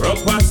pulpit, rum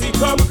posse,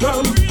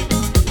 come.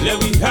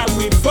 Let we have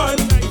we fun.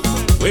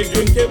 We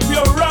drink a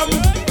pure rum.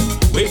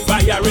 We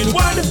fire in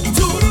 1,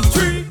 2,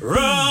 3.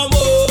 Rum,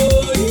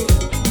 oi,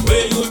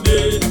 where you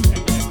did?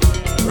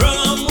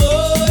 Rum,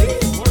 oi,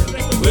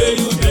 where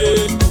you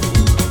did?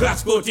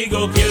 Glasgow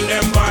go kill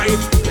them boy.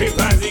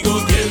 Ripazi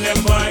go kill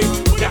them boy.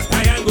 Jack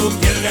Iron go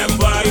kill them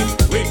boy.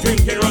 We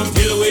drinking rum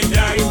till we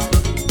die.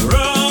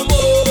 Rum,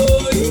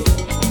 oi,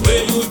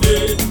 where you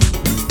did?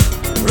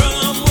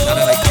 Rum,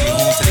 oi.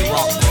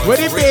 Where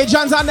the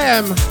Bajans on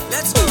them?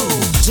 Let's go.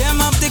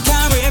 Gem of the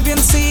Caribbean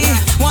Sea.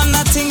 One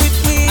nothing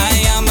with me.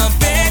 I am a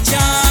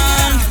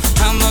Bajan.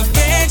 I'm a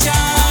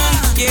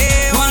Bajan.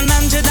 Yeah.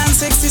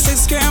 166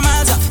 square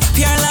miles of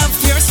pure love,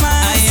 pure smile.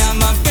 I am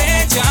a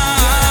Bajan.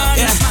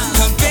 Yeah.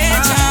 A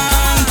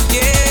Bajan.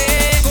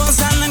 Yeah. Gold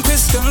sand and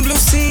crystal blue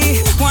sea.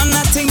 One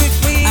nothing with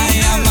me. I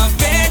am a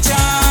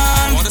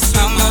Bajan.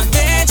 I'm a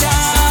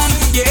Bajan.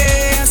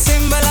 Yeah.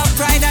 Symbol of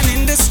pride and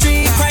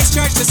industry.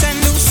 Christchurch to St.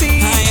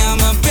 Lucie. I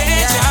am a Bajan.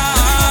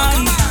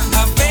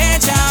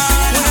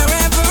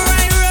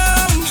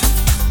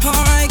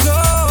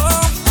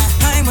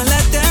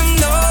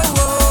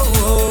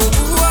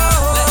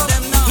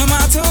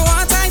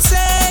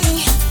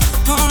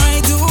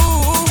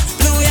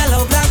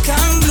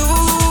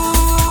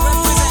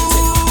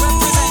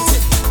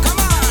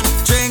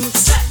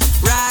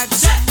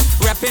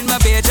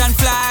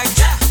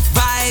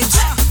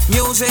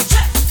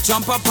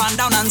 Jump up and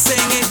down and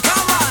sing it.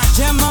 Come on.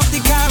 Gem of the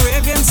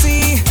Caribbean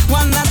Sea.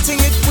 One nothing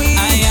with we.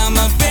 I am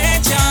a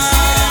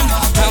Bajan.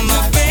 I'm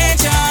a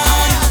Bajan.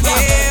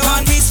 Yeah.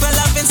 One peaceful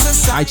love in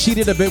society. I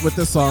cheated a bit with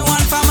this song. One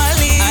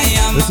family.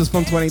 This is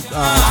from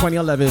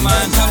 2011.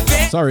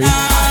 Sorry. Yeah.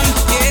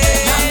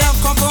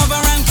 Love come over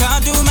and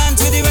can't do man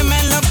to the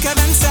women love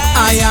Kevin says.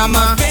 I am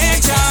a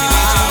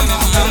Bajan.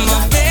 I'm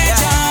a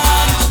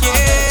Bajan.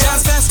 Yeah.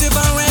 Jazz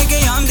festival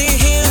reggae on the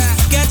hill.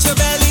 Get your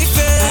belly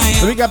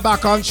filled. Let me get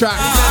back on track.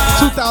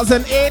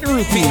 2008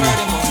 rupee.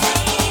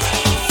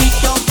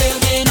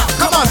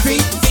 Come on,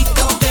 feet.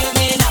 Come on,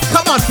 feet.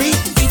 Come on, feet.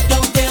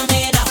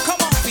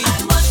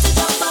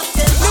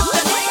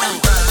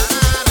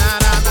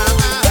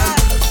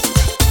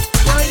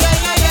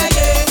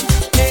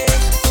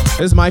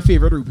 This is my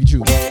favorite rupee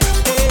tune.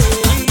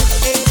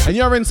 And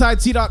you're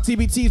inside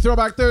T.TBT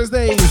Throwback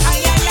Thursdays.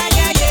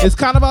 It's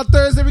Carnival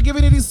Thursday. We're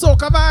giving you these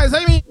soca vibes.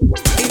 I mean,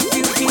 If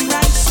you feel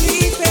like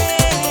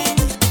sleeping,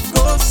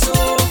 go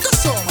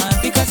so,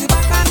 man. Because you're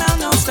back and now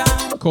no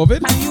stop.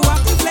 COVID? And you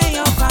have to play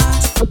your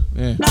part.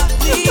 Yeah. Not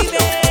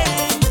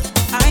leaving.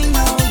 I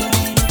know.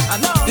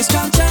 This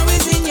culture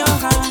is in your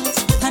heart.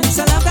 And it's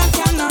a love that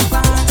cannot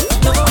part.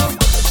 No.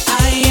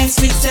 I ain't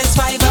sweet since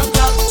 5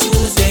 o'clock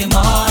Tuesday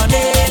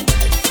morning.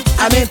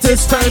 I meant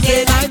this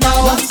Thursday night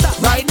now.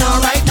 Right now.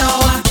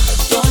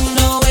 Don't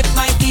know if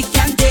my feet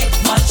can take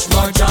much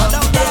more job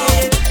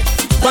today.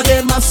 But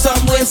they must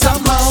some way,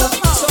 somehow.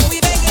 So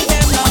we begging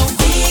them now.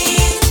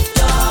 Please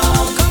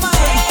don't come on.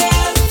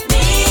 Help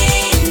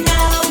me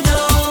now,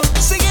 no.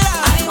 Sing it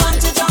out. I want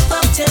to jump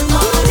up till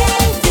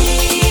morning.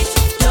 Please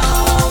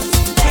don't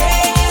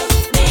help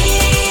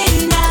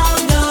me now,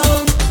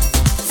 no.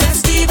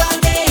 Festival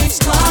day is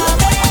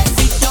coming.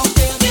 Please don't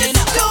fail me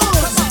now.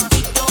 Come on,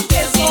 please don't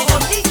fail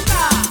me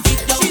now.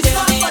 Please don't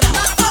fail me now.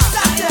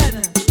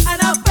 And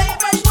our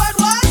favorite word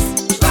was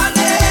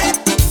Raleigh.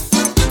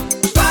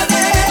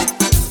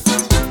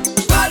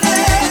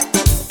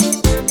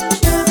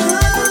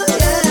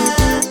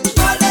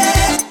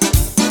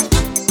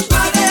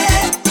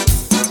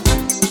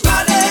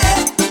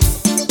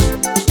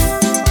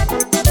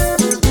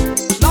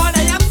 Lord,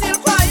 I am still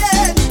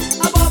crying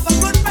about a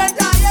good friend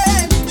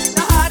dying.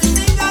 The hardest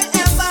thing I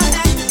ever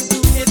had to do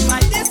is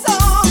write this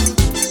song.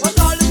 But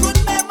all the good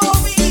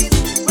memories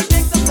will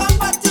take some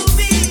comfort to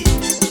me.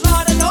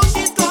 Lord, I know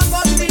she's gone,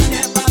 but we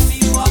never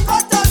before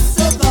cut us.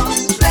 So come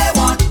play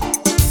one,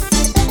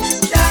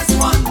 dance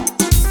one,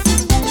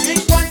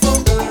 drink one, go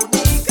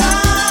Monica.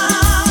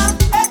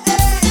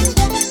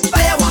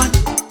 Fire one,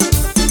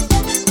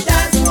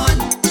 dance one,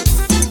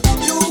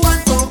 do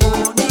one, go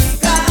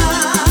Monica.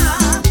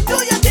 Do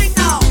your thing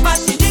now,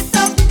 mashing it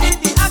up in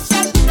the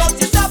action. Don't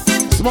you stop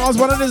it Smalls,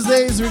 one of these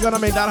days, we're gonna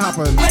make that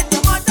happen. when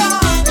you're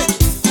done.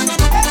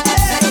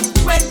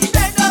 When you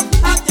stand up,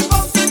 have to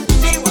bounce it.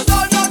 She was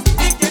all yours.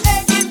 If you're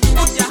aching,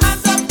 put your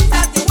hands up,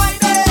 start to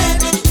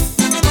whining.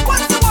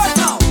 What's the word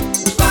now?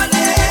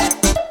 Raleigh.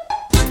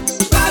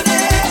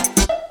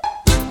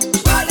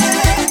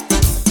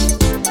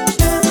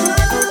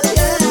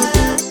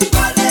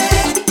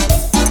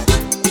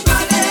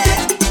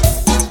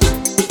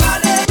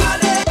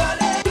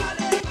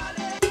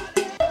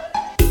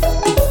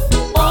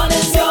 All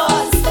is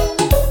yours.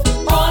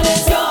 All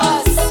is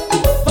yours.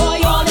 Boy,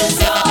 all is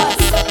yours.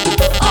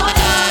 All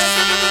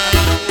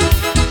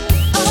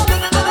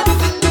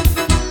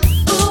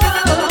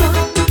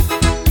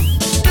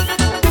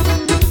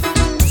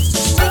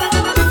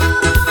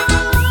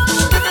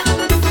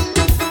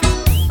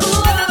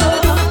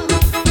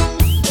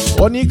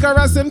Onika,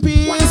 rest in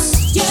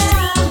peace. Yeah.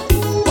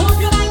 Hope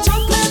you like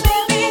chocolate,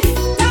 baby.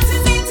 That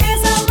is the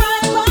taste of my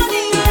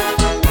body.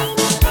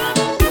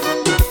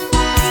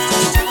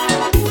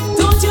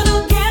 Don't you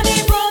look any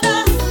further.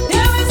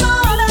 There is no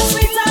other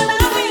sweeter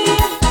than me.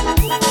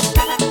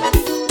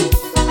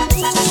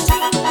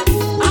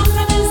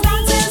 After this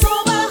dance is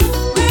over,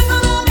 we're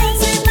gonna mix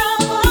it now,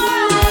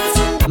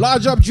 alright.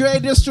 Large Up Dre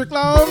District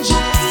Lounge.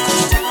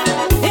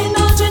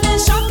 Indulging in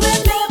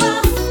chocolate flavor,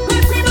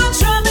 whipped cream and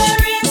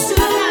strawberries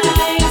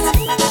tonight.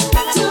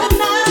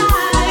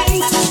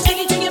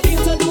 Anything you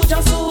feel to do,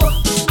 just do.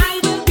 I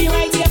will be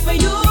right here for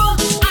you.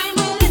 I'm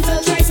willing to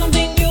try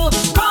something new.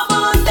 Come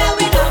on, then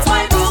we dance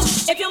my groove.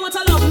 If you want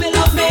to love me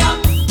up.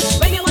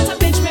 When you want to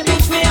pinch me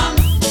up.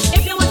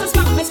 If you want to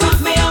smack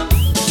me up.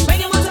 When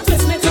you want to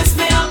twist me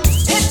up.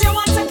 If you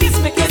want to kiss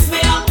me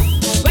up.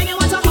 When you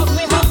want to hug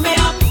me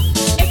up.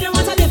 If you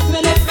want to lift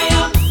me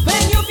up.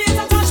 When you feel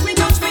to touch me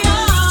up.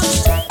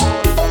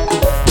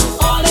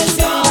 All is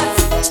yours.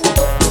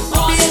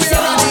 All is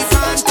yours.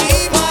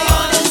 Boy,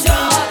 all is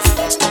yours.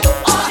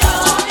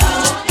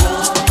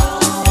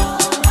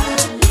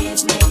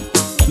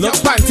 Look,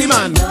 panty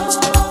man.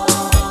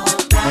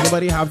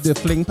 Anybody have the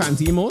fling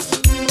panty emote?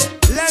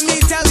 Let me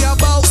tell you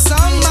about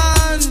some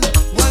man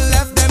one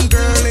left them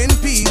girl in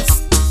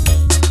peace.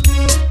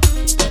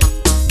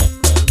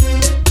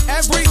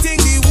 Everything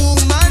the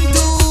woman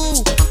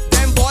do,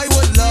 them boy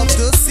would love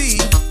to see.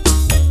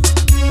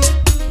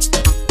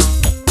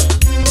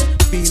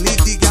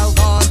 Believe the girl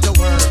gone to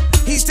work,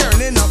 he's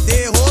turning up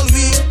the whole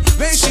week.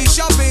 When she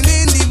shopping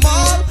in the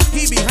mall,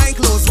 he behind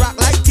clothes rack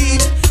like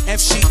teeth. If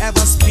she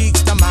ever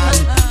speaks to man,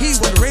 he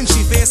would rinse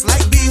she face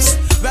like beast.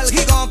 Well,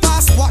 he gone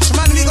past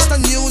watchman, we got a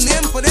new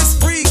name for this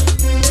freak.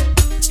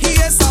 He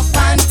is a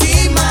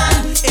panty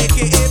man,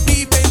 aka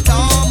peeping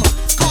Tom.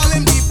 Call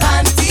him the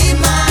panty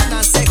man,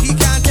 and say he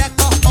can't get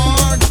a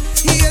horn.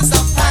 He is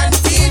a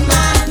panty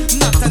man,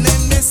 nothing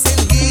is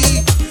missing.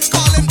 He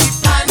call him the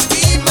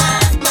panty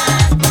man.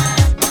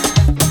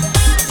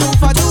 Do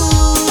for do,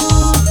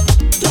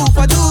 do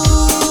for do,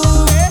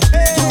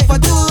 do for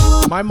do,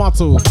 My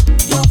motto.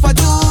 do for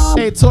do.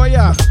 Hey,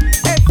 Toya.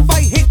 If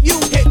I hit you,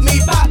 hit me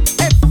back.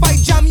 If I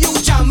jam you,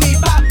 jam me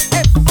back.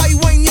 If I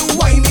whine you,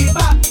 whine me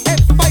back.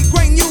 If I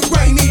grind you,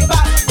 grind me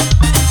back.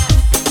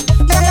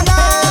 Hey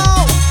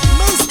now,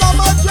 Mr.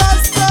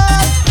 Mejustik.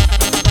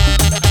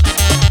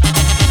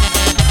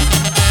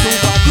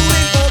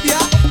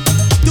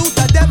 Do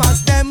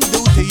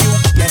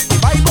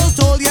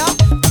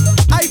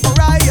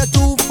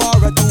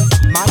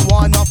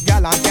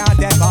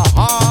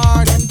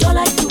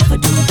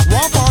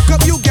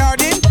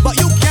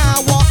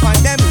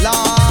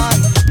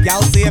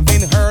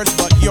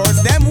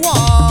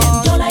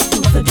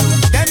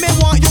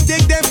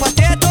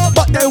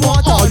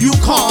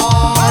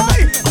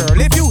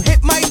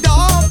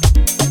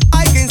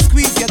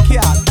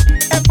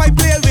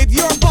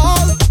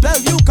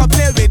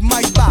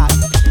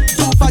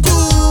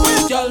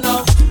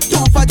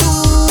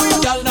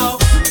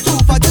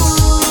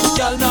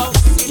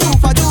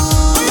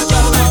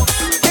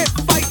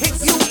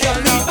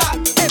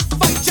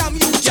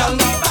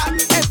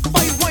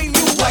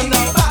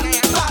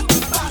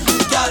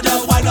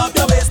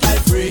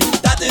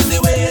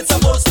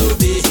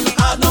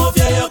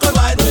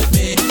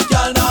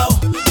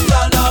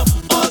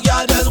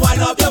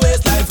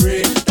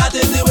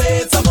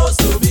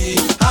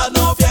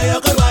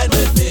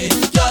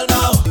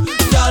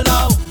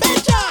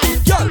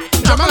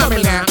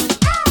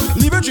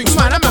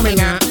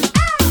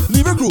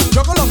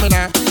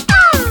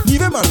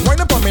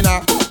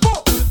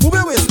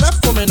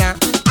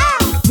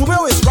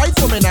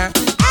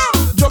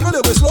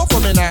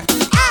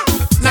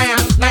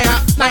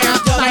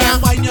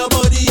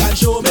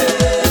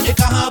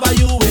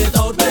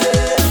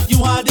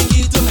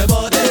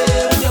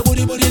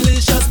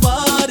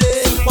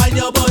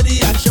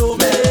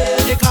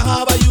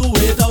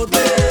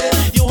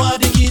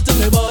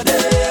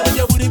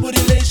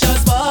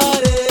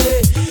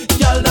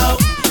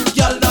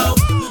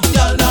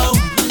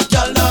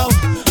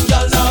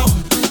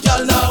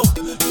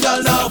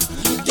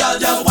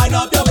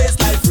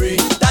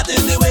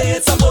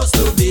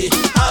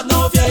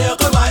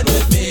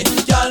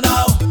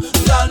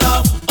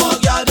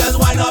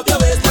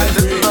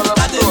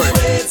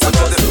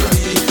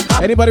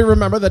Anybody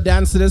remember the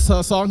dance to this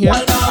song here? I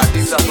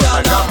think that's what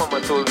my grandmama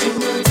told me.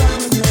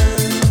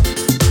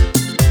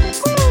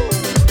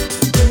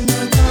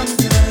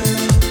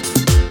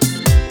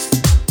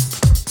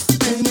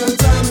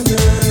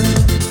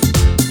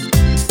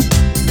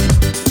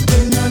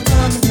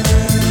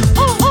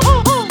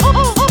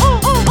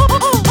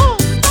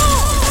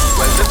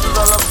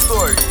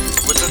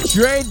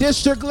 Dre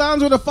District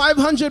Lounge with a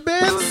 500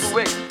 bits.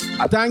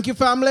 Thank you,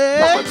 family.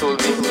 Mama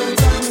told me.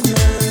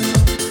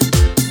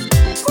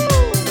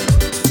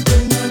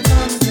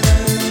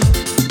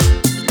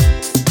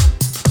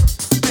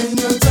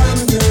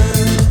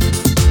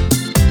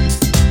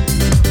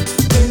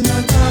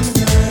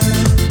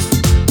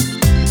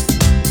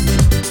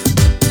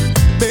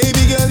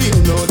 Baby girl, you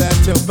know that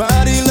your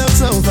body looks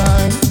so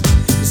fine.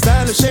 The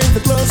style of shape,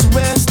 the clothes you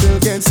wear, still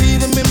can't see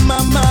them in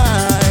my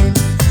mind.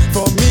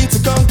 For me to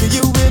conquer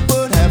you, it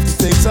would have to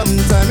take some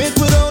time. It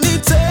would only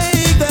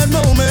take that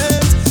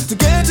moment to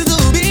get you to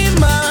be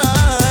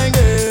mine,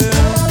 girl.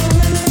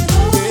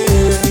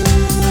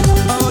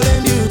 Yeah. All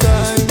in due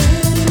time.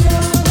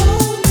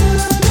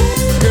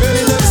 Girl,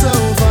 you look so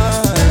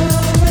fine.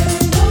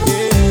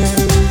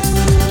 Yeah.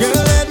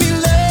 Girl, let me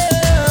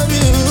love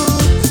you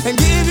and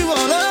give you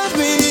all of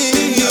me.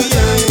 Yeah.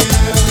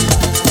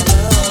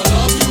 I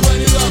love you when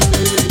you love me.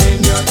 In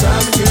your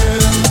time,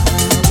 girl.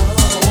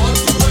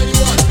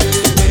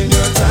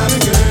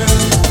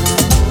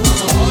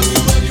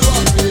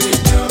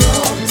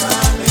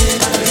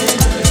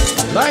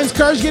 Lions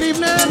Courage, good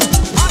evening.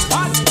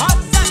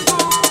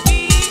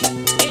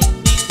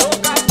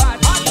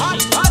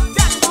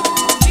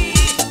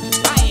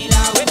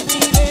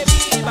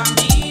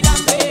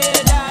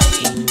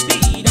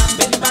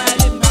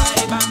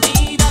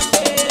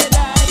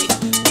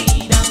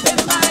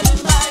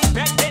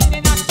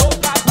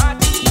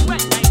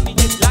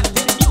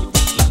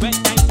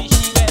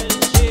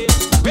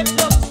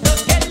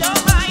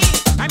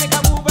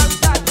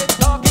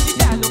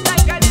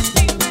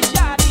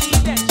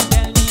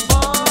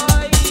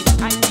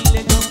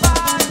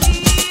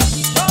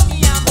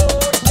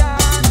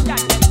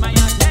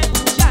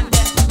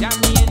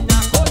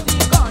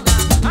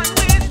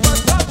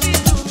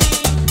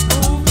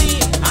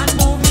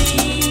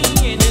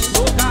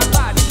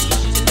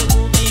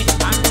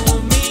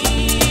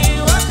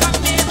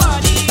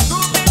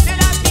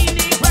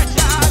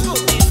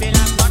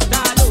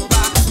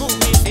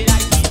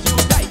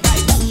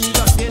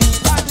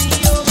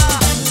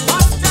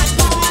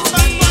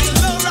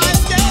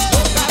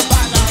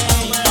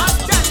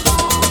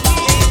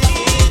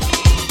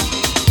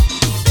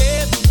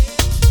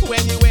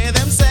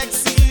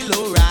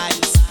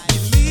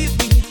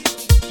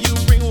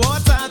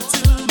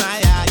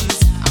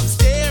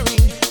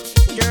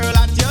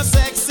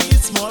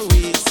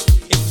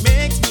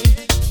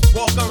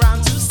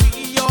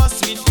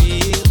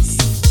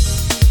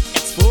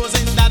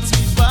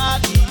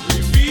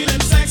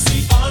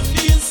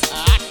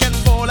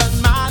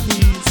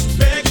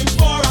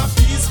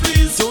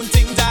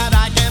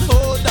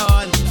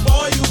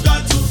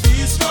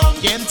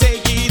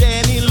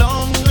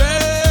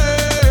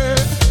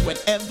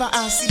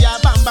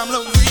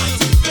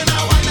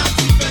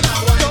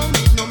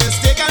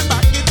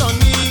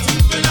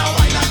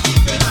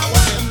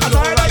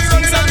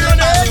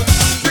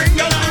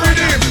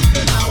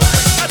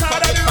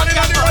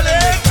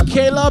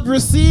 Caleb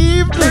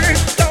received.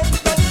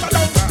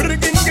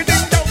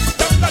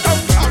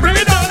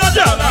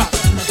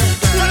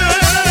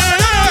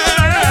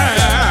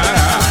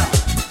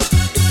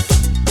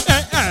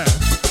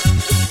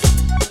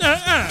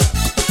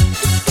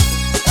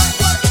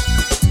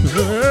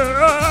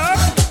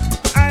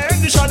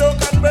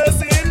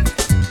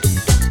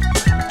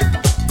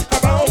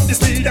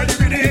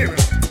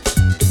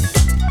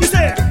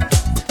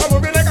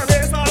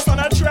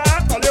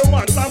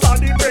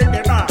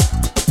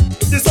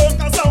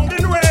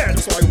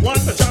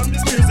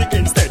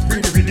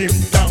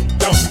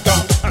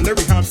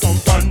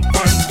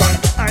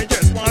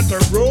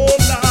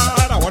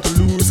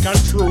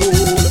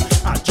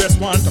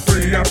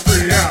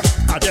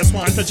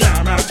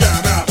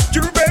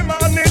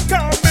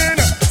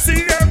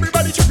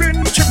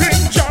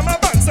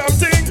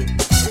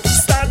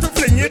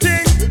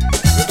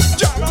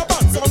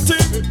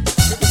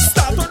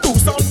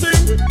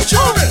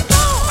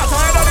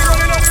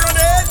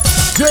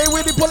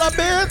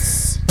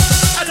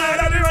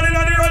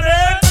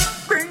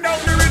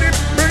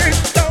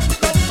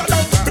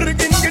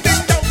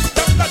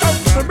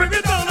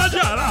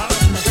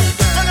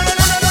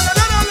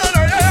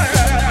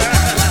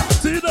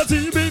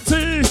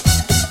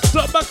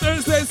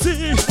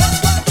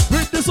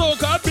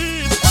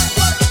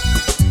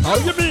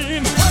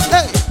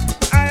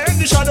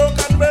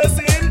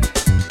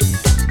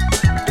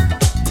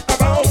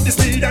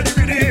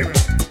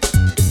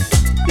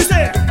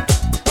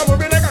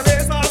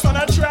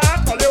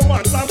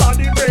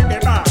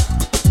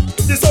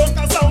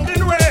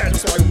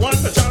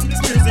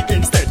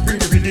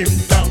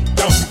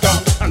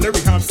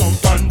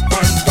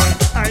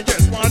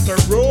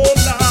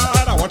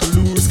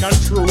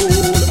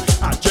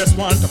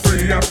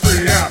 free up,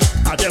 free up.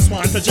 I just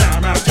want to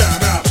jam out,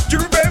 jam out.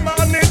 Juve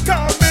morning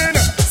coming.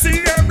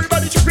 See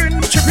everybody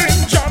chipping,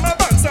 chipping. Jam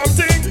up on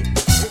something.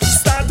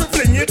 Start to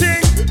fling your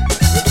thing.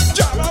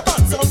 Jam up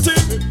on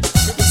something.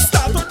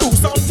 Start to do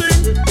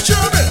something.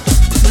 Jam it.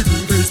 The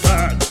groove is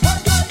bad.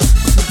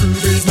 The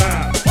groove is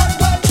mad.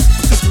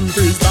 The groove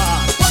is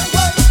bad.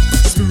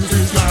 The groove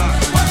is mad.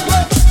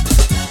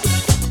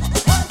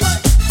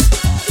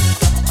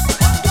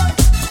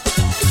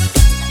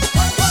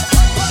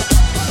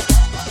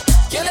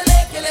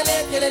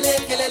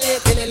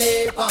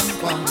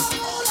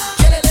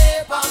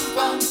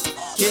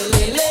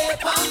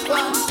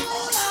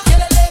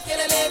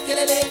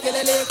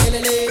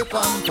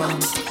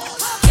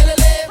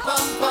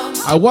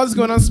 I was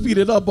gonna speed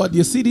it up, but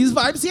you see these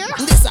vibes here?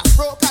 This a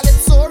pro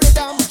calypso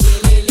rhythm.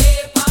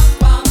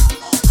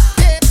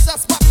 Takes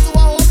us back to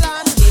our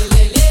homeland.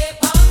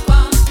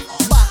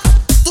 Back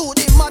to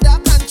the mother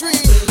country.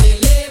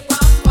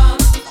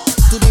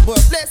 To the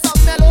birthplace of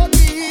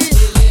melody.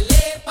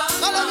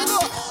 Now let me go.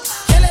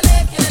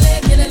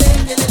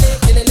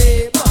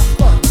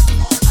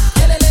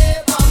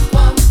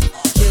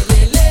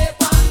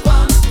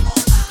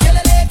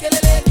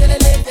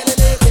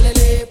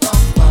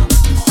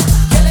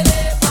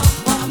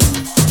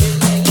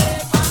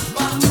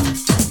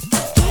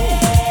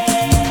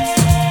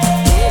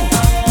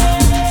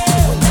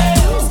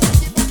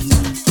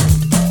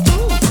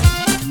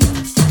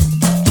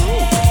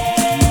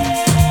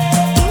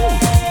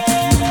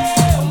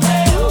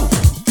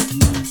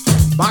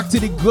 Back to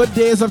the good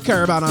days of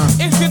Caravana.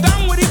 If you're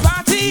done with the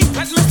party,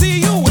 let me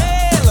see you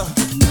wail.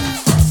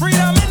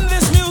 Freedom in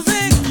this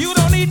music, you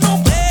don't need no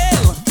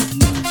bail.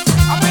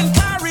 Up in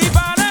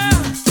Caribana,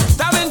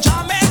 down in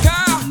Jamaica,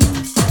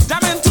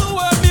 jamming to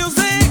world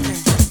music.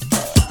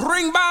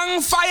 Ring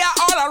bang, fire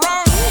all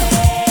around.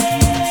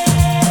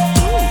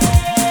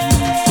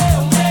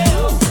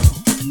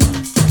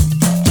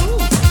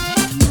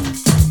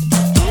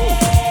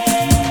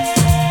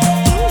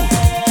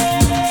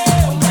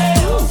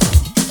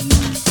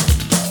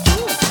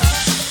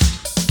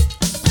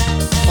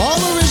 All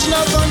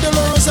original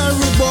Gondoloros and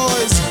rude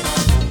boys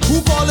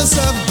who call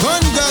themselves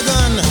Gun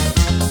Gagan.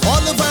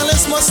 All the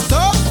violence must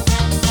stop.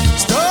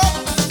 Stop.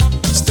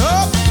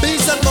 Stop.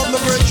 Peace and love, my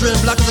brethren.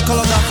 Black is the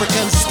color of the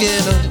African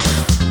skin.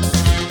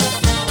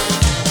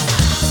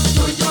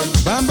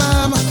 Bam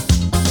bam.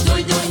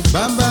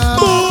 Bam bam.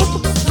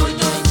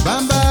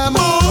 Bam bam.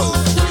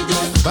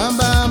 Bam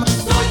bam.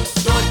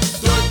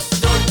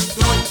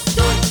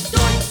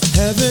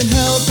 Heaven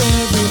help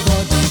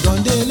everybody.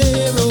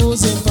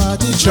 Gondeleros in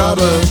party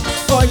trouble.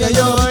 Oh yeah,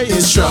 yeah,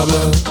 it's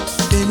trouble.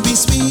 In we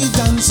sweet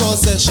and soul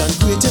session,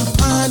 creating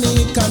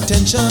panic and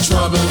tension.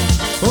 Trouble.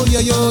 Oh yeah,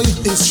 yo,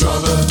 it's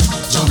trouble.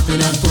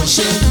 Jumping and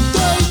pushing.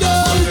 Doy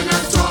doy.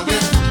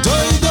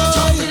 Doy doy.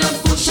 Jumping and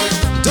pushing.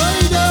 Doy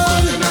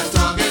doy.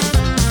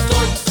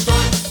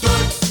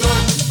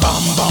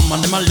 Bam bam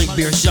on them a leg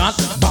beer shot.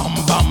 Bam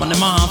bam on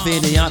them a half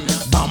idiot.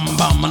 Bam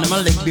bam on them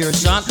a leg beer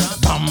shot.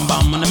 Bam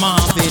bam on them a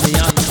half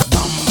idiot.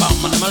 Bam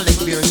bam on them a leg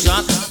beer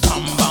shot.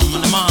 Bam bam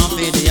on them a half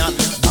idiot.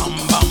 Bam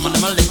bam on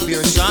them a leg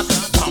beer shot.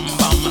 Bam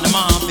bam on them a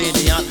half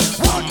idiot.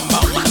 Bam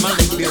bam on them a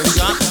leg beer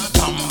shot.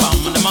 Bam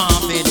bam on them a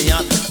half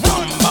idiot.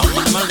 Bam bam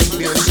on them a leg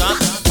beer shot.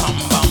 Bam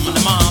bam on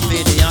them a half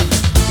idiot.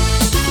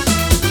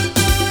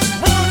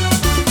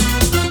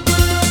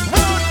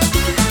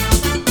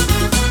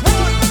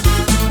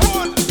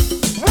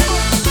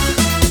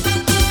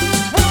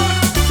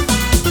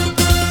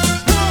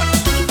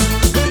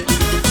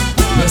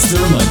 Mr.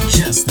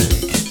 Mejustik.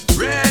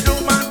 Red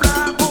woman,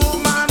 black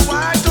woman,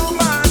 white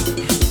woman,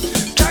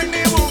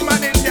 Chinese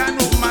woman, Indian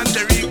woman,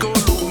 Jericho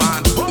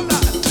woman, all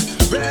that.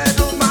 Red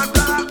woman,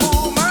 black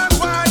woman,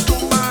 white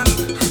woman,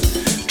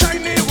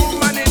 Chinese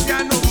woman,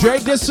 Indian woman.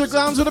 Drake District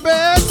Lounge with the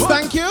beds.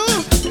 Thank you.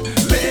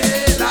 Le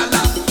la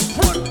la,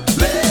 wood,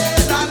 le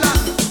la la,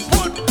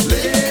 wood,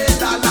 le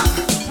la la,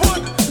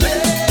 wood, le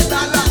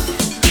la la.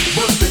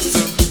 Bon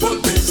pizza, bon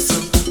pizza,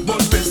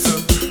 bon pizza,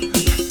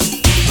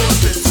 bon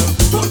pizza,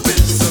 bon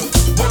pizza,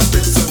 bon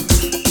pizza,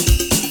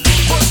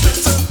 bon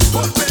pizza,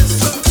 bon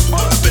pizza,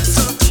 bon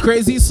pizza.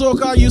 Crazy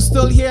Soca, you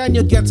still here and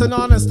you're getting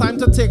on. It's time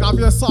to take off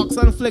your socks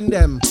and fling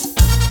them.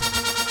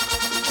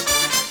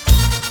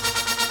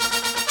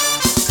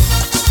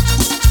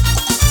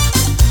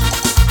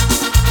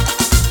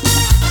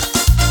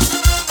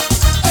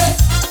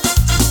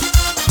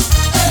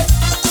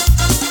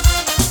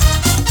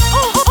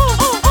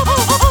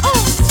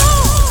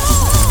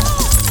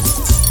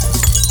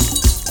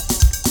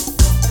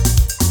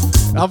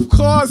 Of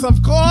course,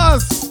 of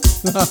course.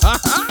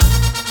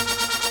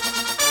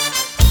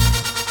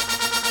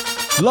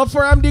 Love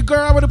for MD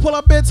girl with the pull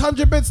up bits,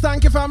 100 bits.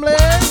 Thank you, family.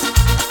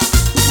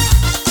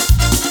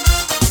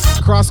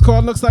 Cross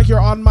court looks like you're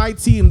on my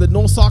team, the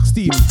No Socks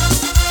team.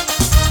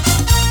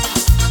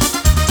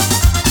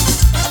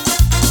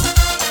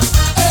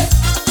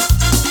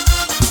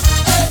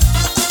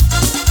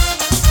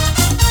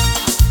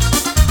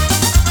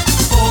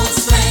 Old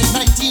slang,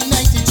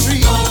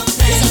 1993.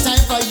 It's a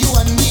time for you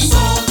and me.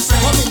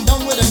 Coming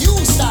down with a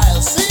new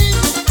style. Sing.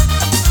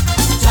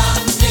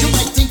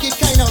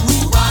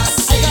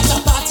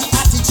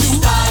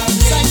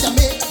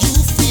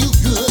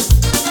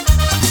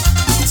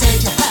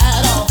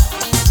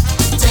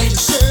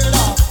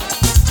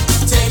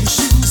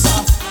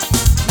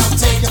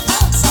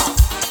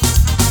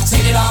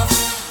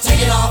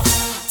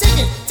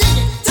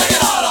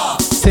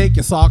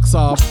 socks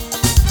off.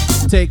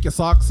 Take your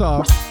socks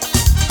off.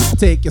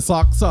 Take your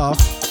socks off.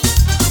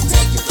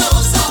 Take your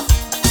clothes off.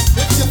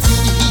 If you feel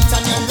the heat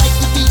and you like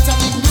the beat and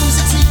the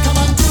music sweet, come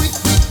on, do it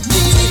with me.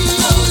 Take your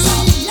clothes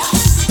off. Yes.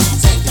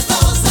 Take your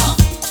clothes off.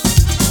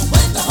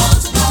 When the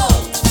horns blow.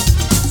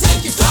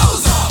 Take your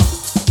clothes off.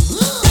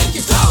 Take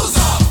your clothes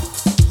off.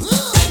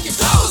 Take your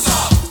clothes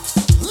off.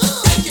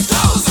 Take your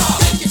clothes off.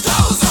 Take your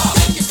clothes off.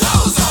 Take your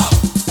clothes off.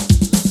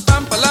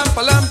 Pam pa lam pa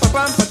lam pa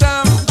pam pa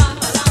tam.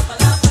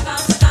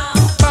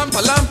 Pam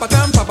pa lam pa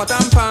tam pa pa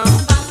tam pam.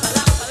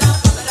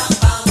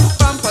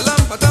 Pam pa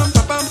lam pa tam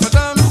pa pam pa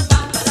tam.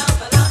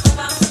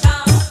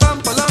 Pam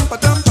pa lam pa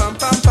tam pam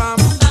pam pam.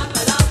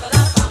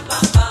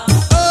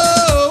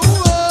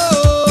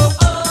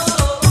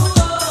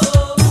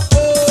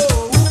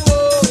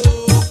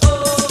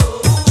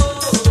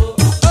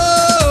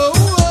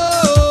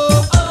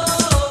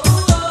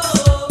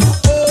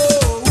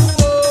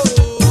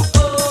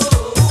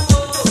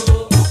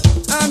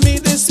 I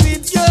meet this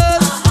sweet girl,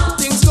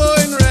 things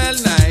going real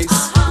nice.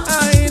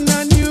 I in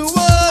a new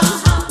world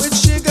with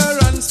sugar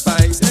and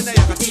spice. And I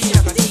yakati,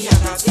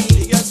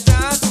 you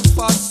start to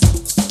fuss.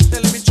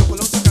 Tell me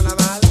chocolate to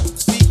carnival,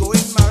 we go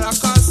in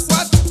maracas.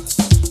 What?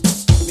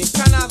 Me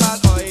carnival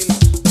oil,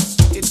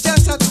 it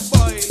just had to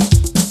boil.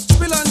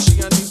 Spill on she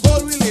and the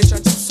whole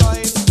relationship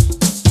soil.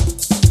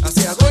 I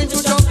say I'm going to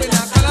jump in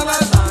a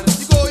carnival van.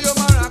 You go your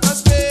maracas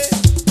play.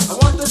 I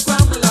want to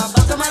scramble up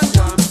bottom and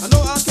jam. I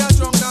know I can't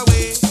drunk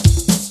away.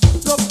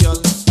 Look, girl,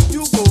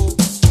 you go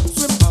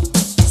swim up,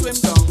 swim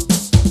down.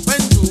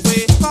 When you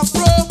wake up,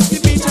 bro, the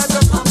beach has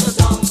just come to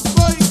town.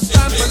 Boy,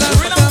 tam pa lam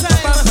pa tam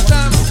pa pam pa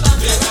tam.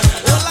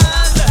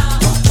 Yolanda,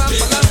 pam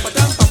pa lam pa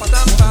tam pa pa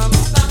tam pam.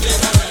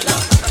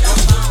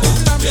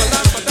 Tam pa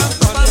lam pa tam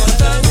pa pam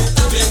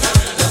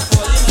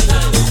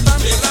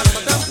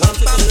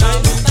pa tam.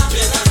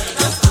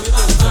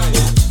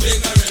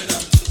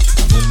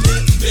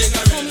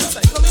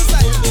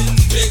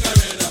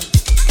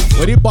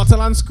 Where the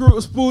bottle and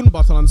spoon?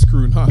 Bottle and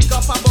spoon, huh? Pick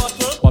up a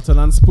bottle, Bottle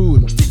and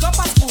spoon. pick up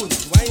a spoon,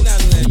 wine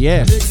and lead.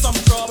 Yeah. Make some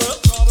trouble.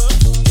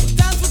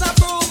 Dance with a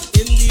broom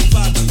in the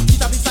bag.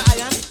 Hit a piece of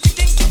iron.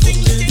 Ting,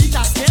 ting, ting. Hit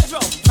a snare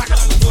drum. Pick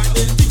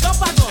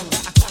up a gun.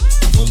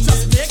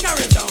 Just make a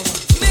rhythm.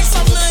 Make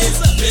some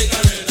noise.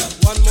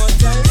 One more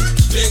time.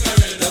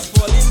 Let's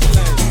fall in the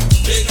line.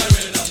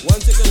 One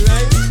second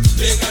right.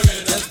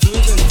 Let's do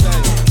it in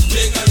time.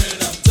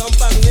 Jump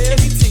and lay.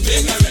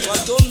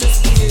 But don't miss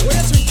the game. What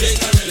you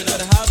drinking? You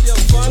gotta have your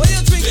fun. What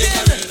you drinking?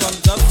 From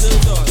dusk till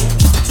dawn.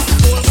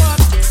 Full pot,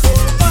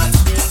 full pot,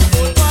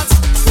 full pot,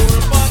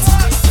 full pot,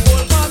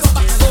 full pot,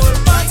 full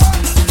pot.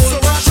 So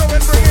what show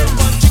and bring it?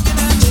 Chicken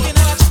and chicken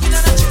and chicken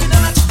and chicken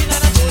and chicken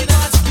and chicken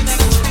and chicken and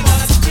chicken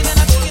and chicken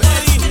and chicken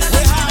and chicken and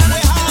we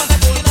have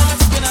chicken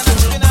and chicken and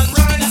chicken and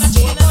rice,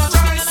 chicken and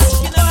rice,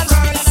 chicken and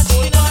rice,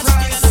 chicken and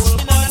rice, chicken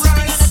and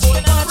rice,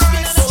 chicken and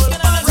rice,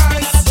 chicken and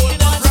rice,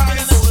 chicken and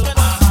rice.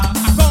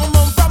 I come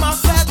home from a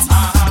fete,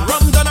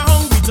 rum done a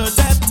hungry to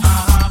death.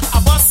 I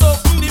bust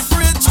open the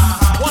fridge,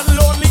 one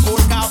lonely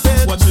gold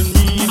carpet. Watching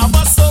me, I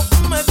bust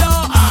open my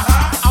door.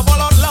 I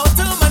ball out loud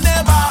to my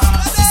neighbor.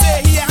 He say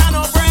he had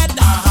no bread.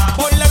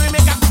 Boy, let me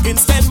make a cooking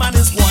stand, man.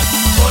 Is what?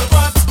 Whole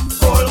pot,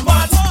 whole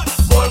pot,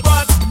 whole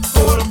pot,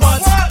 whole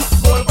pot,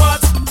 whole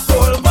pot,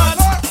 whole pot,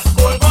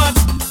 whole pot,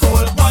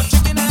 whole pot.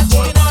 Chicken and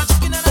chicken and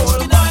chicken and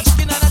chicken and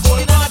chicken and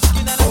chicken and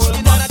chicken and chicken and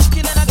chicken and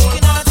chicken and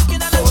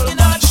chicken and chicken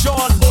and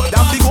Sean,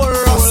 that big old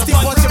rusty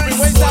pot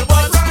everywhere that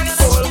one.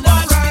 Whole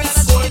pot rice,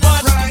 whole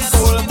pot rice,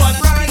 whole pot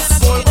rice,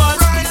 whole pot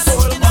rice,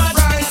 whole pot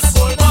rice,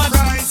 whole pot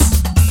rice,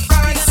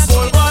 rice,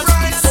 whole pot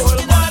rice,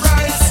 whole pot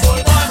rice,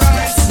 whole pot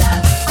rice,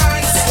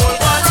 rice, whole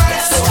pot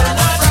rice, whole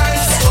pot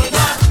rice, whole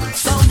pot.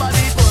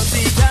 Somebody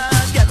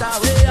pussycat, get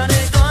away and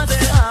it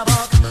causing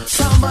havoc.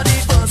 Somebody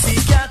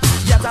pussycat,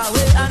 get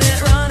away and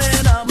it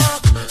running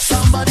amok.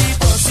 Somebody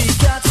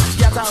pussycat,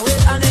 get away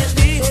and it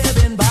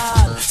behaving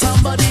bad.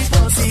 Somebody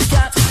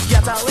pussycat,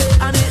 get away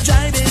and it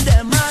driving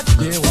them mad.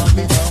 They want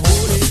me to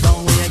hold it down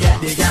when you get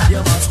the cat,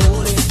 you must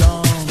hold it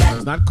down.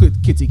 It's not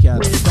kitty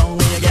cat. Hold it down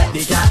when you get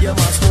the cat, you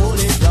must hold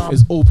it down.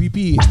 It's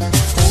OPP.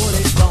 Hold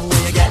it down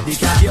when you get the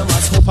cat, you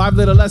must 5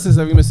 little lessons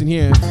that we missing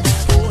here.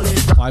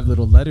 5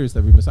 little letters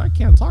that we missing. I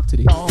can't talk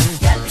today.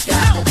 get the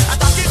cat.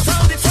 Attack it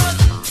from the front,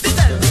 they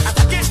tell me.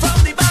 Attack it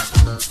from the back.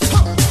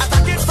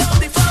 Attack it from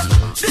the front,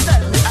 they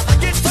tell me.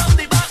 Attack it from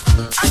the back.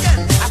 Again,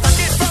 attack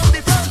it from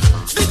the front,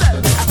 they tell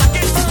me. Attack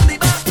it from the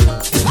back.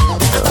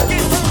 Attack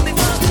it from the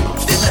front,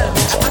 they tell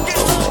me. Attack it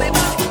from the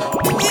back.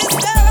 Is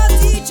there a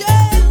DJ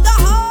in the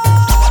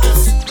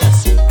house?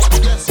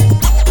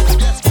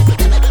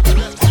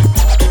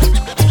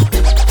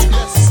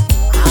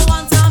 I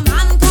want a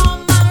man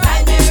come and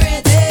ride me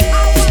rhythm.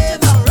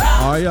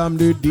 I am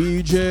the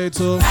DJ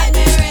too. Ride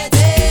me rhythm.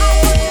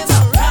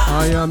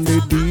 I am the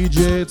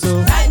DJ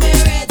too. Ride me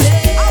rhythm.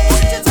 I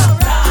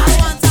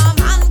want a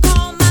man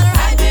come and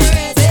ride me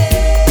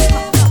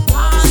rhythm.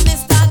 One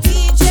Mr.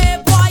 DJ,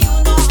 boy, you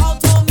know how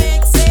to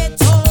mix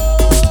it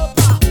up.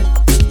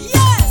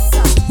 Yes.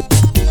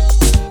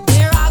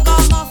 Here I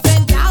got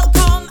muffin gal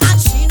come and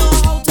she know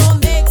how to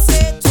mix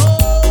it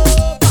up.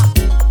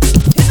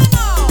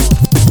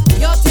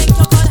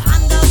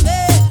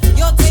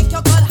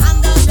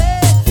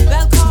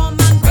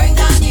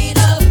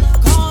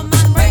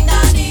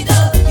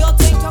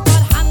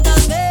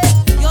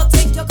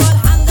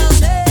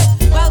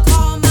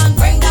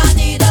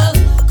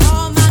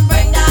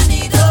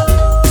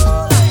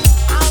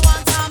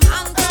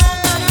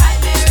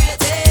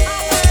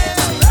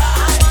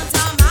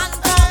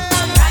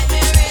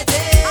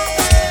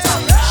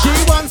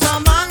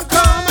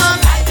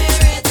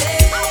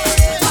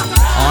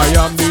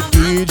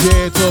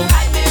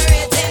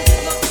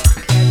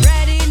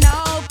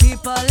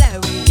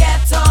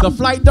 The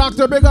flight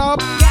doctor, big up.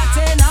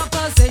 Get in a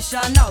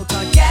position now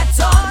to get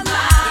on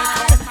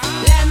mad.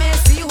 Let me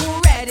see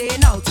who ready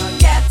now to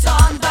get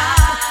on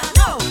bad.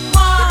 No,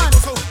 1,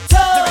 2,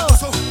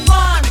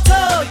 1,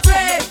 2,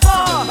 3, 4.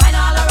 Wine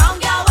all around,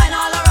 girl, wine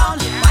all around.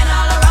 Wine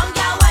all around,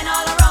 girl, wine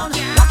all around.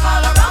 Walk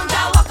all around,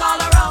 girl, walk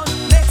all around.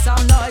 Make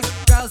some noise,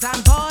 girls and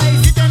boys.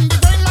 Give them the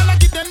grind, man,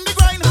 give them the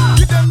grind.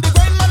 Give them the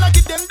grind, man,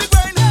 give them the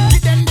grind.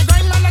 Give them the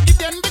grind, man, give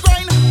them the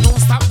grind. Don't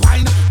stop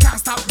whine, can't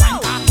stop whine.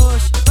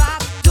 Push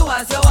back, do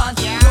as you want.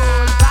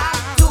 Roll back,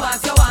 do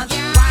as you want.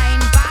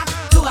 Wind back,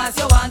 do as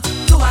you want.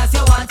 Do as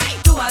you want,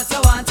 do as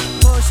you want.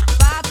 Push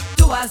back,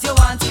 do as you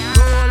want.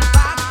 Roll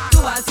back, do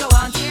as you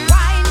want.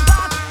 Wind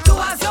back, do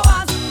as you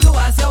want. Do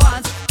as you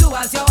want, do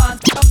as you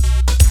want.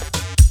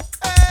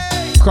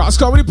 Cross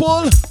comedy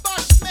pull.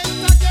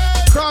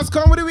 Cross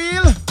comedy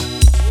wheel.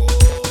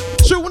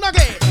 Tune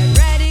again.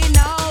 Ready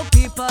now,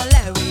 people,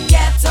 let we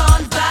get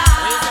on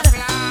bad.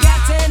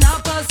 Get in a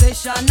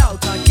position now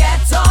to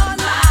get on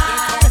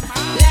mad.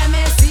 Let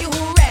me see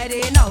who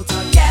ready now to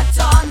get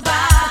on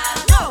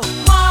bad. No,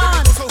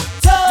 1,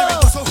 2,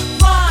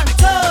 1,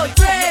 2,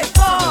 3,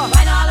 4.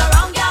 Wine all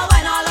around, girl,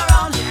 wine all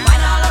around.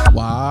 Wine all around.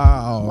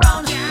 Wow.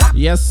 Walk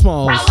Yes,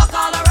 Smalls.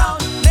 all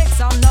around, make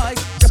some noise.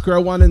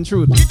 Square one in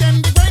truth. Give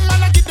them the grind,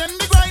 man, give them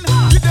the grind.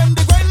 Give them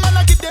the grind,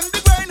 man, give them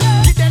the grind.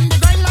 Give them the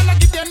grind, man,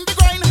 give them the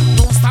grind.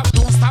 Don't stop,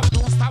 don't stop,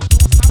 don't stop,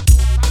 don't stop,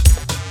 don't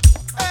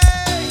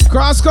stop.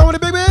 Cross comedy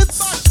big bits.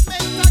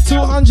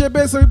 200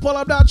 bits, so we pull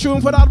up that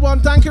tune for that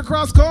one. Thank you,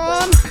 Cross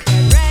Con.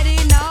 Ready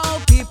now,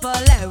 people,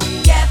 let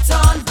we get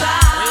on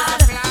bad.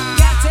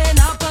 Get in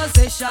a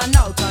position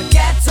now to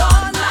get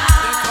on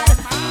mad.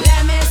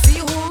 Let me see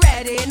who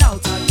ready now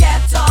to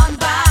get on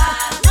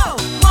bad. No,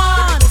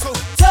 1, 2,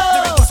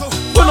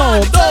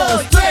 1, 2,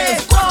 3,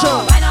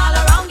 4. Wine all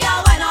around, girl,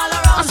 wine all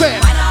around. I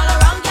said. Wine all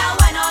around, girl,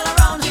 wine all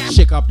around.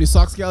 Shake up the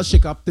socks, girl.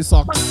 Shake up the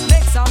socks.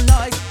 Make some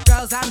noise,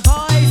 girls and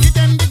boys. Give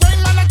them the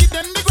grind, man, give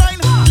them the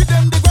grind. Give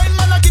them the grind,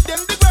 man, give them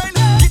the grind.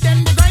 Give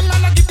them the grind,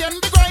 man, give them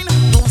the grind.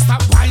 Don't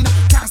stop whine,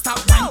 can't stop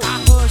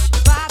whine. Push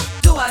back,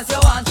 do as you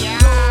want.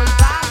 Roll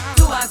back,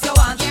 do as you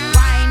want.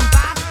 Wind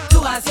back, do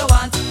as you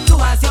want. Do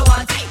as you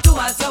want, do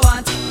as you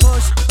want.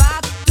 Push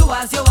back, do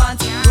as you want.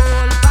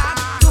 Roll back,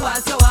 do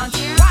as you want.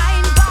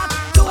 Wind back,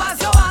 do as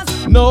you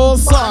want. No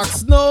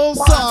socks, no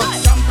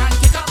socks. Jump and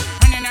kick up,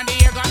 and then the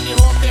air got the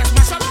whole place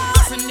mash up.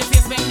 Just in the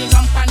face when they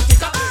jump and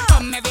kick up.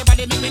 Come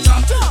everybody make me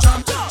jump, jump,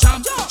 jump,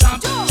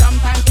 jump,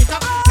 jump and kick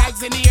up.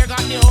 Legs in the air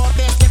got the whole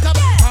place kick up.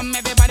 Come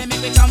everybody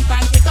make me jump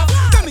and kick up.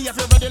 Tell me if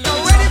you're ready, let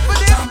me Ready jump, for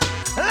this? jump.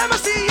 Let me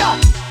see ya.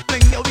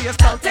 Fling your waist,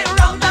 belt it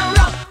round and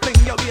round. Fling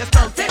your waist,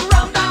 belt it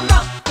round and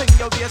round. Fling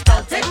your waist,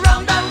 belt it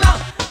round and round.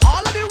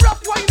 All of the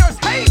rough winders,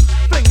 hey.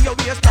 Fling your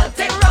waist, belt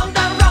it round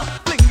and round.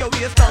 Fling your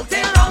waist, belt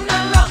it round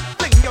and round.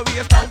 Fling your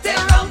waist, belt it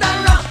round and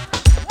round.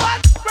 What?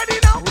 Ready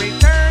now?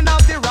 Return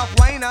of the rough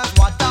winders,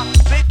 what a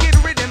wicked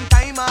rhythm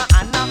timer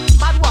and a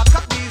mad walk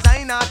up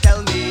designer.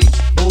 Tell me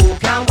who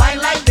can wine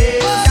like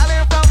this?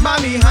 Girl from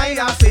mommy high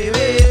and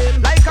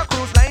sailing like a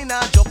cruise liner.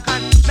 Joke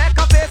and make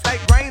a face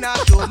like grinder.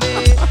 Show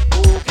me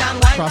who can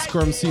wine. Cross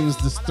curm seems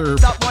disturbed.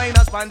 Stop wine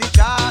us on the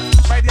chart.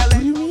 Spread your What do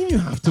legs. you mean you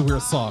have to wear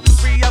socks?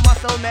 Free your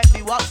muscle, make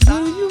the walk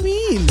start. What do you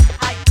mean?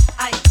 Aye,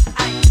 aye,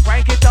 aye.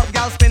 Crank it up,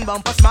 gal, spin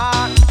bumper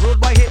smart. Road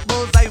boy hit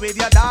bullseye with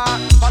your dart.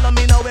 Follow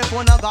me now if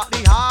one got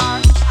the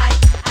heart. Aye,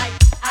 aye,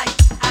 aye,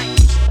 aye.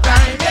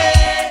 Grind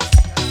it.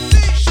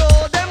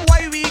 Show them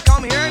why we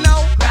come here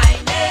now.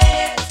 Grind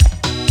it.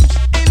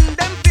 In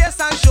them face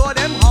and show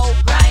them how.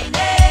 Grind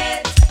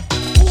it.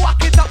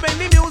 Walk it up when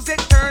the music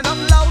turn up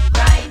loud.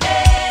 Grind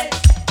it.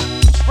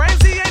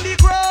 Frenzy in the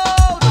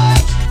crowd.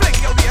 Fling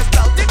your waist,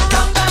 belt it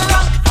round and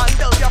round.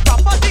 Handle your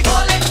property.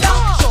 Hold it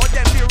down. Show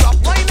them the rough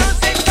winers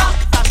sing down.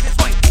 That is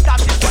why,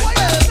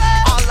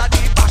 all of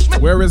the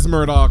bashment. Where is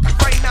Murdoch?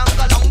 Right now,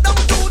 go long down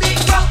to the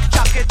ground.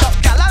 Jack it up,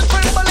 gal, and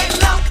tremble it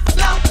loud,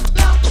 loud,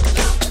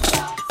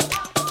 loud.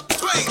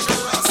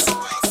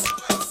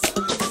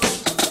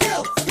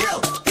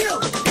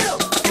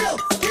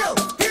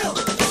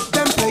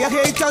 Them player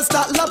haters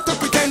that love to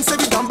pretend say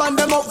we done ban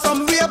them out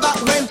from way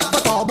back when.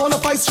 But all wanna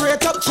fight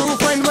straight up, true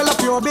friend. Well, a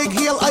pure big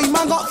heel, I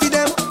man got for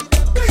them.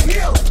 Big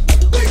heel,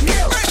 big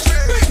heel, big heel,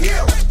 big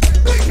heel,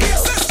 big heel,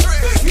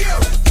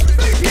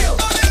 big heel,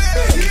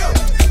 big heel,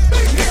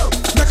 big heel.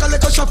 Make a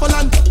little shuffle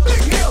and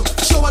big heel.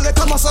 Show a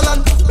little muscle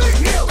and big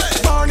heel.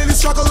 Born in the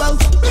struggle well,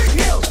 big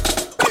heel,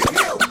 big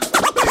heel,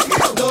 big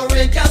heel. No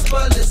rain can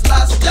spoil this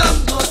last jam,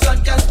 no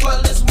sun can spoil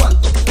this one.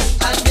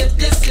 And if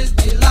this is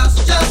the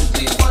last jam,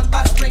 we want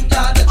back spring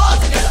garden all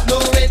together. No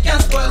rain can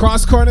spoil.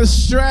 Cross corner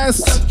stress.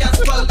 Sun can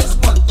spoil this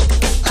one.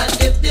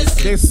 And if this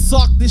They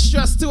suck the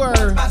stress to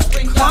her. back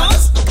spring garden.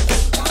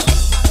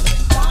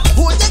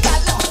 Hold the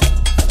gal up.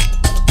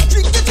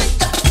 Drink your drink.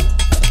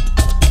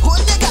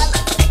 Hold the gal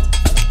up.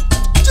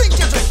 Drink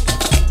your drink.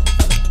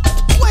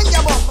 When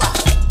your bumper.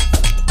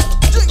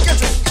 Drink your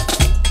drink.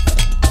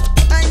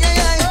 Ay, ay,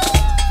 ay.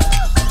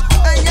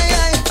 Ay, ay,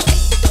 ay.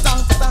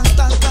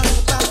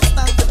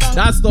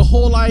 That's the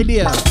whole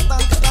idea.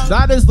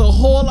 That is the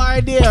whole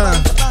idea.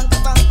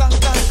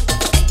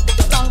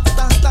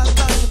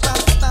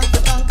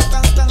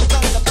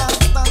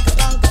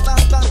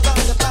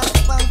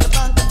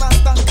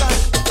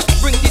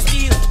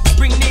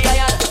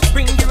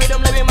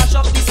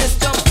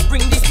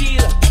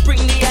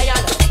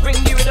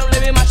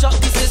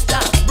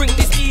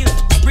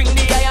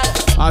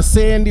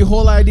 saying the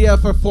whole idea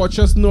for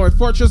Fortress North.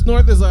 Fortress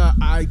North is a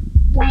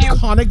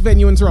iconic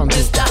venue in Toronto.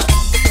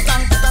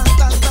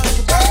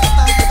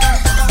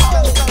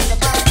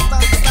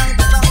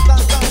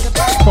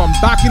 From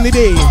back in the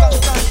day.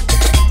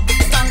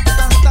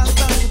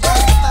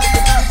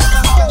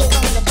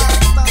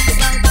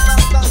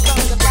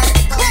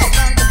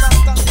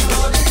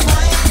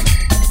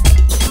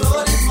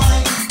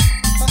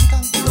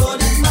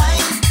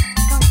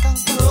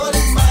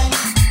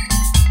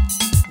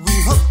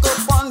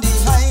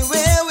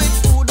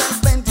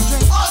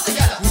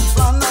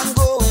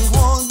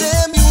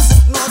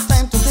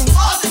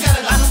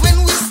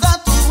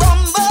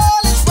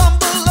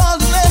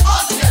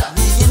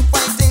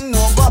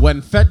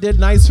 When Fed did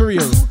nice for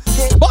you.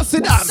 Bust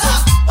it down.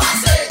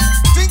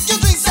 Drink your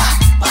drink, sir.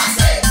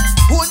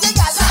 Hold your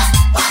gal.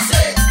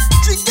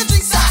 Drink your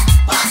drink, sir.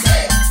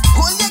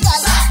 Hold your gal.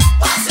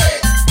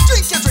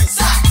 Drink your drink,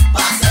 sir.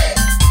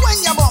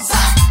 When you bump, sir.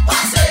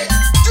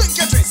 Drink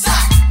your drink, sir.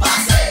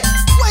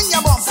 When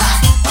you bump, sir.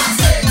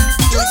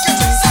 Drink your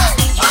drink, sir.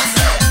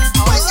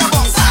 When you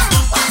bump, sir.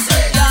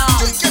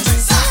 Drink your drink, sir. When you bump, sir. Drink your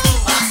drink, sir.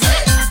 When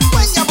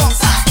you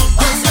bump, sir.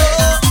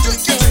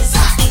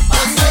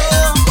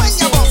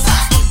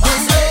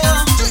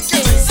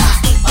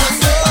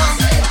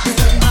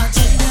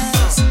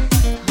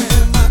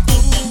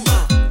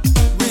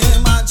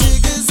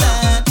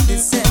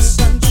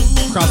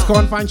 Crossco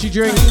and Fancy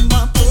drink.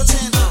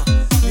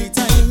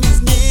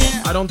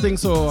 I don't think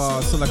so.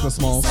 Select a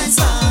small.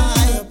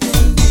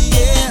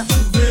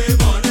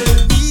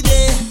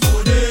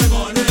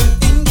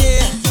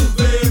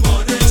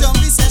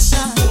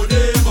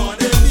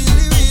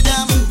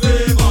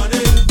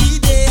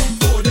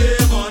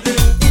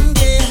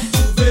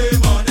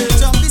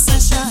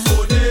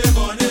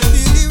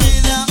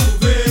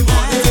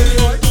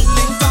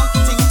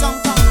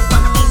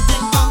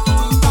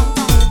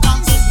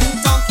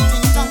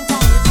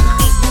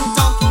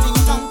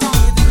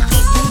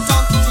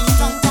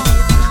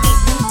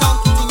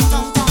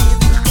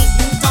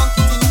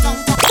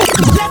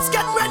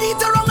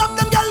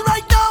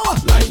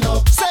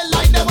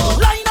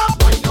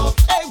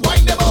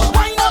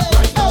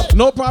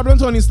 No problem,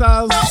 Tony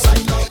Styles.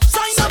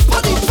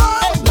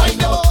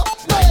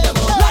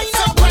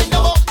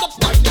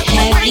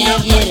 Heavy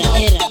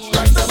hitter.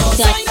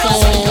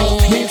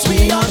 Means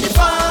we on the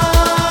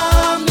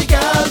farm, the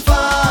girl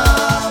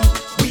farm.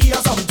 We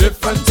are some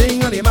different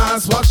thing on the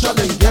mass. Watch all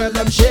the girl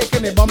them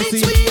shaking the bum. Means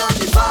we on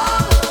the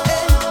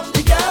farm,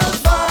 the girl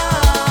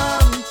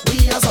farm.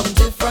 We are some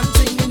different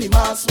thing in the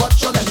mass.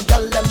 Watch all them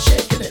girl them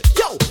shaking it.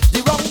 Yo,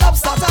 the roundup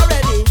start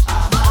already.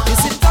 The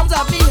symptoms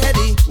have me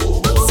heady.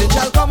 Since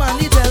y'all come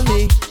and you tell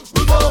me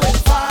we going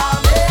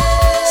farming.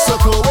 So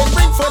go and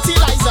bring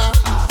fertilizer.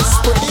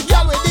 Spray the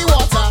girl with the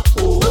water.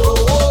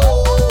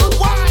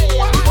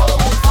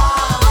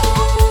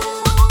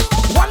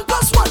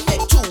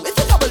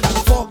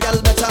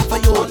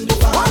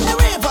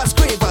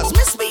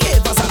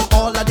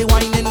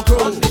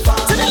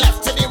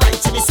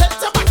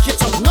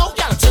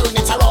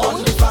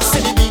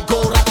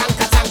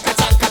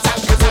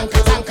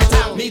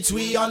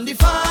 We on the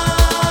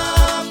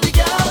farm, the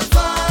girl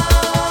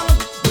farm.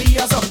 We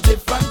are some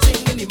different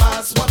thing in the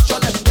mass. Watch all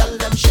them girl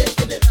them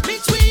shaking it.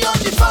 Meet we on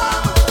the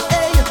farm,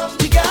 hey,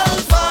 the girl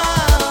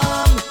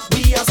farm.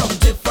 We are some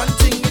different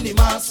thing in the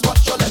mass.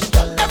 Watch all them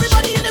girl.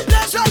 Everybody in the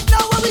place right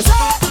now, what we say?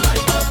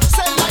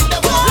 Say like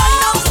them, line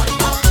up.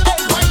 Hey,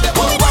 wind them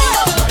up, wind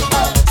up.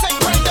 Say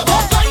wind them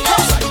up, wind up.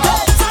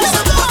 Say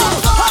them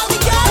up, all the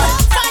girl.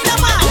 Find a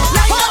man,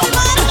 line up,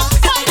 man.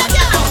 Find a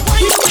girl.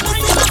 We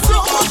sing a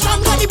slow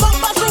motion, got the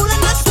bumper.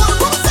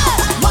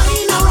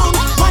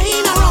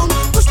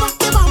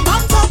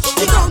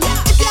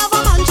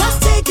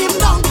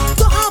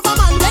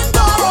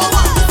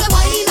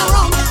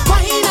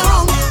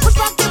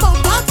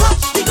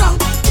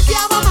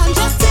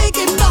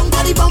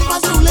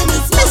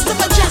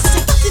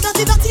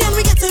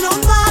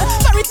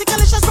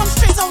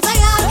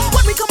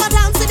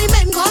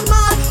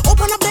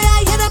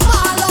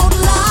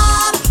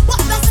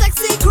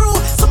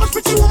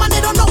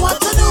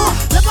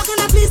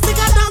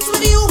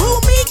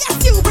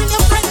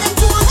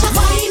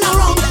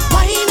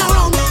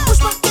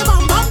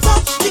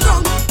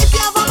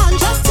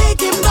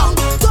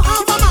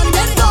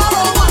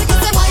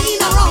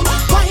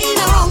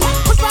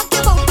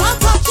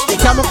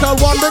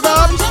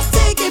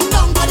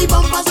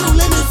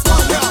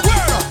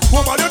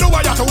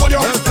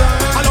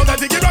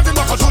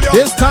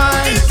 This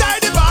time.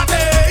 Inside the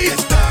party.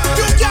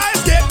 You can't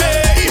escape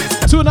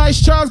me. Two nice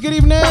Charles, good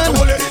evening. I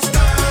want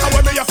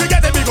me to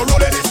forget it, we go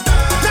roll it.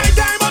 Night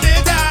time or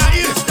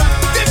daytime.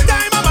 This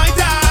time of my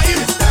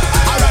time.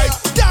 Alright,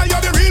 yeah,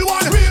 you're the real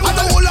one. And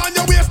the whole on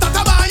your waist, that's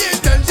my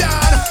intention.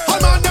 All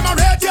man, them are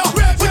ready.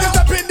 When you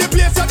step in the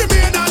place, you're the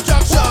main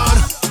attraction.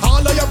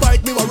 All of your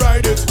bike, me will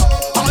ride it.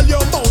 All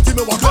your mountain,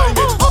 me will climb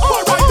it.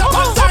 But right up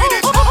inside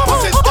it.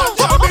 But since that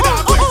job, me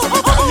not quick, so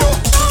me tell you.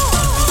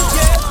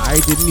 I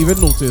didn't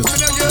even notice.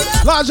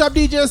 Large up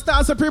DJ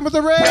Star Supreme with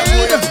the raid.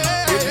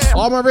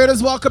 All my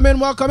raiders, welcome in,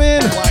 welcome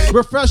in.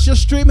 Refresh your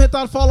stream, hit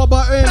that follow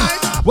button.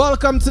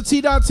 Welcome to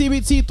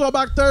T.TBT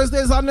Throwback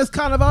Thursdays on this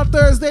Carnival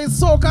Thursday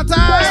soca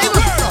time.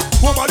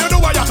 Woman, you know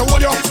why you have to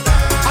hold you.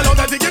 I know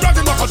that they give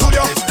nothing but control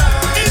you.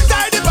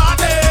 Inside the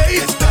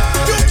party,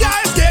 you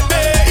can't escape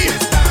me.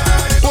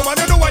 Woman,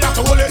 you know why you have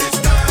to hold it.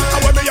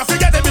 And when me you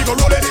forget it, we go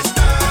roll it.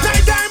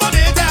 Night time or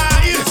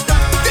daytime,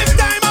 this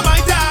time of my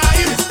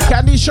time.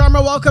 Candy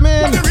Sharma, welcome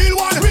in.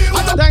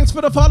 Thanks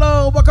for the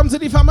follow. Welcome to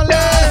the family.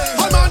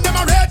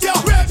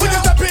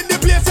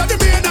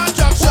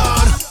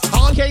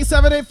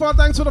 K784,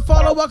 thanks for the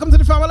follow. Welcome to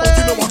the family.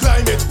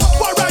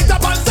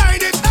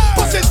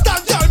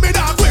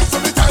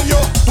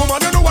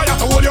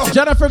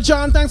 Jennifer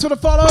John, thanks for the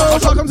follow.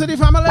 Welcome to the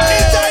family.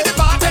 Hey.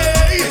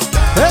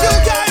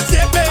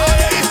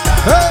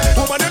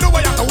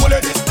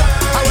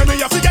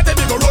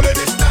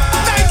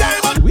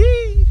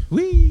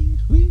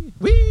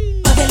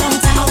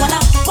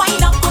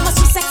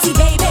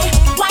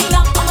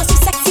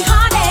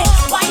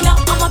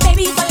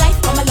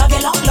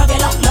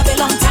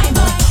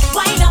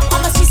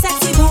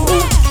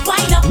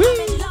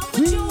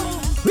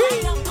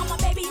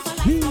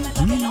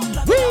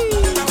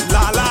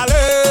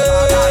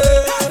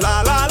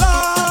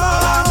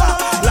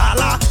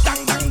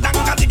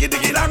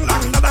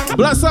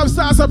 Bless up,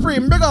 Star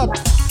Supreme, big up.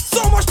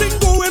 So much thing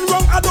going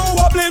wrong, I don't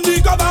want blame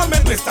the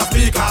government, Mr.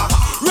 Speaker.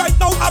 Right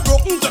now, I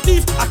broken the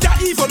teeth, I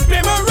can't even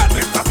pay my rent,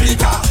 Mr.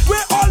 Speaker.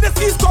 Where all the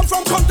seas come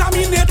from,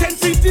 contaminated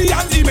city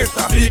and the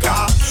Mr.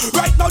 Speaker.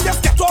 Right now,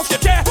 just get off your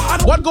chair.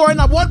 And what going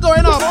up? What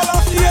going up? All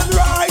of the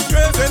rice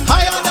raising,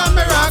 higher than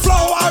my rock.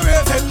 Flour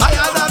raising,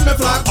 higher than my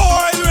flag.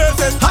 Oil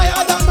raising,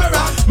 higher than my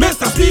rock.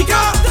 Mr. Speaker,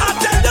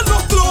 I tell you,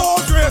 look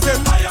clothes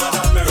raising, higher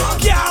than my rock.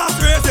 Gas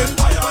raising,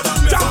 higher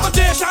than my rock.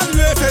 Transportation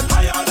raising,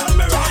 higher than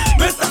my rock.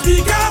 Mr.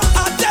 Speaker,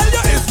 I tell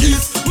you, it's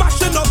this.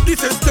 Mashing up the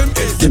system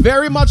is this.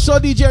 Very much so,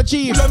 DJ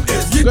Chief.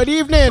 Good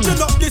evening.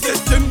 Mashing up the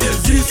system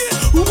is this.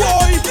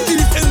 Why is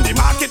in the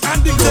market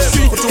and the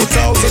grocery for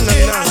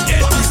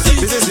 2009.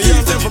 This is the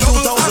anthem for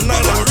 2009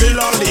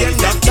 until on the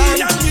end of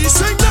time.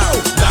 Sing now.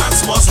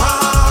 Dance must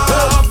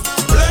have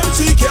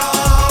plenty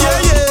cash.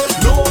 Yeah,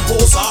 yeah. No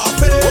post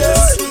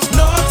office,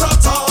 not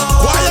at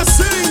all. Why you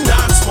sing?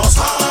 Dance must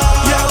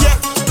have, yeah, yeah,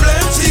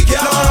 plenty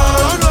cash.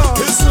 No.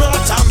 It's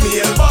not a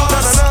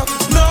mailbox,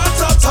 not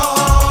at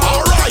all.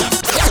 All right.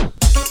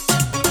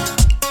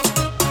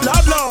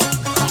 Love, love.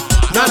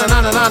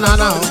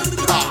 No.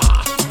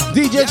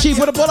 DJ Chief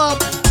with a pull up.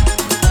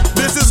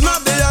 This is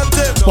not the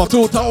anthem for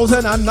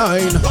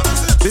 2009.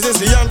 This is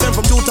the anthem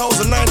from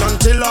 2009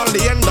 until all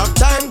the end of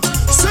time.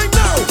 Sing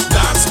now.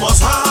 Dance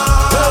must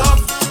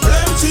have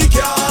plenty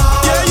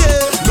cash. Yeah,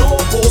 yeah. No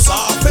post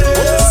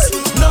office,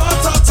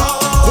 not at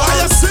all. Why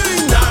you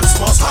sing? Dance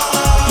must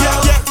have, yeah,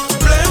 yeah,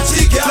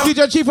 plenty cash.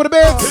 DJ Chief for the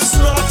big. It's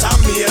not a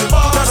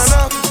mailbox,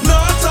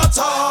 not at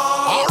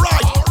all. All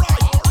right.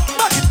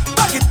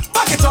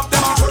 Back it up,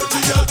 them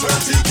 30 girl,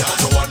 20 girl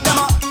to one them.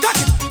 Back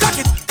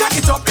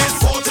it up, it's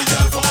 40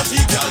 girl,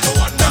 40 girl to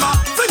one them.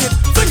 Fling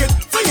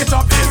it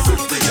up, it's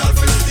 50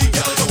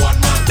 girl to one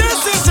man.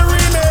 This is the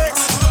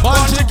remix.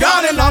 Bunch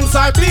got it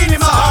alongside Beanie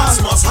Man.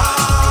 Dance must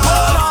have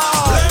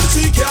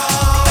plenty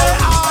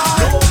cash.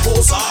 No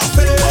post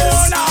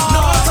office,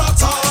 not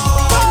at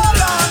all.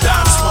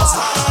 Dance must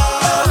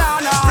have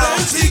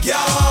plenty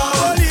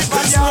cash.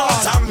 It's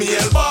not a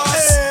mailbox,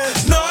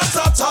 not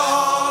at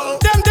all.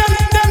 Them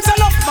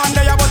sell up man,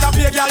 they about a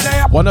big girl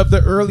there. One of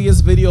the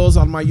earliest videos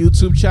on my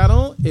YouTube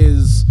channel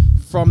is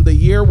from the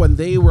year when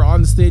they were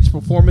on stage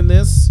performing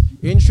this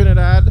in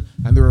Trinidad,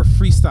 and they were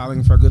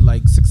freestyling for a good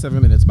like 6-7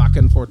 minutes back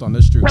and forth on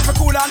the street.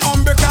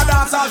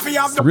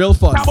 Real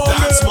fun.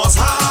 Dance must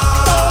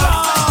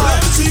have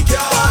plenty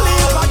cash.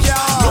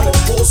 No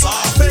post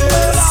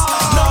office,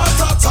 not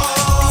at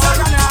all.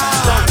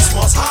 Dance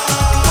must have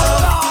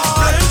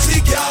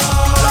plenty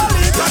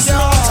cash. That's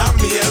not a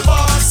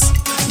mailbox,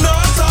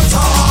 not at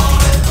all.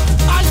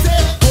 I say,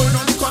 going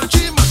on the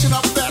country, mashing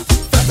up that.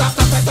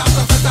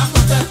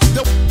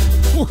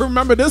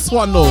 Remember this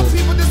one though.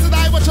 People, this is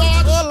Iowa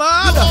George. Oh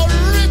Lord. Your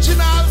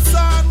original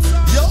song.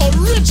 Your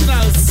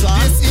original song.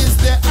 This is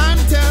the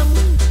anthem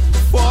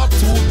for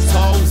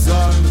 2007.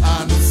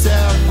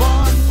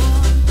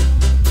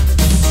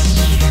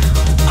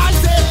 I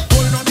say,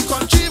 going on the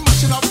country,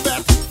 mashing up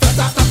that.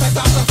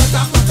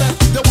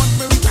 They want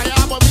me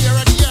retire, but we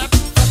already yet.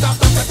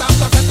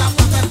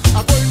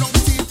 I'm going on the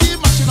city,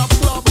 mashing up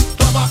club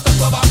after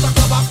club after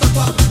club after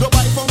club. The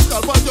wife from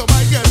skull, but you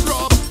might get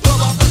robbed.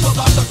 Club after club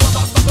after club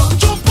after club.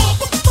 Jump up,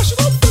 mash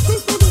it up,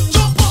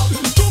 jump up,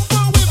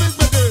 with it.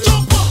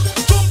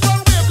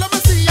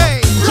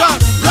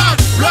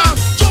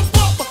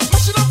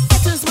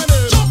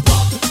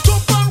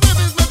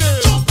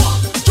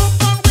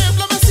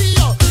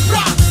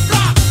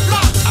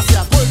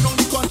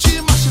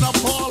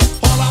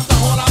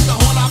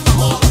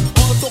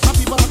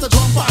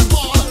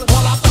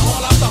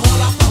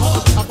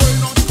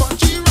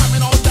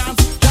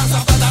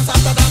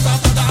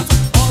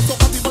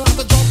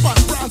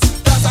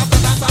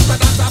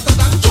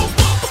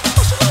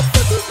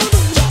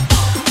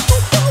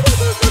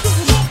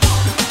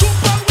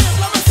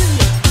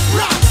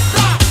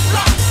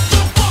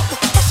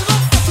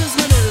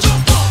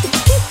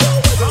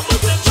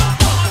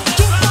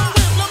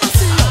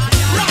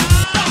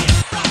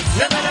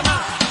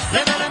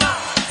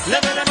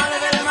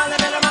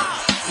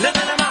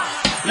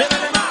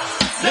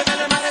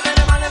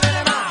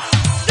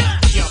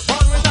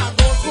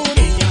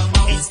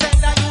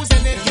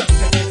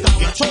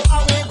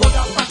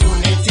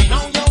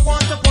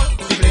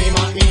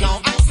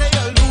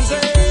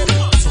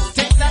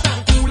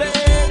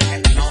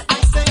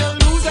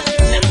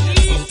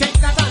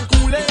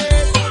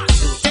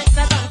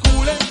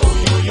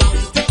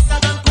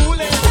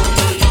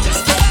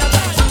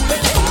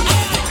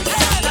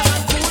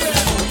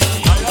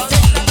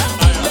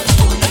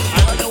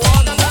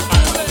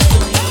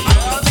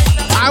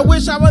 I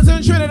wish I was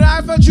in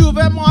Trinidad for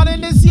Juve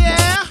morning this year.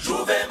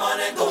 Juve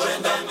morning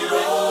going down the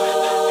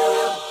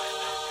road,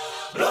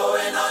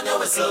 blowing on your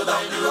whistle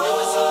down the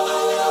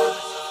road.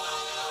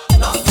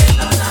 Knocking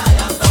on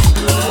iron down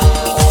the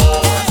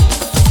road,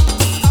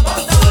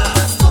 bottle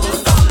and spoon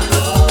down the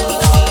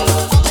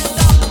road.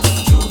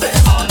 Juve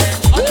morning,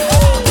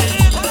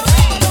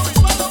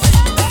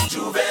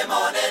 Juve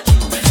morning,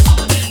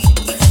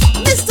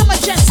 Mr.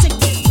 Mejustik.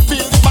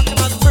 feel the back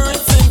and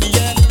spirits in the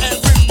air.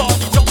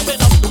 Everybody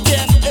jumping up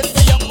again. If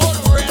we are all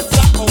red,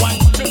 black or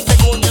white, just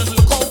take on just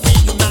look how we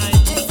unite.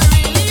 If we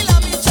really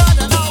love each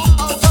other now,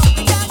 how come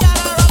we can't get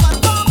a rum and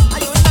come? A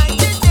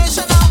united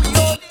nation and we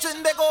all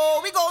Trinbago,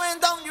 we going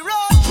down the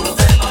road.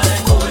 Juve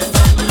morning going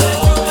down the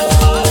road,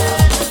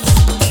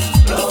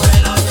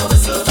 blowing on your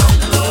whistle down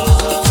the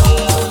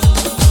road,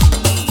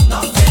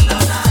 knocking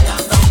on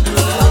iron down the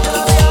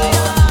road,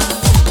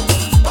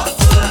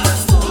 bottle and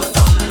spoon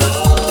down the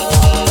road.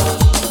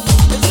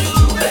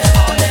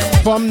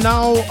 From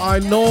now, I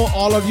know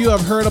all of you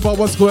have heard about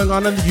what's going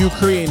on in the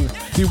Ukraine.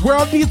 The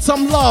world needs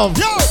some love.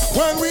 Yo,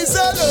 when we say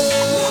love,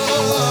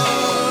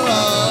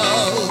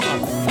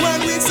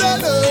 when we say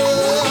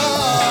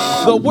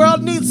love, The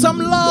world needs some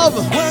love.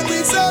 when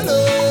we say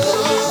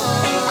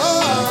love,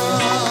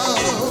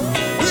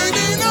 we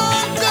need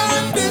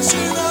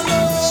unconditional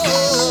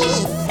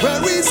love.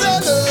 When we say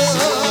love,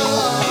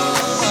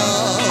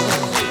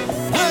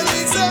 when we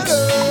say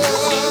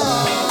love,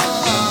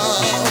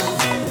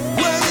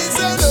 when we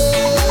say love,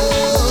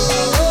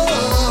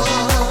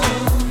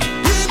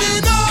 we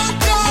need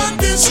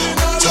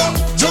unconditional love.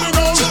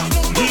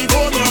 We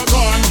gonna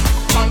run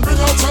and bring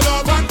out your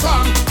love and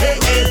come. Hey,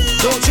 hey,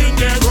 don't drink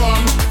the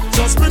rum.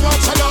 Just bring out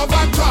your love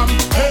and come.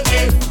 Hey,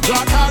 hey,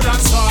 daughter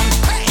and son.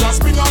 Just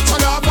bring out your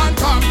love and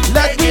come.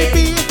 Let me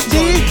be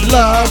the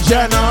love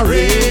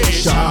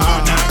generation.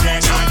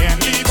 Again,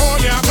 leave all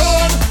your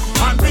gun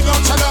and bring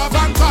out your love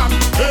and come.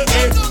 Hey,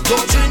 hey,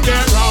 don't drink the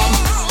rum.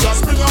 Just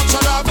bring out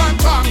your love and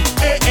come.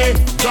 Hey, hey,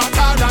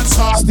 daughter and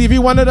son. Stevie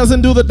Wonder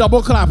doesn't do the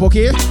double clap,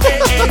 okay? Hey,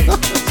 hey,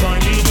 join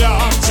the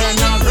love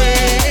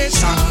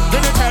generation.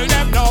 When you tell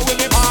them no with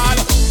the ball,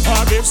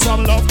 or give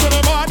some love to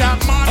the mother,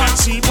 and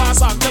she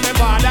pass on to the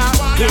father.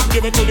 Then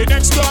give it to the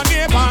next door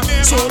neighbor.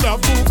 So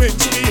love moving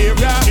to the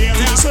area. To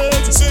the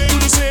search, to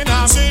the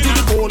sinner, to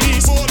the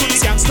police, to the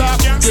gangster.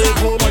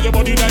 Give over your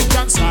body like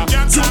cancer.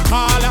 You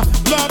call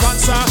love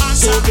answer.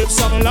 So give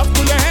some love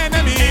to the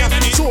enemy.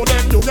 Show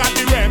them you got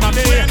the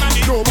remedy.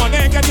 No more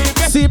negative.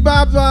 See,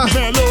 Baba,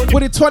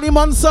 with a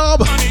 20-month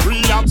sub.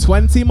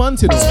 20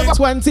 months, you know.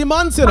 20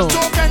 months, you know.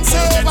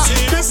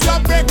 This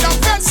love break the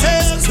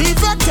fences.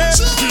 Effective.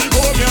 Keep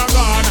home your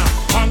gun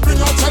and bring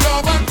out your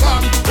love and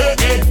come. Hey,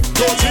 hey,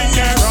 don't drink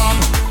the rum.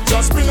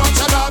 Just bring out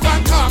your love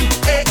and come.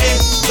 Hey, hey,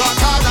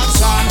 daughter and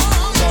son.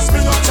 Just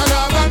bring out your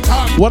love and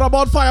come. What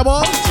about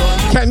Fireball?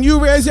 Can you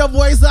raise your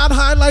voice that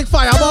high like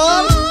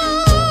Fireball?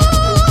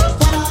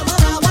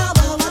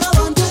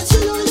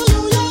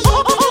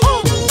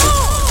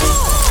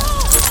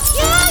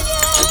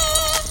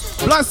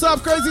 Bless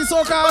up, Crazy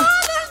Soca.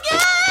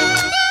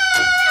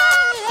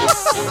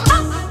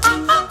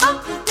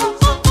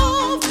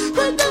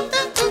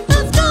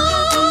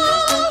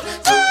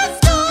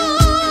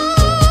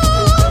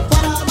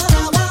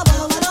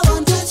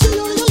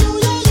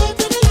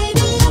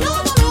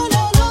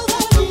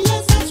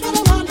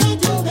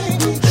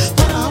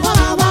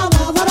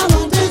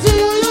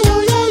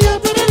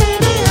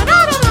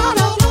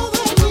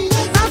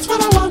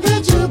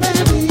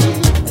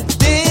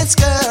 This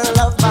girl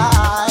of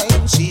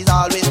mine, she's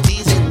always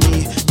teasing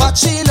me, but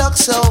she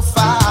looks so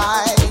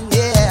fine,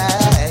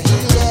 yeah,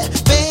 yeah.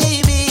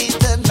 Baby,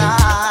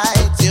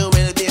 tonight you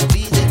will be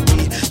pleasing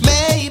me.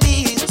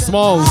 Maybe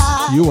Smalls,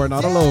 you are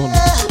not alone.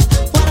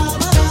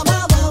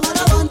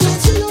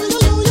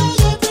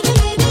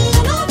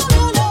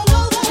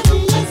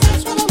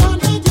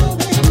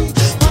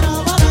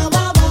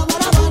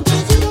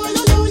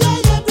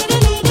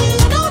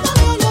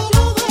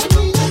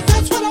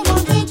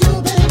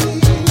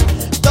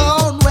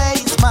 don't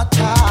waste my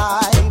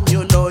time.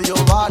 You know you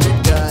want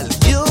it, girl.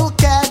 You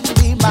can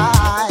be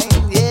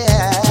mine,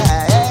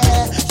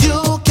 yeah.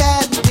 You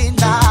can't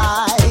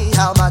deny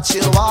how much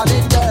you want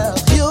it, girl.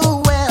 You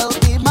will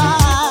be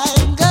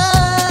mine, girl.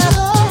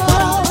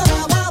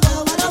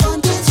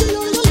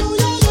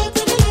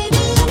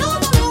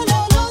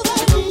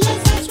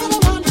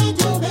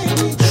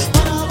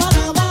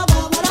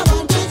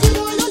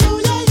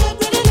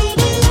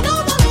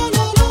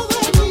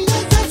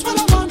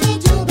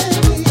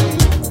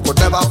 Could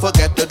never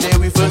forget the day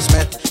we first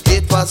met.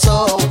 It was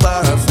so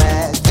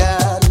perfect,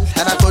 girl,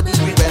 and I couldn't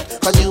regret.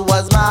 'Cause you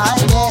was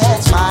mine,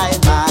 yes, mine,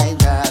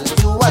 girl.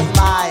 You was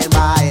mine.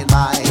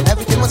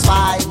 Everything was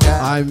fine,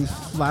 girl. I'm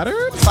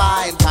flattered.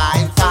 Fine,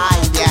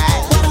 yeah.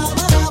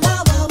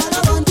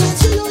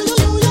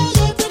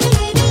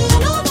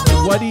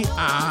 What the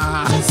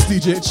ass,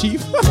 DJ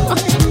Chief?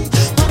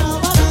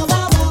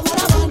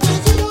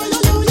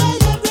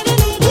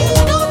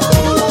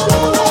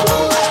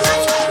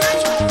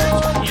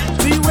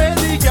 The way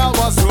the girl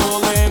was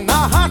rolling, I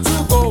had to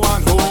go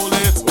and hold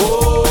it.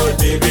 Oh,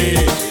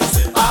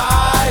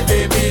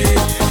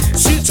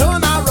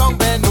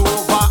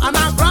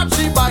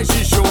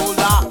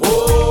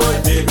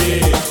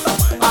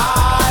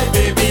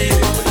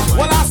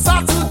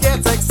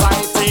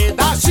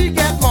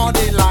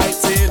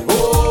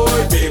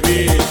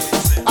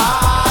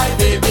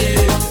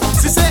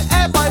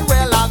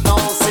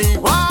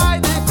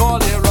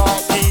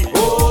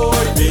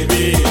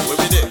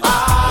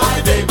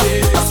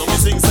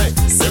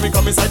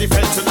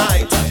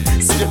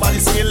 the body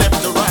swinging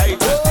left to right.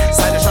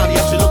 Side of shawty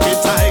and she looking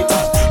tight.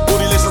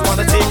 Bootylicious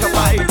wanna take a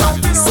bite.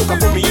 Soca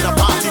put me in a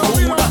party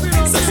mood.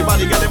 Sexy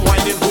body got them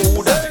whining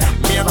hood.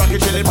 Me and Rocky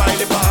chilling by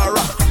the bar.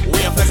 We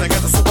and Flex I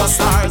get the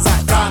superstars.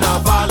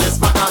 Carnival is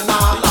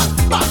bacchanal.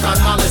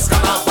 Bacchanal is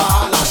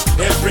carnival.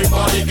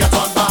 Everybody get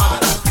on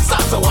board.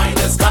 Start to wine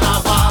is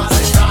carnival.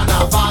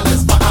 Carnival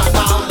is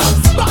bacchanal.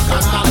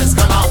 Bacchanal is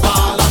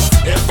carnival.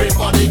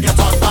 Everybody get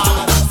on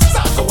board.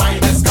 Start to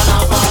wine is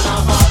carnival.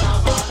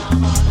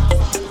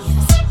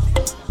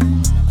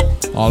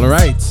 All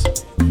right.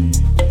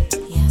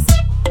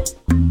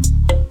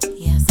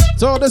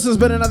 So this has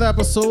been another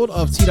episode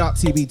of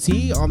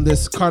T.TBT on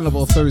this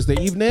Carnival Thursday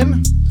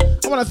evening.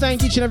 I want to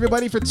thank each and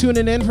everybody for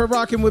tuning in, for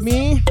rocking with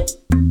me.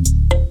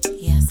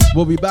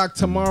 We'll be back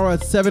tomorrow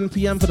at 7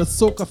 p.m. for the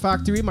Soca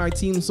Factory, my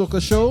Team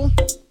Soca show.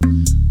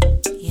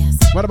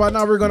 Right about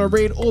now, we're going to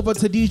raid over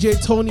to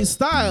DJ Tony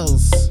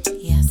Styles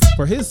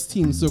for his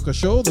Team Soca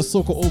show, the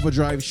Soca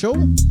Overdrive show.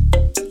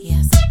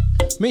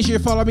 Make sure you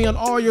follow me on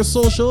all your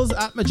socials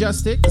at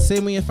Mejustik. The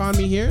same way you found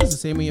me here is the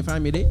same way you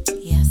find me there.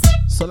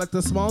 Select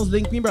the Smalls,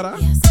 link me, brother.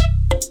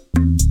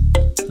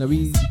 Now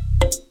we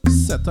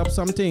set up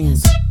some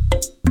things.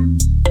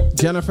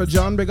 Jennifer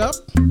John, big up.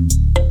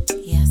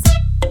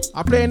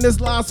 I'm playing this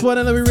last one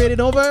and then we raid it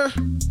over.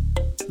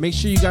 Make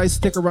sure you guys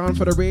stick around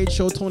for the raid.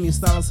 Show Tony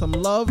Styles some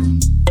love.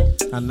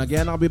 And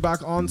again, I'll be back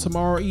on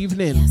tomorrow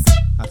evening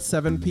at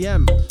 7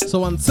 p.m.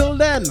 So until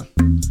then,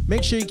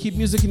 make sure you keep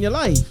music in your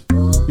life,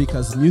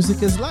 because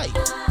music is life.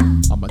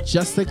 A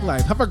Mejustik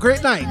life. Have a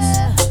great night.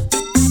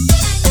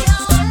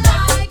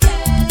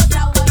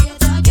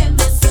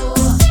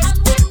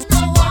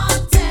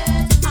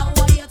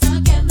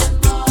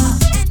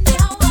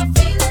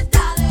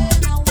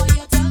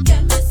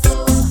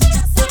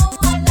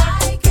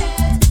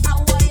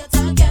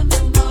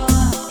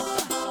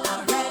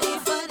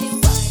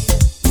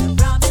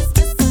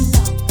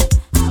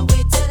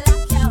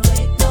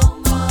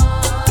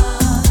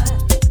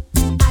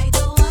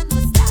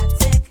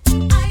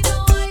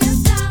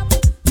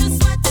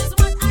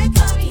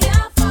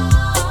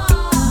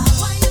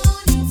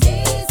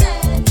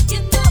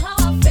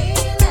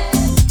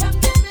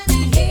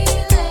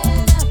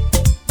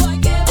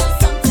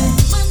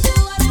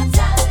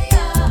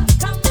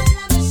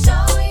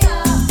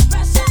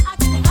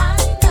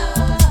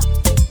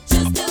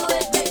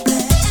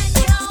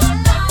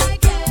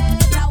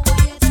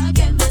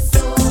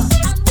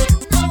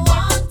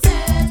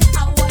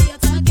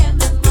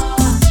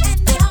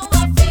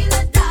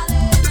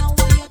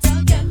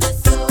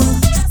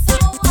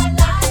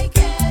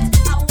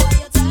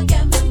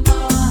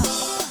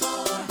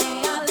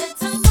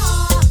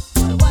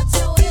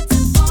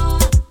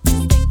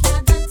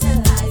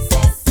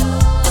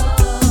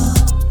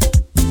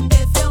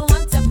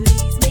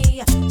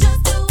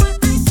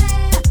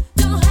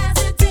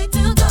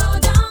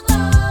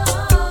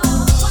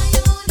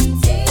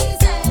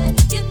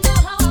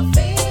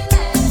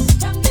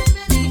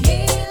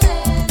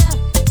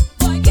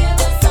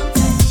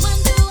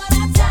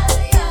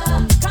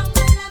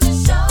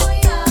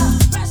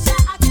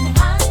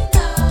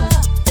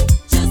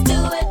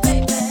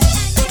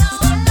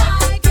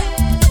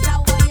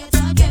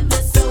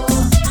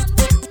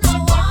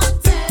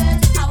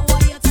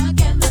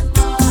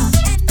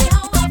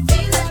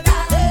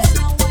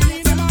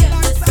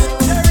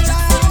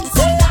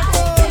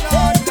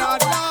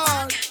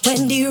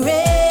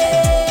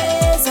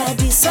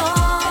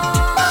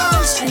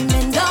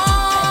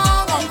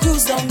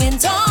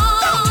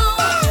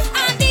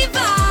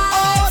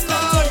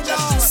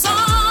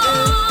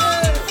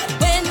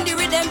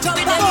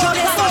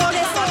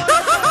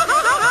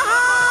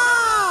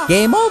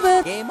 Game over.